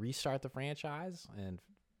 We need to restart the franchise. And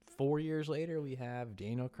 4 years later, we have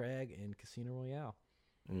Daniel Craig in Casino Royale.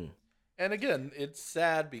 And again, it's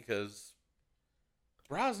sad because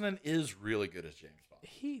Brosnan is really good as James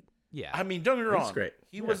Bond. Yeah. I mean, don't get me wrong. great.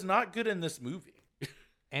 He Yeah. was not good in this movie.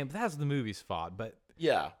 And that's the movie's fault. But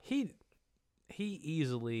Yeah. he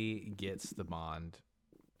easily gets the Bond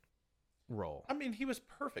role. I mean, he was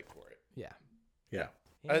perfect for it. Yeah. Yeah.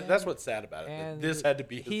 That's what's sad about it. that And this had to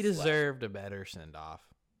be his he slash. deserved a better send off.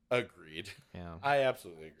 Agreed. Yeah. I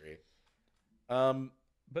absolutely agree.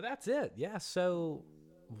 But that's it. Yeah. So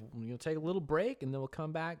we'll take a little break and then we'll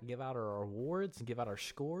come back, give out our awards and give out our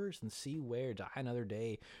scores and see where Die Another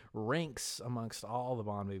Day ranks amongst all the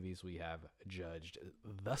Bond movies we have judged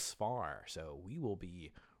thus far. So we will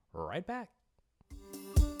be right back.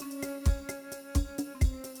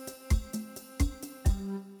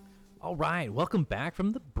 All right. Welcome back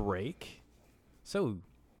from the break. So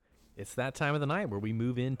it's that time of the night where we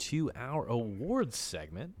move into our awards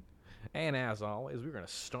segment. And as always, we're going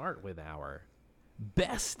to start with our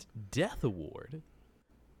Best Death Award.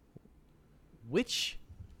 Which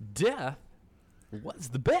death was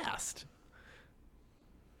the best?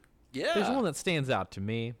 Yeah. There's one that stands out to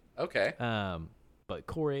me. Okay. But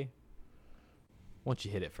Corey, why don't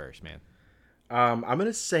you hit it first, man? I'm going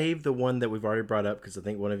to save the one that we've already brought up because I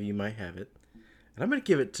think one of you might have it. And I'm going to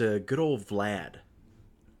give it to good old Vlad.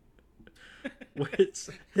 Which,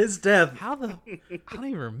 his death. I don't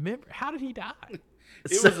even remember. How did he die?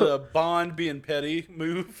 It was a Bond being petty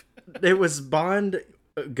move. It was Bond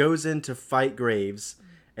goes in to fight Graves,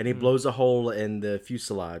 and he blows a hole in the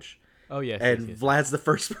fuselage. Oh, yes. and yes. Vlad's the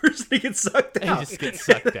first person to get sucked And out. he just gets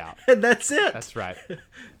sucked out. And that's it. That's right.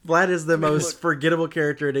 Vlad is the most look- forgettable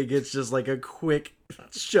character, and it gets just like a quick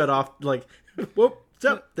shut off. Like, whoop,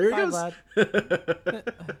 so there he Bye, goes.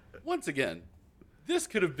 Vlad. Once again, this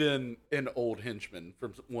could have been an old henchman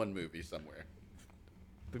from one movie somewhere.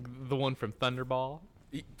 The one from Thunderball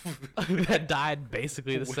that died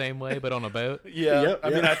basically the same way, but on a boat. Yeah, Yep, I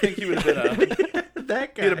mean, yep. I think he would have been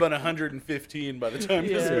That guy. he'd have been 115 by the time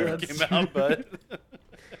this Yeah, movie that's came out. But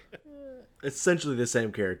Essentially the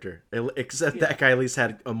same character, except that guy at least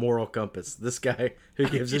had a moral compass. This guy, who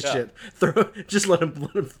gives a Yeah. shit? Just let him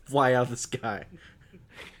fly out of the sky.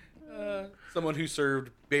 someone who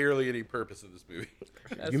served barely any purpose in this movie.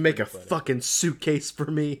 That's You make a pretty funny. fucking suitcase for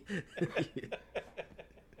me.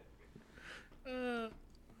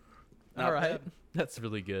 Not All right. bad. That's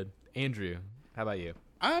really good. Andrew, how about you?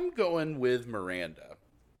 I'm going with Miranda.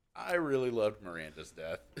 I really loved Miranda's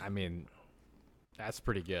death. I mean, that's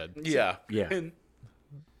pretty good. Yeah, Yeah. and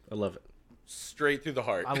I love it. straight through the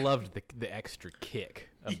heart. I loved the extra kick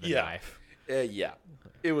of the Yeah. knife. Yeah,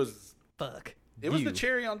 it was Fuck. the you.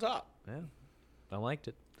 cherry on top. Yeah, I liked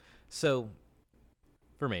it. So,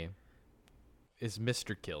 for me, is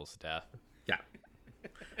Mr. Kill's death, Yeah.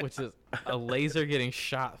 which is a laser getting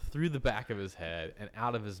shot through the back of his head and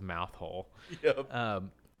out of his mouth hole.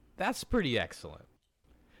 Yep. That's pretty excellent.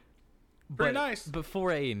 Pretty nice. But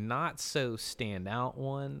for a not so standout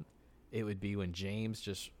one, it would be when James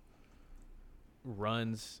just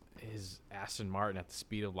runs his Aston Martin at the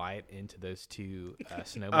speed of light into those two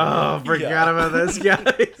snowmobiles Oh, forgot Yeah. about those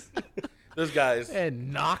guys. Those guys.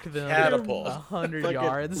 and knock them Catapult. 100 Fucking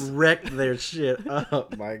yards. wrecked their shit. Oh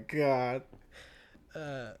my god.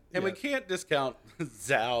 And we can't discount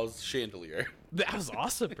Zhao's chandelier. That was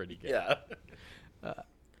also pretty good. Yeah.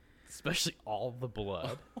 Especially all the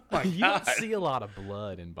blood. my You don't God. see a lot of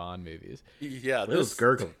blood in Bond movies. Yeah. It was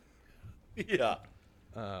gurgling. Yeah.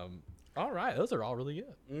 All right, those are all really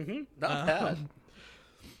good. Not bad.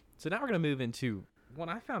 So now we're going to move into one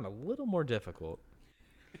I found a little more difficult.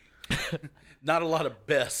 Not a lot of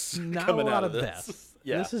bests Not coming a lot out of of this. best.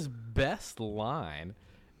 Yeah. This is best line,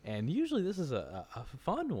 and usually this is a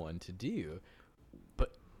fun one to do.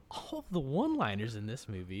 But all of the one-liners in this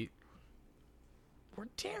movie were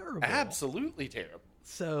terrible. Absolutely terrible.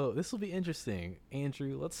 So this will be interesting.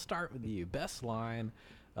 Andrew, let's start with you. Best line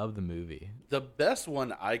of the movie. The best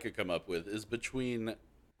one I could come up with is between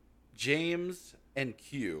James and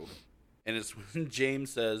Q. And it's when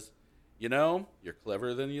James says, "You know, you're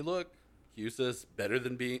cleverer than you look." Q says, better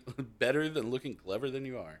than looking clever than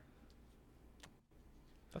you are."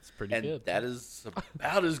 That's pretty And good. that is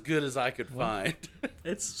about as good as I could find.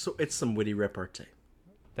 It's some witty repartee.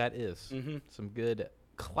 That is some good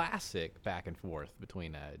classic back and forth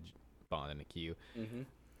between Bond and a Q.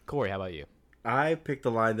 Corey, how about you? I picked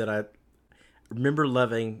the line that I remember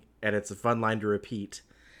loving, and it's a fun line to repeat.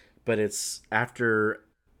 But it's after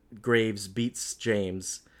Graves beats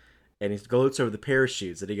James, and he gloats over the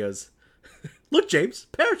parachutes, and he goes, "Look, James,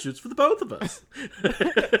 parachutes for the both of us."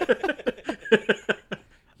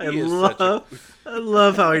 He is such a- I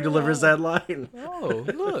love how he delivers that line. Oh,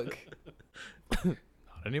 look. Not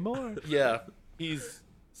anymore. Yeah, he's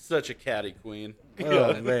such a catty queen.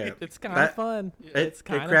 Oh man, It's kind of That- fun. it, It's it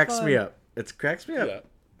kind of cracks fun. me up. It cracks me up.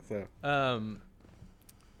 Yeah. So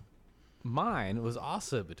Mine was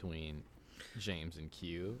also between James and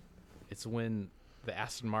Q. It's when the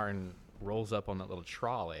Aston Martin rolls up on that little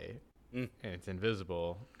trolley and it's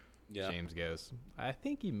invisible. Yeah. James goes, "I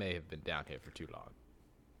think you may have been down here for too long."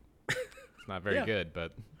 It's not very Yeah. good,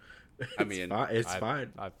 but I mean, it's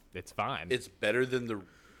fine. it's fine. it's better than the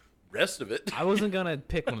rest of it. I wasn't gonna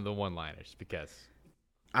pick one of the one-liners because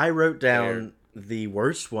I wrote down the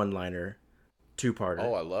worst one-liner, two-parter.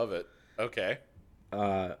 Oh, I love it. Okay.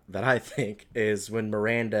 That I think is when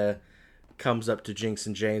Miranda comes up to Jinx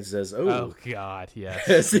and James and says, oh god, yes.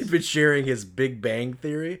 has he been sharing his Big Bang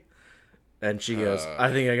Theory? And she goes,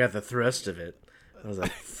 I think I got the thrust of it. I was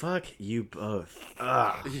like, fuck you both.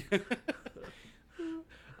 Ah.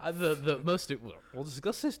 The most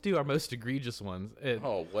let's just do our most egregious ones.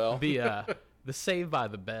 Oh, well. The Saved by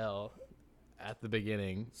the Bell at the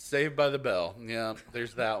beginning. Saved by the Bell. Yeah,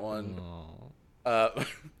 there's that one. Oh.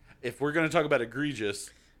 If we're going to talk about egregious,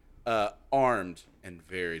 armed and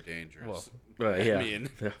very dangerous. Yeah. I mean,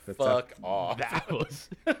 That's fuck off. That was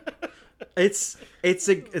It's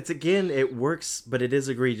again, it works, but it is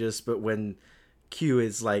egregious. But when Q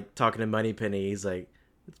is like talking to Moneypenny, he's like,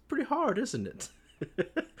 it's pretty hard, isn't it?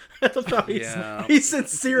 I love how Yeah. he's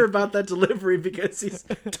sincere about that delivery because he's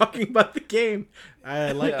talking about the game.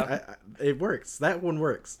 I like Yeah. it works. That one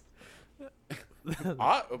works.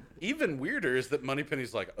 Even weirder is that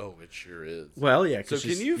Moneypenny's like, oh, it sure is. Well, yeah. So 'cause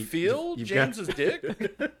can you feel you've James's got-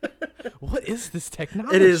 dick? What is this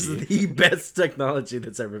technology? It is the best technology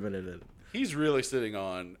that's ever been invented. He's really sitting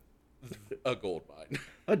on a gold mine,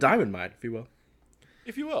 A diamond mine, if you will.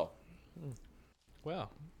 if you will. Well,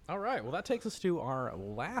 all right. Well, that takes us to our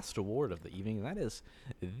last award of the evening, and that is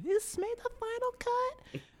this made the final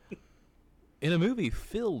cut. In a movie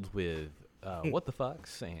filled with what the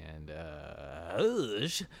fucks and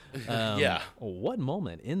Yeah. What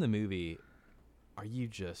moment in the movie are you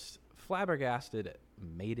just flabbergasted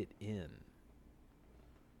made it in?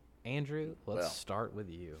 Andrew, let's Well. start with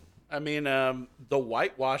you. I mean, the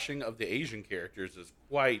whitewashing of the Asian characters is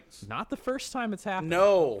quite. Not the first time it's happened.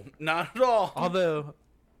 No, not at all. Although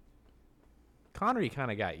Connery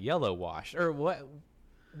kind of got yellow washed, or what?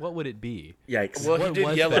 What would it be? Yikes. Well, he What did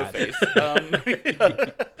was yellow that? face.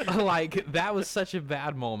 Like that was such a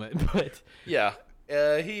bad moment, but Yeah,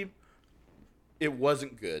 it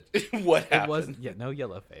wasn't good. What happened? it wasn't. Yeah, no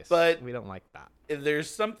yellow face. But- we don't like that. There's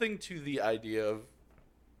something to the idea of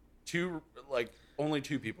only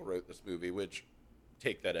two people wrote this movie, which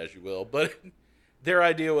take that as you will. But their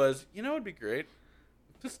idea was, it'd be great.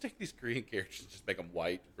 Just take these Korean characters and just make them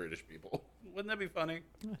white British people. Wouldn't that be funny?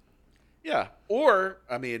 Yeah. Or,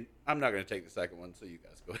 I mean, I'm not going to take the second one, so you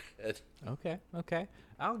guys go ahead. Okay,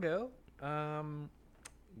 I'll go.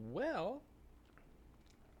 Well,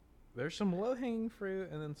 there's some low hanging fruit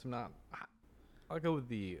and then some not. I'll go with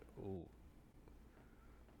the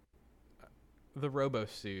Robo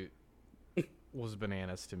suit was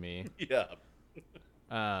bananas to me. Yeah.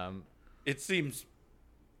 Um, It seems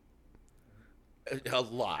a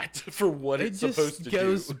lot for what it it's just supposed to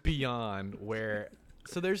goes do. beyond where.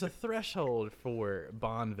 So there's a threshold for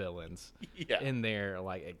Bond villains Yeah. in their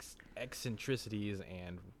like eccentricities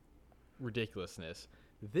and ridiculousness.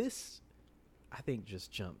 This, I think,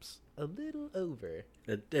 just jumps a little over,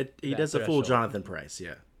 He That does a full threshold. Jonathan Price,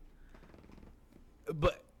 yeah.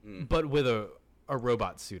 but with a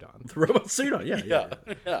robot suit on. The robot suit on, yeah.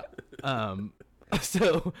 Yeah.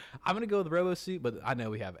 So I'm gonna go with the robo suit, but I know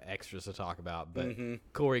we have extras to talk about. But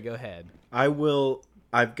Corey, go ahead.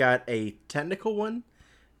 I've got a technical one,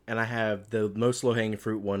 and I have the most low-hanging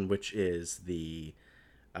fruit one, which is the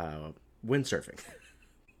windsurfing.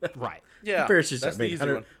 Right. Yeah. Parachute That's stuff, the easy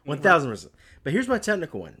one. 1,000%. But here's my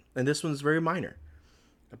technical one, and this one's very minor.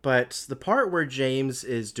 But the part where James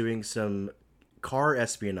is doing some car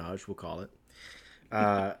espionage, we'll call it,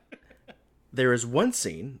 there is one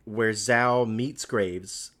scene where Zhao meets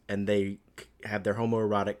Graves, and they have their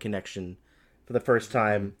homoerotic connection for the first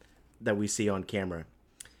time that we see on camera.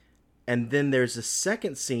 And then there's a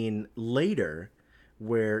second scene later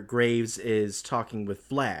where Graves is talking with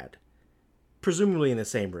Vlad, presumably in the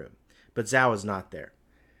same room, but Zhao is not there.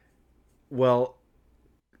 Well,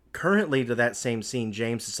 currently to that same scene,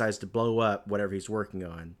 James decides to blow up whatever he's working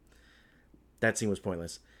on. That scene was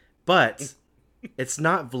pointless. But it's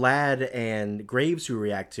not Vlad and Graves who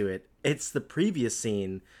react to it. It's the previous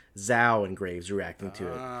scene, Zhao and Graves reacting to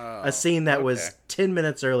it. A scene that was okay. 10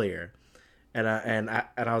 minutes earlier. And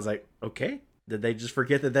I was like, okay, did they just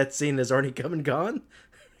forget that scene has already come and gone?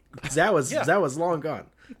 Zhao was long gone.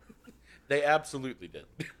 They absolutely did.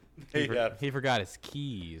 He forgot his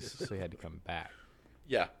keys, so he had to come back.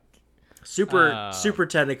 Yeah. Super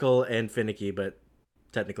technical and finicky, but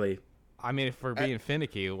technically I mean, if we're being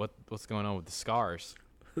finicky, what's going on with the scars?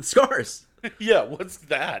 scars. Yeah, what's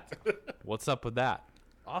that? What's up with that?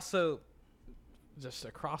 Also, just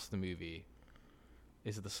across the movie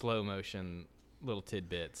is the slow motion little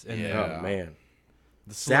tidbits. And Yeah. Oh man,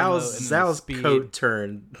 the slow-mo and then the Zhao's speed. coat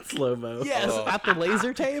turn slow mo. Yes, Oh. at the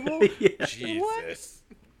laser table. Yeah. Jesus.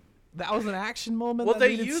 That was an action moment Well, that they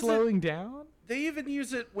needed use it- slowing down. They even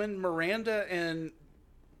use it when Miranda and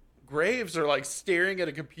Graves are like staring at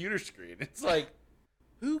a computer screen. It's like,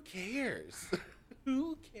 who cares?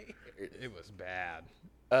 Who cares? It was bad.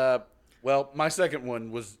 Well, my second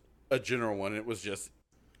one was a general one. It was just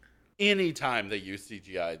any time they used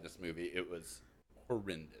CGI in this movie, it was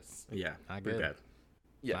horrendous. Yeah, Not pretty good. bad.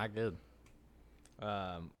 Yeah. Not good.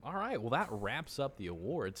 All right. Well, that wraps up the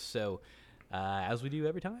awards. So, as we do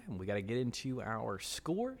every time, we got to get into our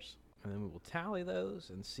scores, and then we will tally those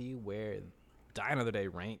and see where Die Another Day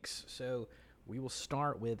ranks. So, we will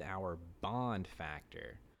start with our Bond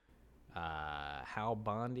factor. How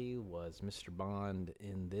Bondy was Mr. Bond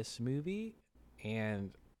in this movie,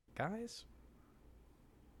 and guys,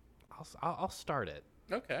 I'll start it.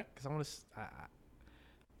 Okay. Because I want to.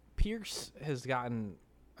 Pierce has gotten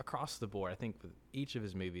across the board. I think with each of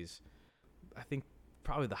his movies, I think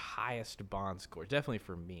probably the highest Bond score. Definitely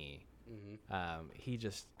for me. He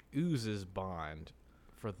just oozes Bond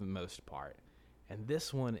for the most part, and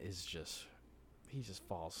this one is just he just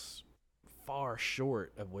falls far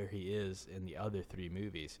short of where he is in the other three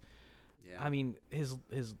movies. Yeah. I mean, his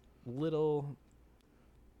little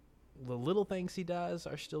the little things he does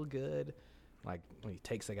are still good, like when he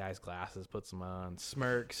takes the guy's glasses, puts them on,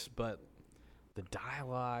 smirks, but the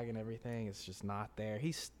dialogue and everything is just not there.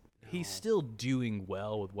 He's still doing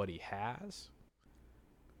well with what he has,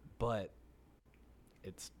 but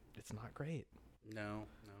it's not great. No.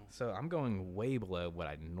 So I'm going way below what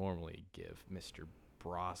I normally give Mr.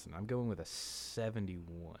 Brosnan. I'm going with a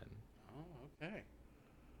 71. Oh, okay.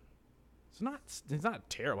 It's not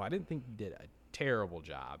terrible. I didn't think he did a terrible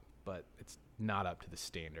job, but it's not up to the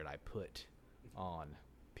standard I put on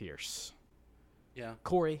Pierce. Yeah.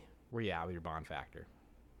 Corey, where you at with your Bond factor?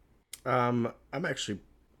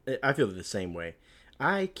 I feel the same way.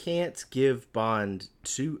 I can't give Bond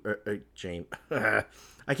James.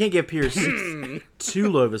 I can't give Pierce too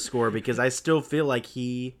low of a score because I still feel like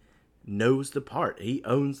he knows the part. He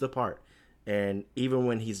owns the part. And even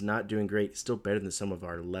when he's not doing great, he's still better than some of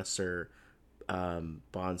our lesser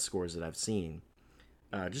Bond scores that I've seen.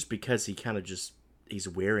 Just because he kind of he's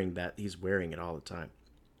wearing it all the time.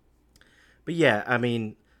 But yeah, I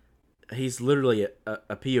mean, he's literally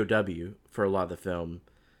a POW for a lot of the film.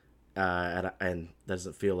 And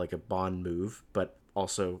doesn't feel like a Bond move, but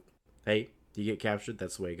also, hey, you get captured,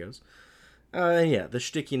 that's the way it goes. And yeah, the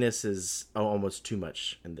stickiness is almost too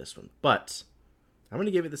much in this one. But I'm going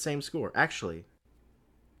to give it the same score. Actually,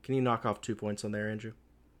 can you knock off 2 points on there, Andrew?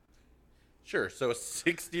 Sure. So a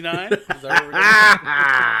 69? Is that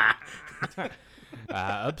what we're doing?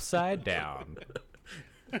 Upside down.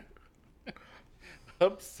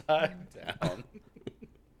 Upside down.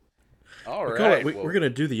 All right. We're going to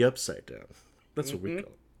do the upside down. That's what we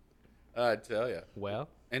call it. I tell you. Well,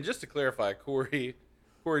 And just to clarify, Corey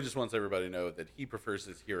just wants everybody to know that he prefers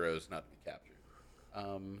his heroes not to be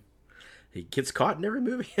captured. He gets caught in every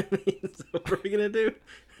movie. I mean, so what are we going to do?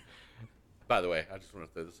 By the way, I just want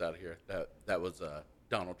to throw this out here. That was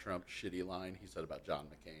Donald Trump's shitty line he said about John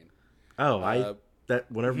McCain. Oh, that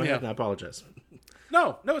went over my head, yeah. and I apologize.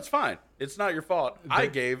 No, it's fine. It's not your fault. I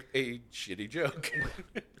gave a shitty joke.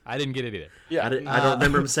 I didn't get it either. Yeah. I don't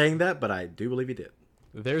remember him saying that, but I do believe he did.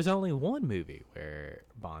 There's only one movie where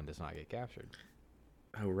Bond does not get captured.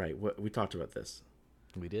 Oh, right. We talked about this.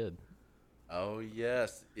 We did. Oh,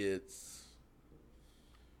 yes. It's...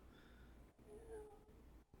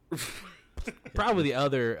 Probably the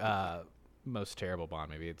other most terrible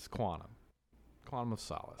Bond movie. It's Quantum of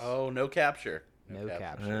Solace. Oh, no capture. No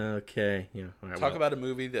capture. Okay. Yeah. All right, Talk about a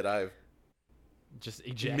movie that I've Just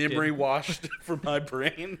ejected. memory washed from my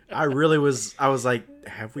brain. I was like,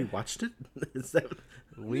 have we watched it? Is that?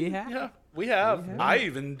 We have. Yeah, we have. I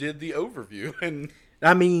even did the overview, and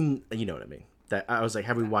I mean, you know what I mean. That I was like,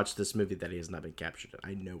 have we watched this movie that he has not been captured in?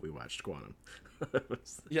 I know we watched Quantum.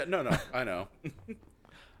 yeah, no, I know.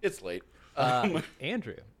 It's late.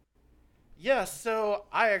 Andrew. Yeah, so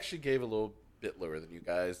I actually gave a little bit lower than you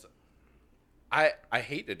guys. I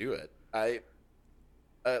hate to do it. I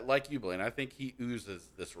like you, Blaine. I think he oozes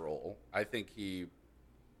this role. I think he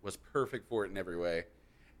was perfect for it in every way.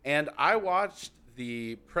 And I watched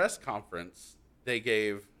the press conference they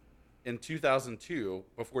gave in 2002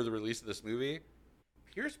 before the release of this movie.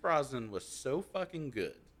 Pierce Brosnan was so fucking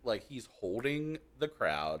good. Like, he's holding the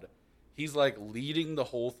crowd. He's like leading the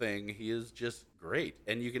whole thing. He is just great.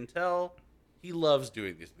 And you can tell he loves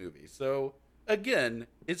doing these movies. So again,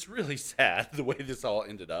 it's really sad the way this all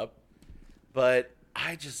ended up. But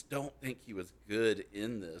I just don't think he was good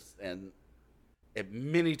in this. And at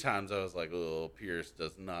many times I was like, oh, Pierce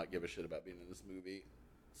does not give a shit about being in this movie.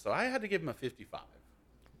 So I had to give him a 55.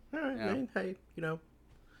 All right, Yeah. man. Hey, you know.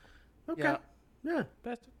 Okay. Yeah. Yeah.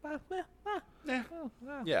 Yeah.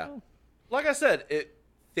 Yeah. Like I said,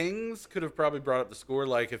 things could have probably brought up the score.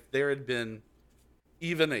 Like if there had been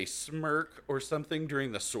even a smirk or something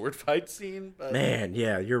during the sword fight scene. But Man,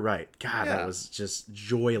 yeah, you're right. God, Yeah. that was just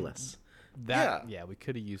joyless. Yeah, we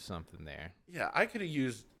could have used something there. yeah, I could have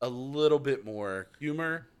used a little bit more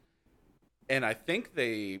humor. And I think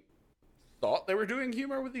they thought they were doing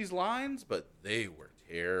humor with these lines, but they were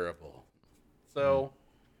terrible. So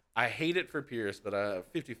I hate it for Pierce, but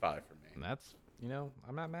 55 for me. And that's,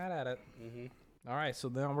 I'm not mad at it. All right, so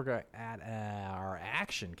then we're going to add our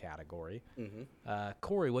action category.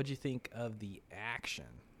 Corey, what'd you think of the action?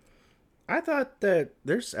 I thought that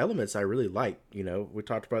there's elements I really like. You know, we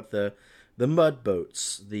talked about the mud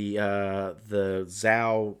boats, the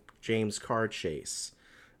Zhao James car chase.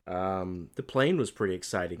 The plane was pretty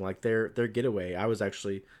exciting. Like their getaway. I was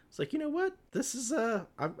like, you know what? This is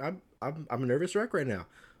I'm a nervous wreck right now.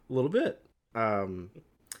 A little bit.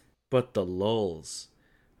 But the lulls,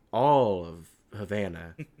 all of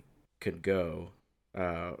Havana could go.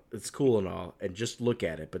 It's cool and all, and just look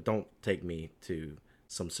at it, but don't take me to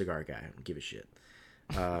some cigar guy. I don't give a shit.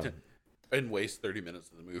 And waste 30 minutes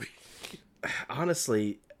of the movie.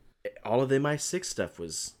 Honestly, all of the MI6 stuff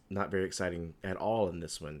was not very exciting at all in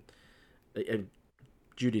this one. And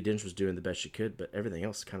Judi Dench was doing the best she could, but everything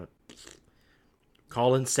else kind of...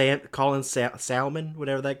 Colin Salmon,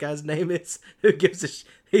 whatever that guy's name is, who gives a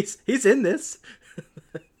he's in this.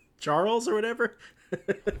 Charles or whatever.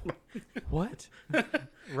 What?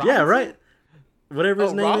 Yeah, right. Whatever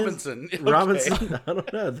his name Robinson. is. Okay. Robinson. I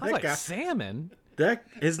don't know. I was That like, guy. salmon?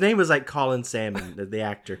 His name was like Colin Salmon, the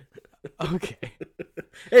actor. Okay.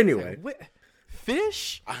 Anyway,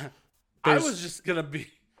 Fish? I was just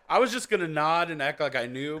gonna nod and act like I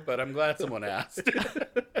knew, but I'm glad someone asked.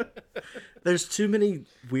 there's too many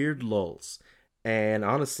weird lulls, and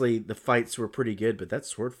honestly, the fights were pretty good. But that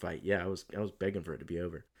sword fight, yeah, I was begging for it to be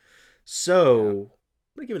over. So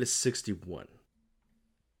I'm gonna give it a 61.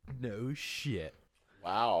 No shit.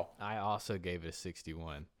 Wow. I also gave it a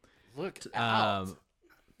 61. Look out.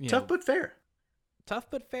 You Tough know, but fair. tough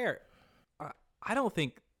but fair. I don't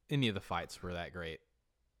think any of the fights were that great.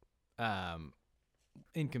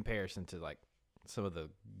 In comparison to like some of the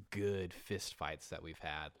good fist fights that we've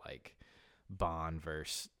had, like Bond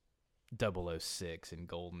versus 006 and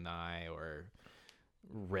GoldenEye, or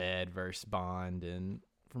Red versus Bond and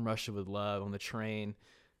From Russia with Love on the train.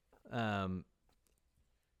 You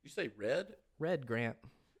say red? Red Grant.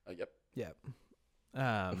 Yep. Yep.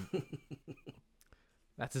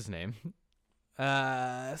 That's his name.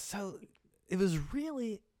 So it was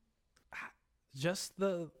really just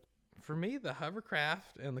for me, the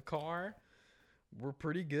hovercraft and the car were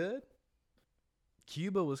pretty good.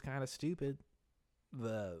 Cuba was kind of stupid.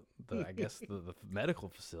 I guess the medical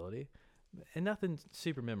facility, and nothing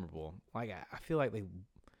super memorable. Like I feel like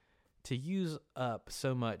to use up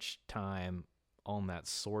so much time on that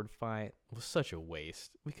sword fight was such a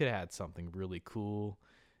waste. We could have had something really cool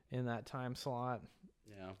in that time slot.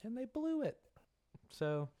 Yeah. And they blew it.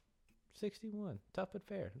 So, 61. Tough but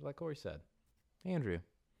fair, like Corey said. Andrew.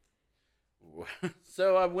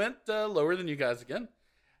 So I went lower than you guys again.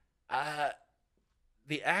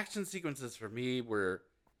 The action sequences for me were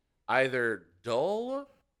either dull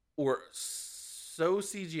or so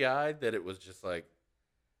CGI that it was just like,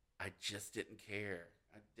 I just didn't care.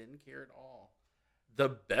 I didn't care at all. The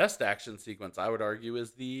best action sequence, I would argue,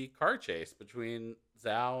 is the car chase between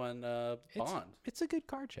Zhao and Bond. It's a good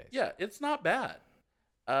car chase. Yeah, it's not bad.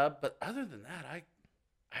 But other than that,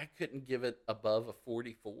 I couldn't give it above a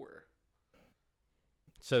 44.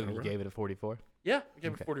 So you gave it a 44? Yeah, I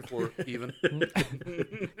gave it 44 even.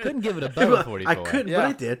 Couldn't give it above a 44. I couldn't, Yeah.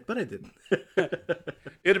 but I didn't.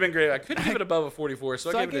 It'd have been great. I couldn't give it above a 44,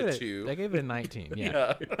 so I gave it a 2. I gave it a 19.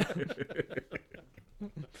 Yeah.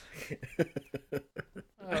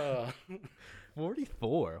 Yeah.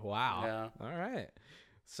 44. Wow. Yeah. All right.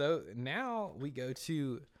 So now we go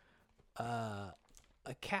to a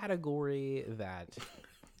category that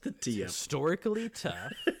The TM. historically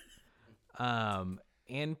tough,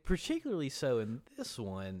 and particularly so in this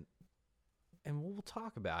one, and we'll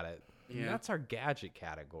talk about it. Yeah. That's our gadget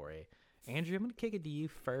category. Andrew, I'm going to kick it to you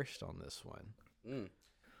first on this one.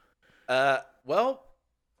 Well,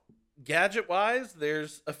 gadget-wise,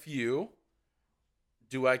 there's a few.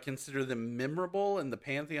 Do I consider them memorable in the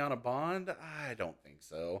pantheon of Bond? I don't think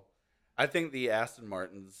so. I think the Aston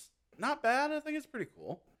Martin's not bad. I think it's pretty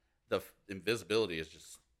cool. The invisibility is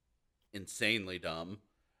just insanely dumb.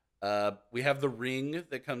 We have the ring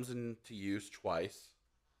that comes into use twice.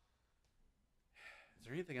 Is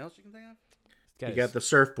there anything else you can think of? You got the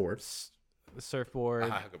surfboard. the surfboard,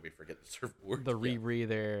 How could we forget the surfboard? the Yeah.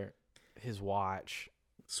 rebreather, his watch.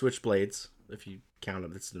 Switchblades, if you count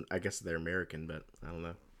them. I guess they're American, but I don't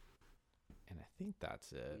know. And I think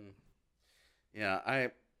that's it. Yeah,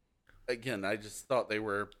 I just thought they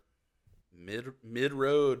were mid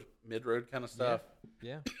road kind of stuff.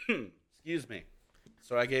 Yeah. Excuse me.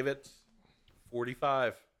 So I gave it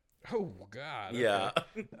 45. Oh God. Yeah.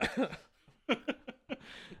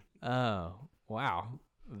 Oh wow,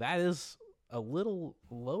 that is a little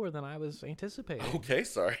lower than I was anticipating. Okay,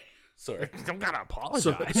 sorry. Don't gotta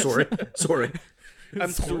So, apologize. sorry.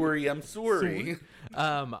 I'm sorry.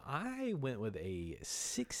 I went with a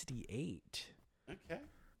 68. Okay.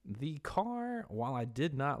 The car, while I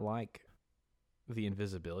did not like the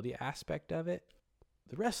invisibility aspect of it,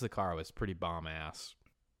 the rest of the car was pretty bomb ass.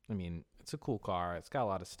 I mean, it's a cool car. It's got a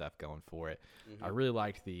lot of stuff going for it. I really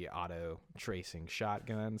liked the auto tracing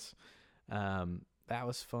shotguns. That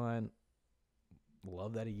was fun.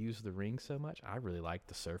 love that he used the ring so much. I really like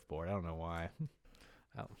the surfboard. I don't know why.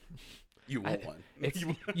 I don't- You want one? It's,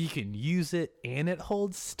 you can use it and it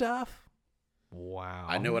holds stuff. Wow.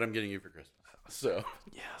 I know what I'm getting you for Christmas. So,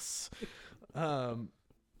 Yes.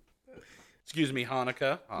 excuse me,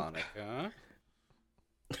 Hanukkah. Hanukkah.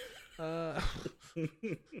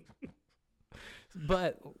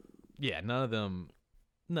 But yeah, none of them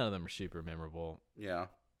are super memorable, Yeah,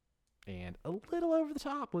 and a little over the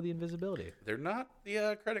top with the invisibility. they're not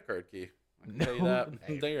the credit card key. I can tell you No,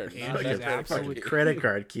 that. They are and not there's that credit card absolute- key. Credit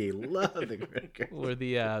card key. Love the credit card. Or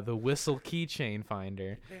the whistle keychain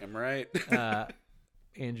finder. Damn right.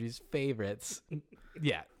 Andrew's favorites.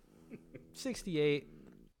 Yeah, 68.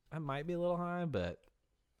 I might be a little high, but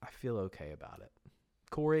I feel okay about it.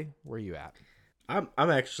 Corey, where are you at? I'm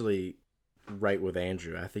actually right with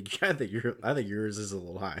Andrew. I think yours is a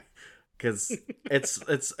little high because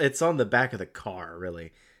it's on the back of the car.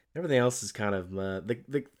 Really, everything else is kind of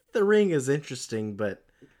the ring is interesting, but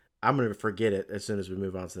I'm gonna forget it as soon as we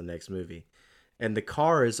move on to the next movie. And the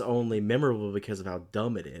car is only memorable because of how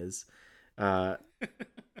dumb it is.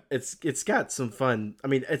 It's got some fun. I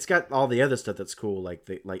mean, it's got all the other stuff that's cool, like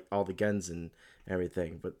all the guns and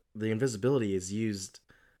everything. But the invisibility is used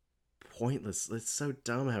pointless. It's so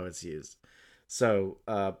dumb how it's used. So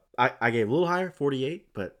I gave a little higher,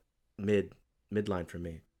 48, but midline for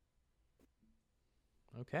me.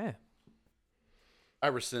 Okay. I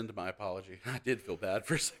rescind my apology. I did feel bad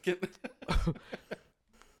for a second.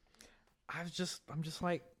 I'm just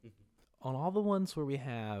like, on all the ones where we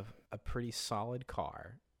have a pretty solid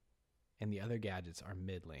car and the other gadgets are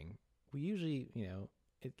middling, we usually,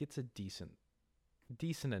 it gets a decent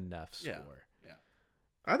enough score. Yeah.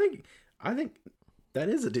 I think that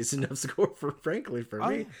is a decent enough score for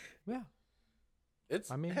me. Yeah,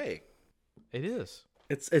 Hey, it is.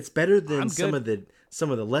 It's better than I'm some good. of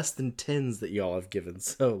the less than 10s that y'all have given.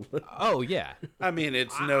 So Oh yeah. I mean,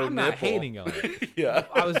 it's no I'm not nipple. hating on it. Yeah.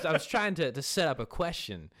 I was trying to set up a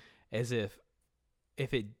question as if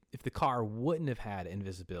the car wouldn't have had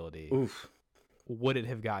invisibility, oof. would it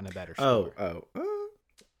have gotten a better score?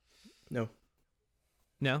 No.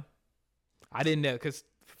 No, I didn't know, because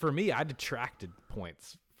for me, I detracted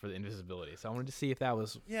points for the invisibility, so I wanted to see if that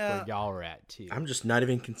was where y'all were at too. I'm just not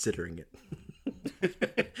even considering it.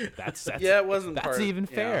 That's Yeah, it wasn't that's part- even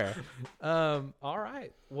yeah. fair. All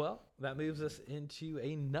right, well, that moves us into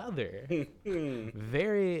another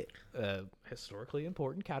very historically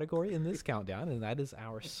important category in this countdown, and that is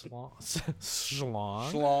our schlong.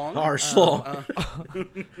 Schlong. Our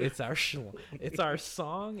schlong. It's our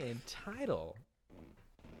song and title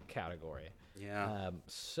category. Yeah.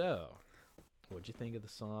 So, what'd you think of the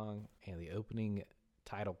song and the opening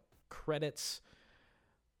title credits?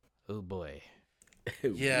 Oh boy.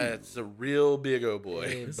 Yeah, it's a real big oh boy.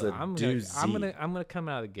 It's But a I'm doozy. gonna come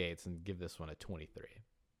out of the gates and give this one a 23.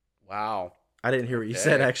 Wow. I didn't hear what you Okay.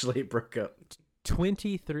 said. Actually, it broke up.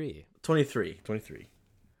 23. 23. 23.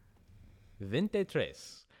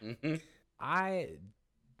 Mm-hmm. I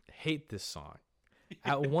hate this song.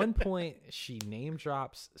 At one point, she name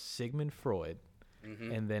drops Sigmund Freud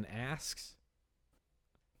Mm-hmm. and then asks,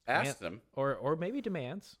 Asked them. or maybe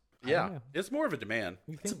demands. I don't Yeah, know. it's more of a demand.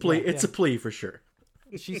 You It's a think- plea. yeah, It's yeah. a plea for sure.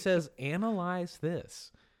 She says, analyze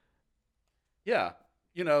this. Yeah,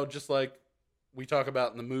 just like we talk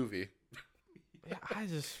about in the movie. Yeah, I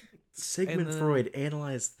just Sigmund And then- Freud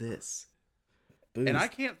analyzed this. Booth. And I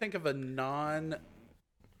can't think of another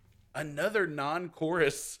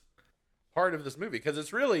non-chorus part of this movie, because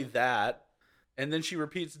it's really that, and then she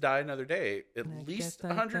repeats "Die Another Day" at I least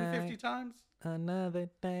guess I 150 die. times. another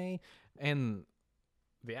day, and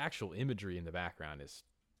the actual imagery in the background is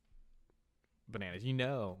bananas.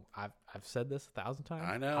 I've said this 1,000 times.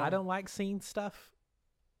 I know. I don't like seeing stuff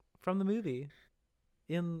from the movie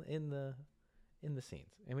in the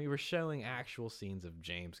scenes, and we were showing actual scenes of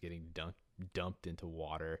James getting dumped into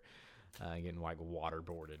water, getting like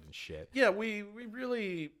waterboarded and shit. Yeah, we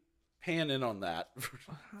really pan in on that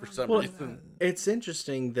for some Well, reason. it's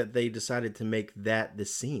interesting that they decided to make that the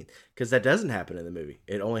scene, because that doesn't happen in the movie.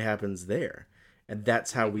 It only happens there, and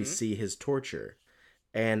that's how we see his torture.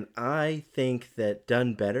 And I think that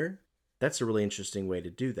done better, that's a really interesting way to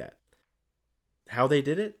do that. How they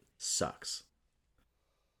did it sucks.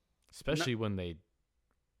 Especially when they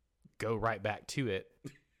go right back to it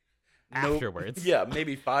Nope. afterwards. Yeah,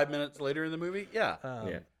 maybe 5 minutes later in the movie. Yeah.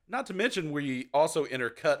 Yeah. Not to mention, we also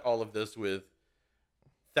intercut all of this with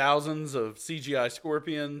thousands of CGI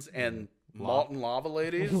scorpions and molten lava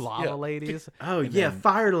ladies. Lava Yeah. ladies. Oh and yeah, then-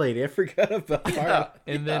 Fire Lady. I forgot about Fire. Yeah.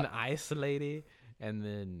 and then Ice Lady, and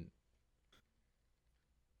then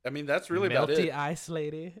I mean, that's really about Melty it. Ice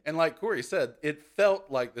Lady. And like Corey said, it felt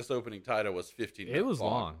like this opening title was 15 minutes It was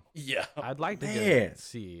long. Yeah. I'd like to Man.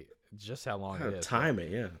 see just how long How it to is. time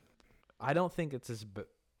it, yeah. I don't think it's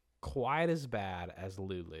quite as bad as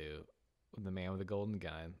Lulu, the man with the golden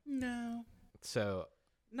gun. No, So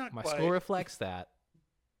not my quite. score reflects that,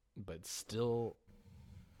 but still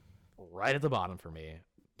right at the bottom for me.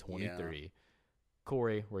 23.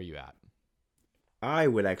 Corey, where you at? I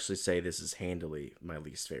would actually say this is handily my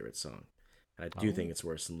least favorite song. I do Oh. think it's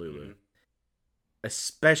worse than Lulu. Mhm.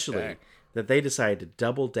 Especially Dang. that they decided to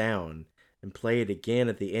double down and play it again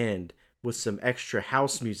at the end with some extra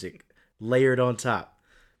house music layered on top.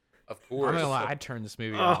 Of I'm course. gonna lie, I'd turn this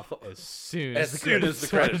movie Oh. off as soon As soon as the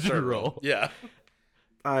credits started to roll. Yeah.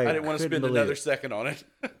 I didn't want to couldn't spend believe another it. second on it.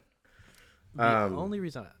 The Um, only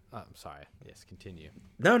reason I'm sorry. Yes, continue.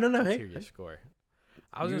 No, Let's hey. hear your score.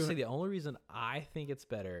 I was gonna You- say the only reason I think it's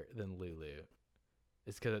better than Lulu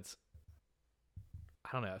is because it's, I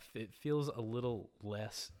don't know, it feels a little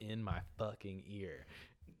less in my fucking ear.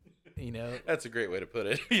 You know, That's a great way to put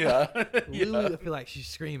it. Yeah. Lulu, Yeah. I feel like she's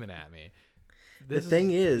screaming at me. The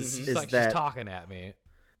thing is it's is like that she's talking at me.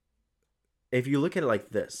 if you look at it like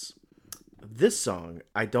this song,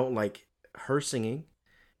 I don't like her singing,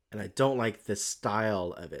 and I don't like the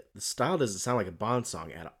style of it. The style doesn't sound like a Bond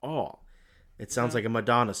song at all. It sounds like a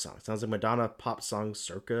Madonna song. It sounds like Madonna pop song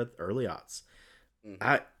circa early aughts. Mhm.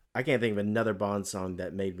 I can't think of another Bond song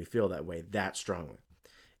that made me feel that way that strongly.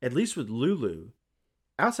 At least with Lulu,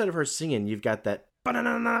 outside of her singing, you've got that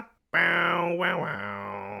ba-na-na-na, bow, wow,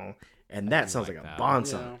 wow, and that sounds like like a that. Bond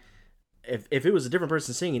Yeah. song. If it was a different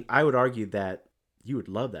person singing, I would argue that you would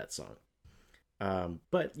love that song.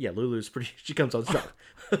 But yeah, Lulu's pretty. She comes on strong.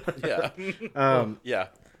 Yeah. Yeah.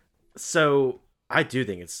 So I do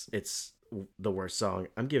think it's the worst song.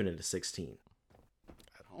 I'm giving it a 16.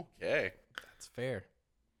 Okay. That's fair.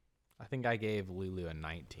 I think I gave Lulu a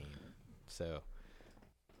 19. So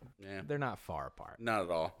Yeah. they're not far apart. Not at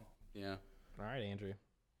all. Yeah. All right, Andrew.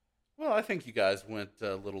 Well, I think you guys went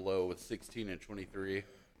a little low with 16 and 23.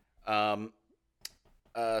 So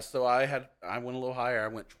I went a little higher. I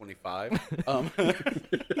went 25.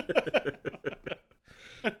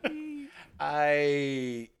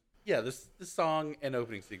 This song and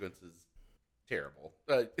opening sequence is terrible.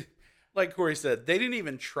 Like Corey said, they didn't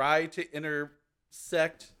even try to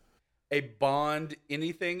intersect a Bond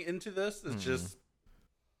anything into this. It's just,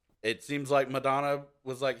 it semes like Madonna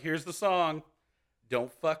was like, "Here's the song.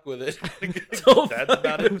 Don't fuck with it." That's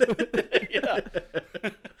about it. Yeah.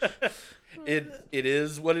 It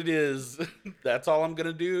is what it is. That's all I'm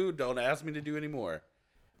gonna do. Don't ask me to do anymore.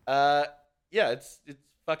 Yeah, it's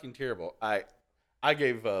fucking terrible. I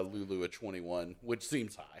gave Lulu a 21, which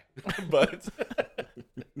seems high, but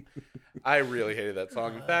I really hated that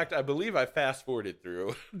song. In fact, I believe I fast forwarded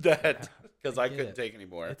through that because I couldn't take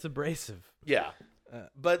anymore. It's abrasive. Yeah.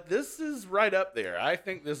 But this is right up there. I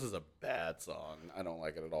think this is a bad song. I don't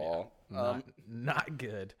like it at all. Not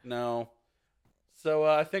good. No. So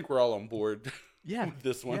I think we're all on board Yeah. with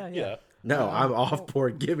this one. Yeah, Yeah. yeah. No, I'm off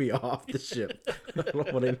board. Get me off the ship. I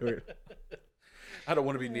don't want to hear it. I don't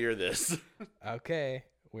want to be near this. Okay.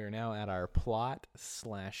 We're now at our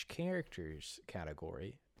plot/characters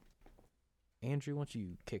category. Andrew, why don't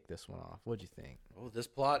you kick this one off? What'd you think? Oh, this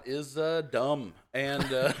plot is dumb. And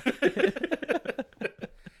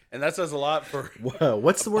and that says a lot for Whoa,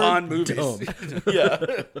 what's the word? Bond movies. Dumb. Yeah.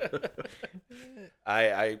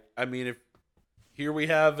 I mean, if here we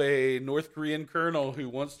have a North Korean colonel who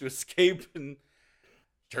wants to escape and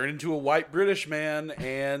turn into a white British man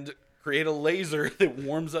and create a laser that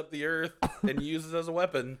warms up the earth and uses as a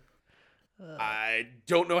weapon. I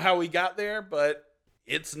don't know how we got there, but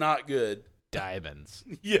it's not good. Diamonds.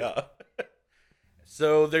 Yeah.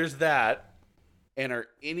 So there's that. And are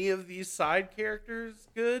any of these side characters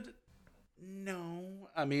good? No.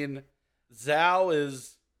 I mean, Zhao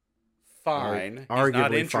is fine. He's not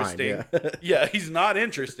Arguably interesting. fine, yeah. Yeah, he's not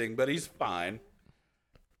interesting, but he's fine.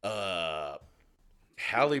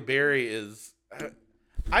 Halle Berry is.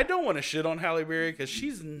 I don't want to shit on Halle Berry because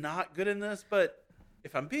she's not good in this, but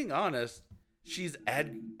if I'm being honest, she's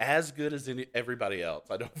as good as everybody else.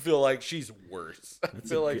 I don't feel like she's worse. I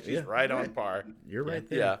feel like she's right on par. You're right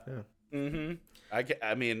Yeah. there. Mm-hmm.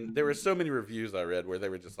 I mean, there were so many reviews I read where they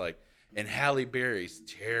were just like, "And Halle Berry's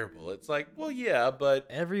terrible." It's like, well, yeah, but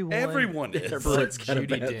Everyone is. Everyone's except kinda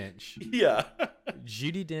Judi bad. Dench. Yeah,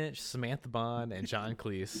 Judi Dench, Samantha Bond, and John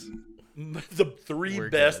Cleese. the three We're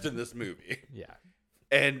best good. in this movie, Yeah.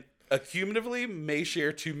 and accumulatively may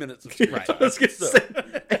share 2 minutes of screen I time. was gonna So, say,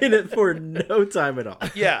 in it for no time at all.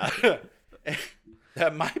 yeah,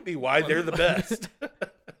 that might be why they're the best.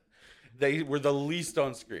 they were the least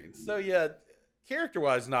on screen. So yeah,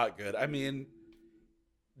 character-wise, not good. I mean,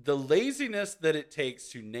 the laziness that it takes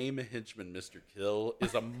to name a henchman Mr. Kill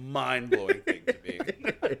is a mind-blowing thing to me.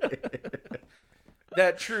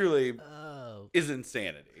 That truly is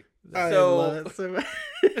insanity. So,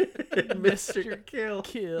 Mr. Kill.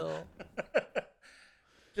 Kill.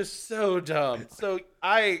 just so dumb. So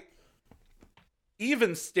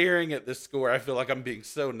even staring at this score, I feel like I'm being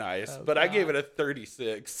so nice, but I gave it a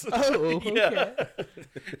 36. Oh, okay. Yeah.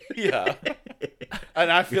 Yeah.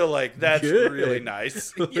 And I feel like that's Good. really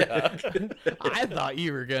nice. Yeah. I thought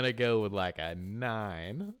you were gonna go with like a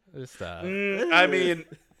 9. Just I mean,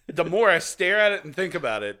 the more I stare at it and think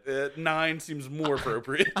about it, 9 seems more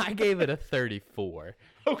appropriate. I gave it a 34.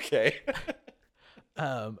 Okay.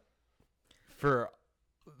 For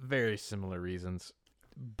very similar reasons,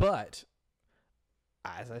 but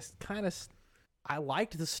as I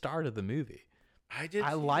liked the start of the movie. I did.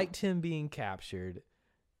 I too. liked him being captured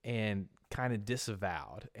and kind of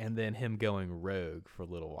disavowed, and then him going rogue for a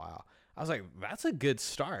little while. I was like, that's a good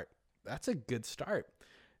start. That's a good start.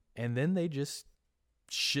 And then they just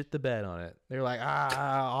shit the bed on it. They're like,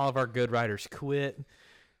 all of our good writers quit.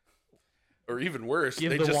 Or even worse, Give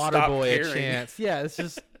they the just water stopped boy caring. a chance. Yeah, it's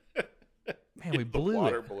just, man, we Give the blew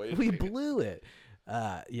water it. boy a We chance. blew it.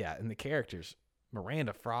 Yeah, and the characters.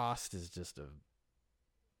 Miranda Frost is just a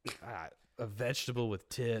vegetable with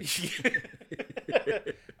tits.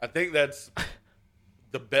 I think that's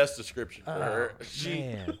the best description for her.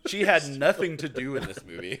 Man. She had nothing to do in this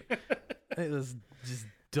movie. It was just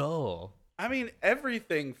dull. I mean,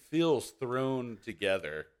 everything feels thrown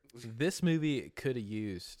together. This movie could have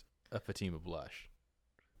used a Fatima Blush.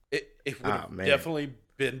 It would have man. definitely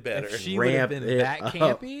been better. If she would have Ramp been it that up.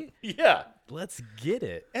 campy, Yeah. let's get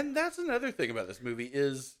it. And that's another thing about this movie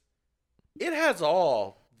is it has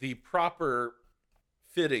all the proper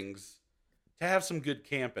fittings to have some good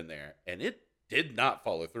camp in there, and it did not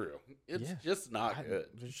follow through. It's Yeah. just not good.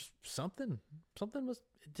 There's just something was,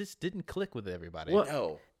 it just didn't click with everybody. Well,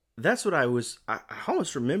 No. That's what I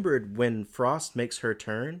almost remembered when Frost makes her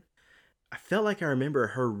turn. I felt like I remember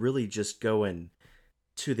her really just going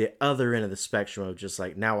to the other end of the spectrum of just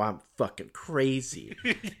like, now I'm fucking crazy.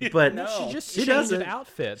 But No. She just She changed doesn't.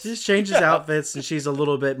 outfits. she just changes outfits and she's a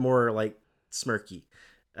little bit more like smirky.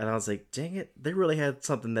 And I was like, dang it, they really had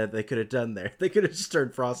something that they could have done there. They could have just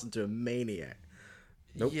turned Frost into a maniac.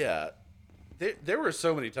 Nope. Yeah. There were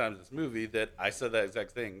so many times in this movie that I said that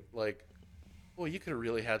exact thing. Like, well, you could have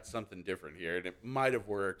really had something different here, and it might have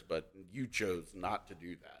worked, but you chose not to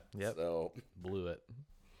do that. Yep. So, Blew it.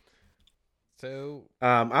 So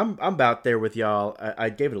I'm about there with y'all. I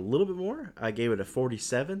gave it a little bit more. I gave it a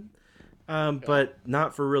 47. But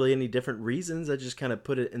not for really any different reasons. I just kind of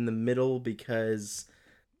put it in the middle because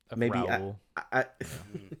of maybe Raoul. I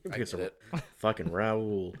get it. fucking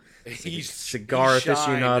Raul. he's cigar he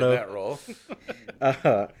shined in aficionado. that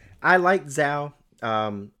role. I liked Zhao.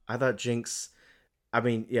 I thought Jinx. I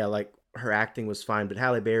mean, yeah, like her acting was fine, but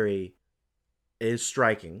Halle Berry is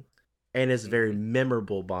striking and is a very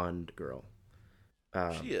memorable Bond girl.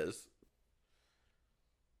 She is.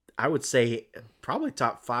 I would say probably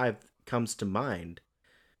top 5 comes to mind,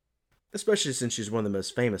 especially since she's one of the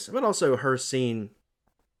most famous. But also her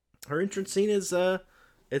entrance scene is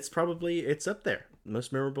it's up there,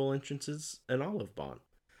 most memorable entrances in all of Bond.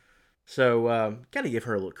 So gotta give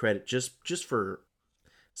her a little credit just for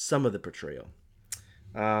some of the portrayal.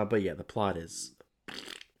 But yeah, the plot is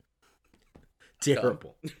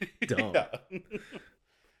terrible, dumb.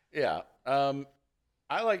 Yeah.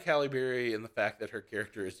 I like Halle Berry in the fact that her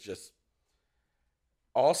character is just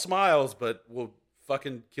all smiles, but will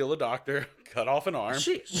fucking kill a doctor, cut off an arm,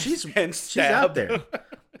 She's and she's stab. out there.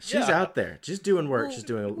 She's Yeah. out there. She's doing work. She's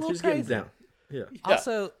Little she's getting crazy. down. Yeah.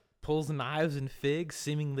 Also pulls knives and figs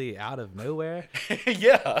seemingly out of nowhere.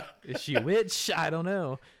 Yeah. Is she a witch? I don't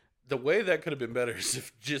know. The way that could have been better is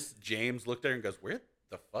if just James looked at her and goes, "Where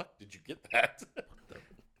the fuck did you get that?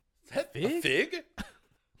 Is that a Fig? fig?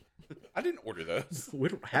 I didn't order those." We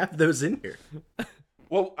don't have those in here.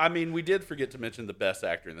 Well, I mean, we did forget to mention the best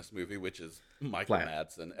actor in this movie, which is Michael Vlad.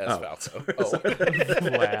 Madsen as Oh. Falco.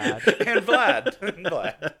 Vlad. And Vlad.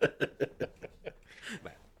 Vlad.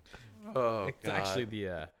 Oh, It's God. actually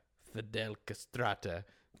the Fidel Castrata,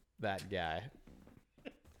 that guy.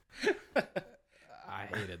 I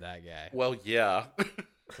hated that guy. Well, yeah.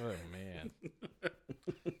 Oh man.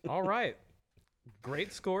 All right.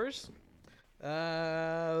 Great scores.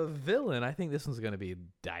 Villain, I think this one's gonna be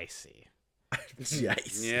dicey.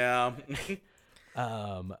 Yikes. Yeah.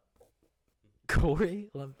 Corey,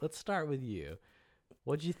 let's start with you.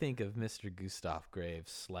 What'd you think of Mr. Gustav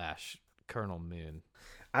Graves / Colonel Moon?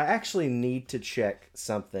 I actually need to check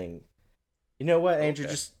something. You know what, Andrew?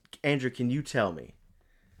 Okay. Andrew, can you tell me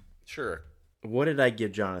Sure. what did I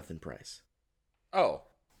give Jonathan Pryce? Oh,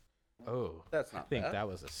 Oh, that's I not think bad. that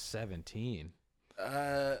was a 17. I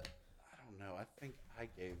don't know. I think I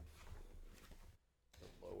gave the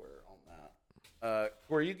lower on that.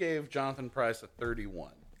 Corey, you gave Jonathan Pryce a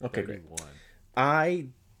 31. Okay, great. 31. I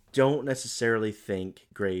don't necessarily think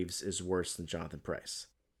Graves is worse than Jonathan Pryce.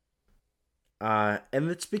 And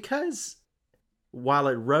it's because while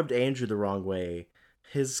it rubbed Andrew the wrong way,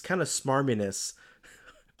 his kind of smarminess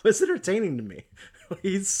was entertaining to me.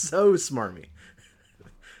 He's so smarmy.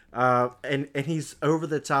 And he's over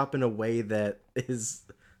the top in a way that is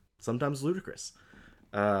sometimes ludicrous.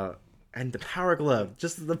 And the Power Glove,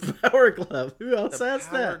 just the Power Glove. Who else has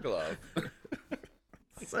Power that? glove.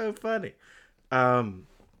 So funny.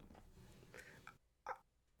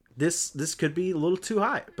 This could be a little too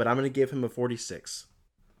high, but I'm going to give him a 46.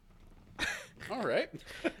 All right.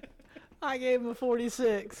 I gave him a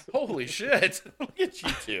 46. Holy shit. Look at you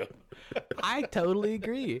two. I totally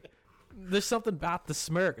agree. There's something about the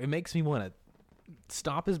smirk. It makes me want to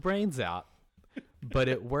stomp his brains out, but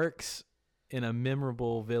it works in a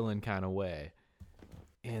memorable villain kind of way.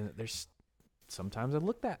 And there's sometimes I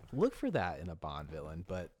look for that in a Bond villain,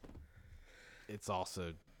 but he's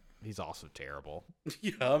also terrible.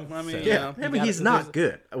 Yeah, I mean, So- yeah. I mean, gotta- he's not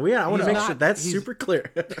good. I want to He's make sure not- that's he's- super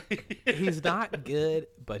clear. He's not good,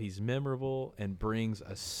 but he's memorable and brings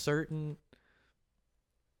a certain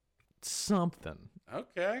something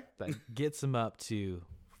Okay. that gets him up to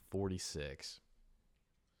 46.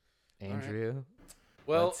 Andrew,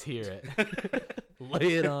 Well, let's hear it.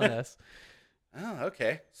 Lay it on us. oh,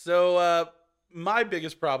 okay. So, my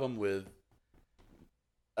biggest problem with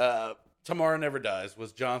Tomorrow Never Dies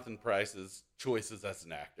was Jonathan Pryce's choices as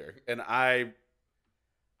an actor. And I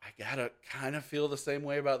gotta kind of feel the same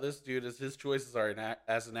way about this dude as his choices are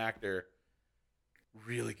as an actor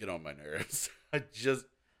really get on my nerves.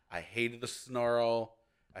 I hated the snarl.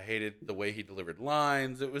 I hated the way he delivered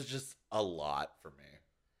lines. It was just a lot for me.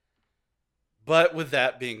 But with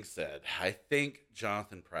that being said, I think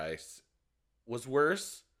Jonathan Pryce was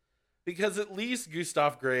worse because at least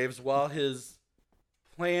Gustav Graves, while his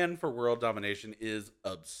plan for world domination is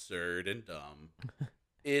absurd and dumb,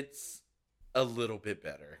 it's a little bit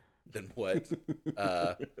better than what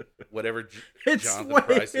whatever Jonathan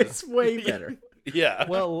Pryce is. It's way better. Yeah.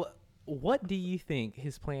 Well, what do you think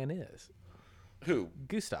his plan is? Who?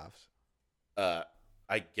 Gustav's.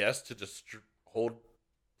 I guess to just hold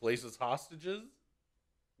places hostages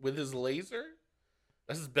with his laser.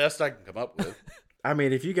 That's the best I can come up with. I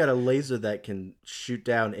mean, if you got a laser that can shoot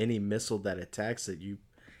down any missile that attacks it,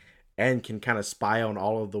 and can kind of spy on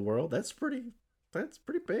all of the world, that's pretty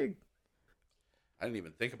big. I didn't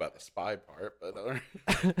even think about the spy part,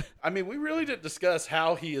 but I mean, we really didn't discuss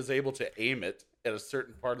how he is able to aim it at a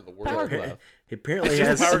certain part of the world. Power glove. He apparently It's just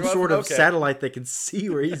has a power some glove? sort of Okay. satellite that can see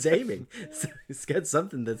where he's aiming. So he's got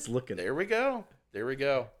something that's looking. There we go.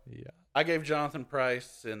 Yeah. I gave Jonathan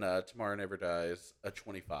Pryce in Tomorrow Never Dies a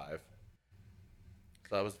 25.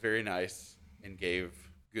 So I was very nice and gave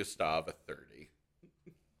Gustav a 30.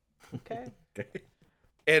 Okay.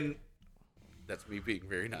 And that's me being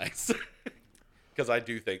very nice. Because I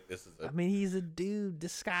do think this is I mean, he's a dude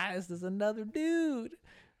disguised as another dude.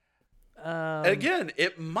 And again,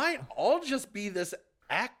 it might all just be this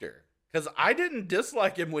actor. Because I didn't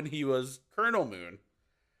dislike him when he was Colonel Moon.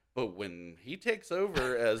 But when he takes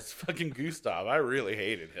over as fucking Gustav, I really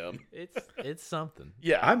hated him. It's something.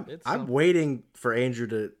 Yeah. I'm It's I'm something. waiting for Andrew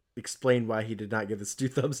to explain why he did not give this 2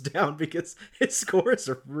 thumbs down, because his scores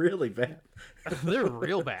are really bad. They're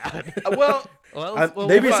real bad. Well,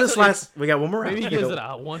 Maybe it's well, this last. We got one more round. Maybe he gives it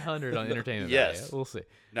a 100 on entertainment Yes. value. We'll see.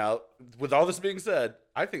 now, with all this being said,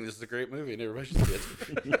 I think this is a great movie and everybody should see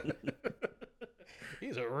it.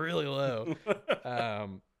 He's a really low.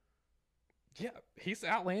 Yeah, he's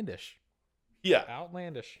outlandish. Yeah.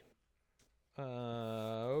 Outlandish.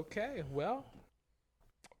 Okay, well,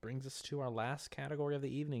 brings us to our last category of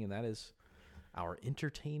the evening, and that is our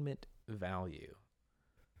entertainment value.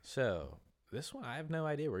 So, this one, I have no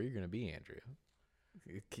idea where you're going to be, Andrew.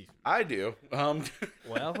 I do.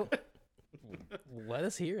 Well, let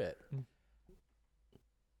us hear it.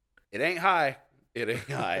 It ain't high. It ain't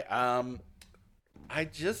high. I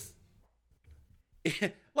just,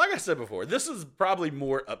 like I said before, this is probably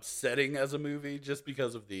more upsetting as a movie just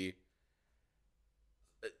because of the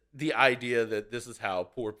idea that this is how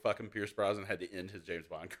poor fucking Pierce Brosnan had to end his James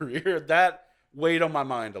Bond career. That weighed on my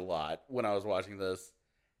mind a lot when I was watching this,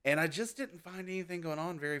 and I just didn't find anything going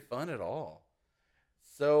on very fun at all.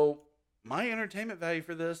 So my entertainment value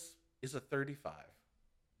for this is a 35.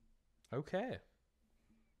 Okay.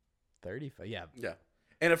 35. Yeah. Yeah.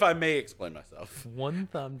 And if I may explain myself. One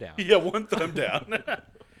thumb down. Yeah, one thumb down.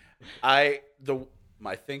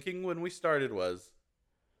 My thinking when we started was,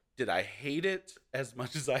 did I hate it as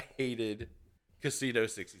much as I hated Casino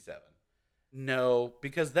 67? No,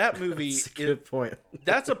 because that movie That's a good point.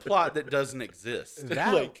 that's a plot that doesn't exist.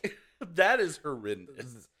 That- Like that is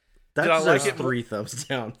horrendous. That Did I like deserves it more- 3 thumbs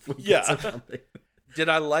down. if we get Yeah. something. Did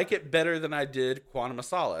I like it better than I did Quantum of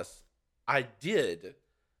Solace? I did,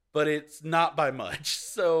 but it's not by much.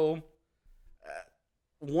 So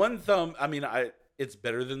one thumb. I mean, it's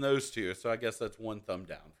better than those two. So I guess that's one thumb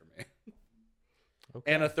down for me,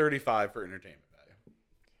 Okay. and a 35 for entertainment value.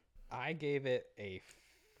 I gave it a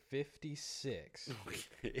 56.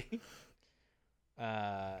 Okay.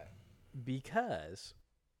 Because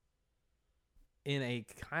in a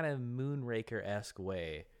kind of Moonraker-esque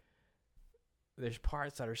way, there's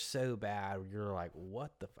parts that are so bad where you're like,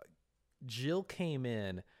 what the fuck? Jill came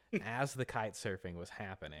in as the kite surfing was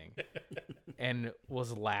happening and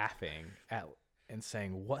was laughing at and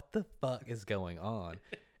saying, what the fuck is going on?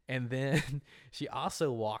 And then she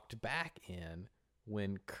also walked back in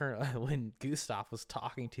when when Gustav was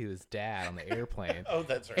talking to his dad on the airplane. Oh,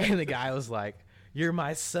 that's right. And the guy was like, "You're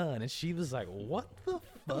my son." And she was like, "What the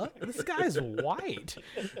fuck? This guy's white."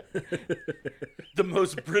 The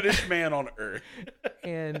most British man on earth.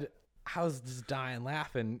 And I was just dying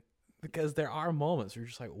laughing because there are moments where you're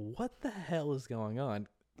just like, what the hell is going on?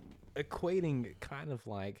 Equating kind of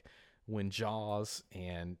like when Jaws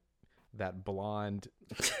and that blonde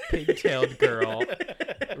pigtailed girl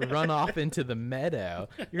run off into the meadow.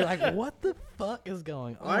 You're like, what the fuck is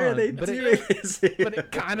going on? Why are they doing this? But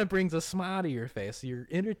it kind of brings a smile to your face. You're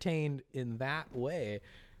entertained in that way.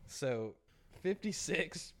 So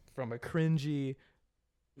 56 from a cringy,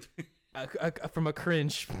 from a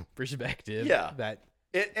cringe perspective. Yeah. That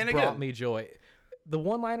And brought again, me joy. The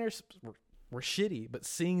one-liners were shitty, but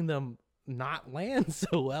seeing them not land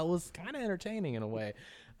so well was kind of entertaining in a way.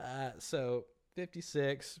 So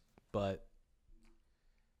 56, but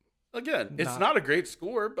again, it's not a great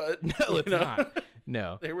score, but no, it's you know, not.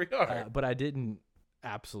 No, There we are. but I didn't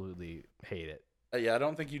absolutely hate it. Yeah, I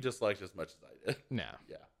don't think you disliked as much as I did. No,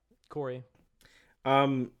 Yeah. Corey.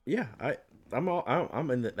 Yeah, I'm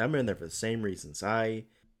in there for the same reasons.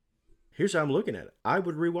 Here's how I'm looking at it. I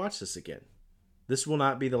would rewatch this again. This will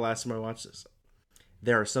not be the last time I watch this.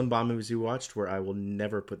 There are some Bond movies you watched where I will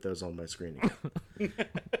never put those on my screen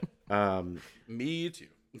again. Me too.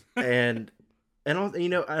 and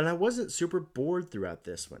I wasn't super bored throughout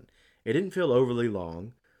this one. It didn't feel overly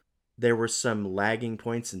long. There were some lagging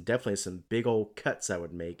points and definitely some big old cuts I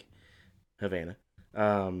would make, Havana.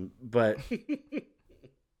 But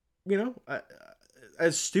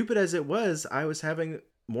as stupid as it was, I was having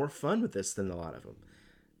more fun with this than a lot of them.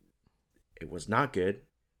 It was not good.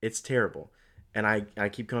 It's terrible. And I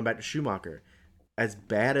keep coming back to Schumacher. As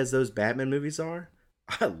bad as those Batman movies are,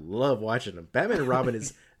 I love watching them. Batman and Robin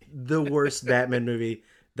is the worst Batman movie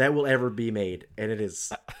that will ever be made. And it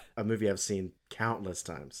is a movie I've seen countless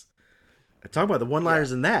times. I talk about the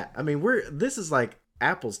one-liners in that. I mean, this is like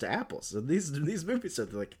apples to apples. So these movies are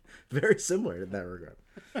like very similar in that regard.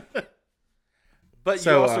 But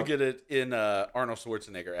So, you also get it in Arnold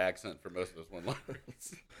Schwarzenegger accent for most of those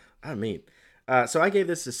one-liners. I mean, so I gave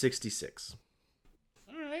this a 66.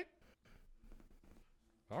 All right.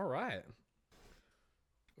 All right.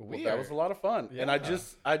 Well, that was a lot of fun. And I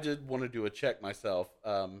did want to do a check myself.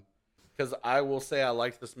 Because I will say I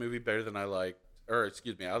liked this movie better than I liked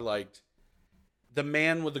The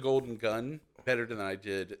Man with the Golden Gun better than I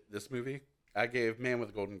did this movie. I gave Man with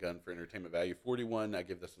the Golden Gun for entertainment value 41. I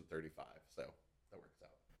give this one 35. So that works out.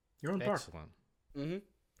 You're on par. Excellent. Mm-hmm.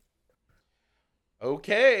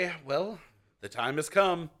 Okay. Well, the time has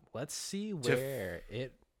come. Let's see where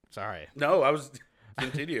it. Sorry. No, I was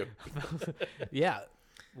continue. Yeah.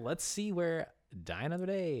 Let's see where Die Another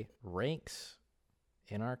Day ranks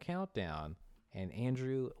in our countdown. And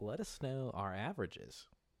Andrew, let us know our averages.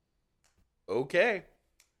 Okay.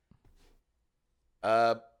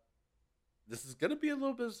 This is gonna be a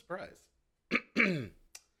little bit of a surprise.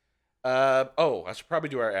 I should probably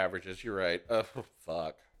do our averages. You're right.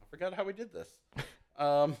 Fuck. I forgot how we did this.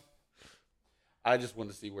 I just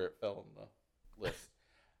wanted to see where it fell on the list.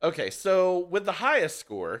 Okay, so with the highest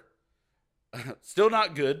score, still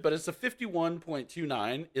not good, but it's a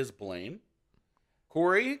 51.29, is Blaine.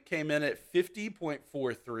 Corey came in at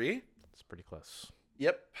 50.43. It's pretty close.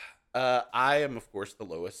 Yep. I am, of course, the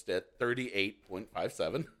lowest at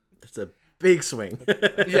 38.57. That's a big swing.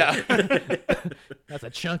 Yeah. That's a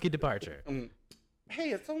chunky departure. Hey,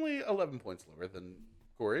 it's only 11 points lower than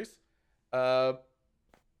Corey's.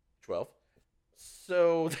 12.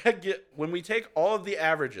 So when we take all of the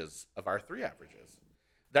averages of our 3 averages,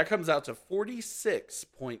 that comes out to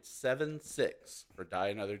 46.76 for Die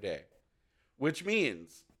Another Day. Which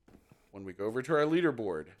means when we go over to our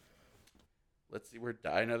leaderboard, let's see where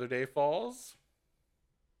Die Another Day falls.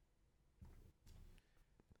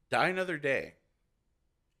 Die Another Day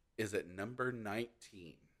is at number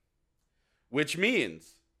 19. Which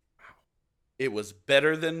means it was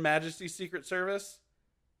better than Majesty's Secret Service,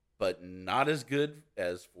 but not as good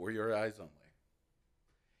as For Your Eyes Only.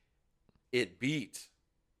 It beat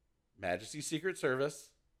Majesty's Secret Service,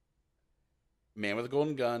 Man with a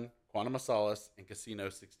Golden Gun, Quantum of Solace, and Casino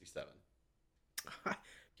 67.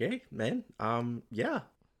 Okay, man. Yeah,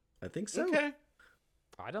 I think so. Okay.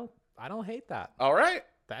 I don't hate that. All right.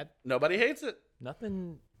 That Nobody hates it.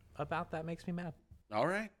 nothing about that makes me mad. All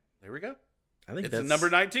right. There we go. I think It's that's at number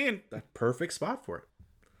 19. the perfect spot for it.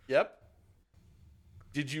 Yep.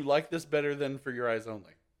 Did you like this better than For Your Eyes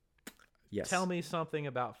Only? Yes. Tell me something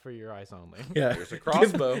about For Your Eyes Only. Yeah. There's a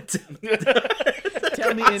crossbow.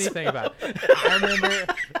 Tell me anything about it. I remember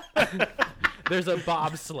there's a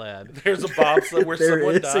bobsled. There's a bobsled where There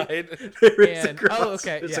someone is died. There is a And cross.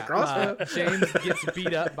 okay, There's yeah. a crossbow. James gets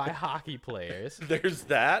beat up by hockey players. There's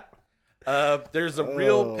that. There's a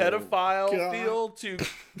real Oh, pedophile God. feel to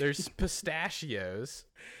There's pistachios.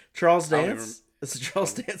 Charles don't even- Dance. Is it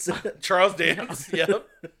Charles Dance in it? Charles Dance. Yep.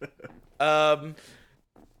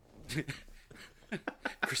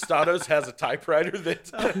 Cristados has a typewriter that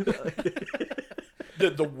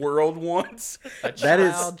the world wants. A That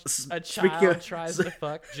is- child, a speaking child of- tries to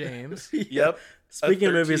fuck James. Yep. Speaking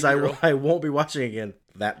of movies, I 13-year-old. won't be watching again.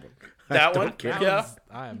 That one. I That don't one? care. That Yeah. one's-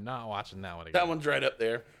 I am not watching that one again. That one's right up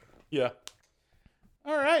there. Yeah.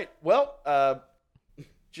 All right. Well,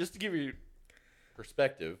 just to give you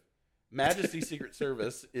perspective, Majesty's Secret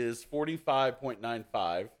Service is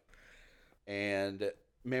 45.95, and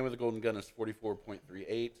Man with a Golden Gun is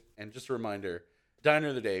 44.38. And just a reminder, Diner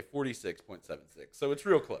of the Day 46.76. So it's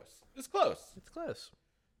real close. It's close. It's close.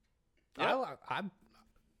 Yeah. I'm,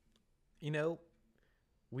 you know,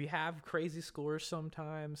 we have crazy scores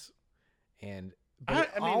sometimes, but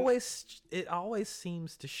I mean- it always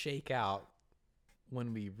seems to shake out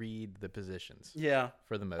when we read the positions Yeah.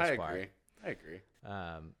 for the most I part. agree. I agree.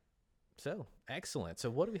 So excellent.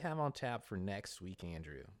 So what do we have on tap for next week,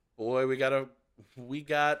 Andrew? Boy, we got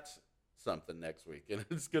something next week, and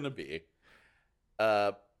it's gonna be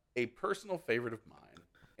a personal favorite of mine,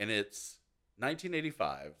 and it's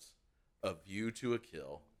 1985's A View to a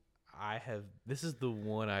Kill. This is the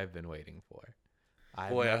one I've been waiting for.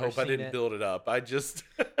 Boy, I hope I didn't build it up. I just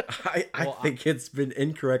I Well, think it's been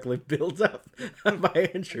incorrectly built up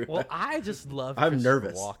by Andrew. Well, I just love. I'm Christopher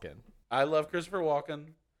nervous. Walken. I love Christopher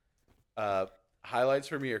Walken. Highlights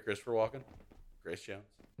for me are Christopher Walken, Grace Jones,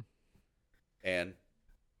 and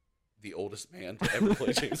the oldest man to ever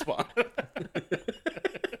play James Bond.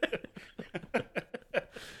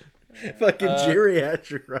 Fucking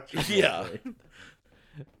geriatric Russian. Yeah.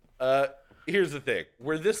 Here's the thing.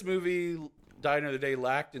 Where this movie, Die Another Day,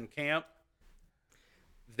 lacked in camp,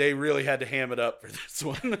 they really had to ham it up for this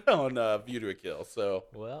one on View to a Kill. So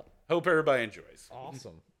Well, hope everybody enjoys.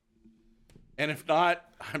 awesome. And if not,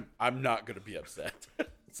 I'm not going to be upset.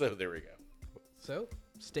 So there we go. So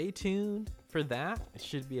stay tuned for that. It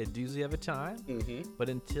should be a doozy of a time. Mm-hmm. But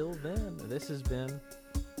until then, this has been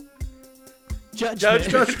Judgment.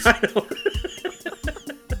 Judgment.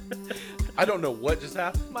 I don't know what just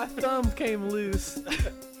happened. My thumb came loose.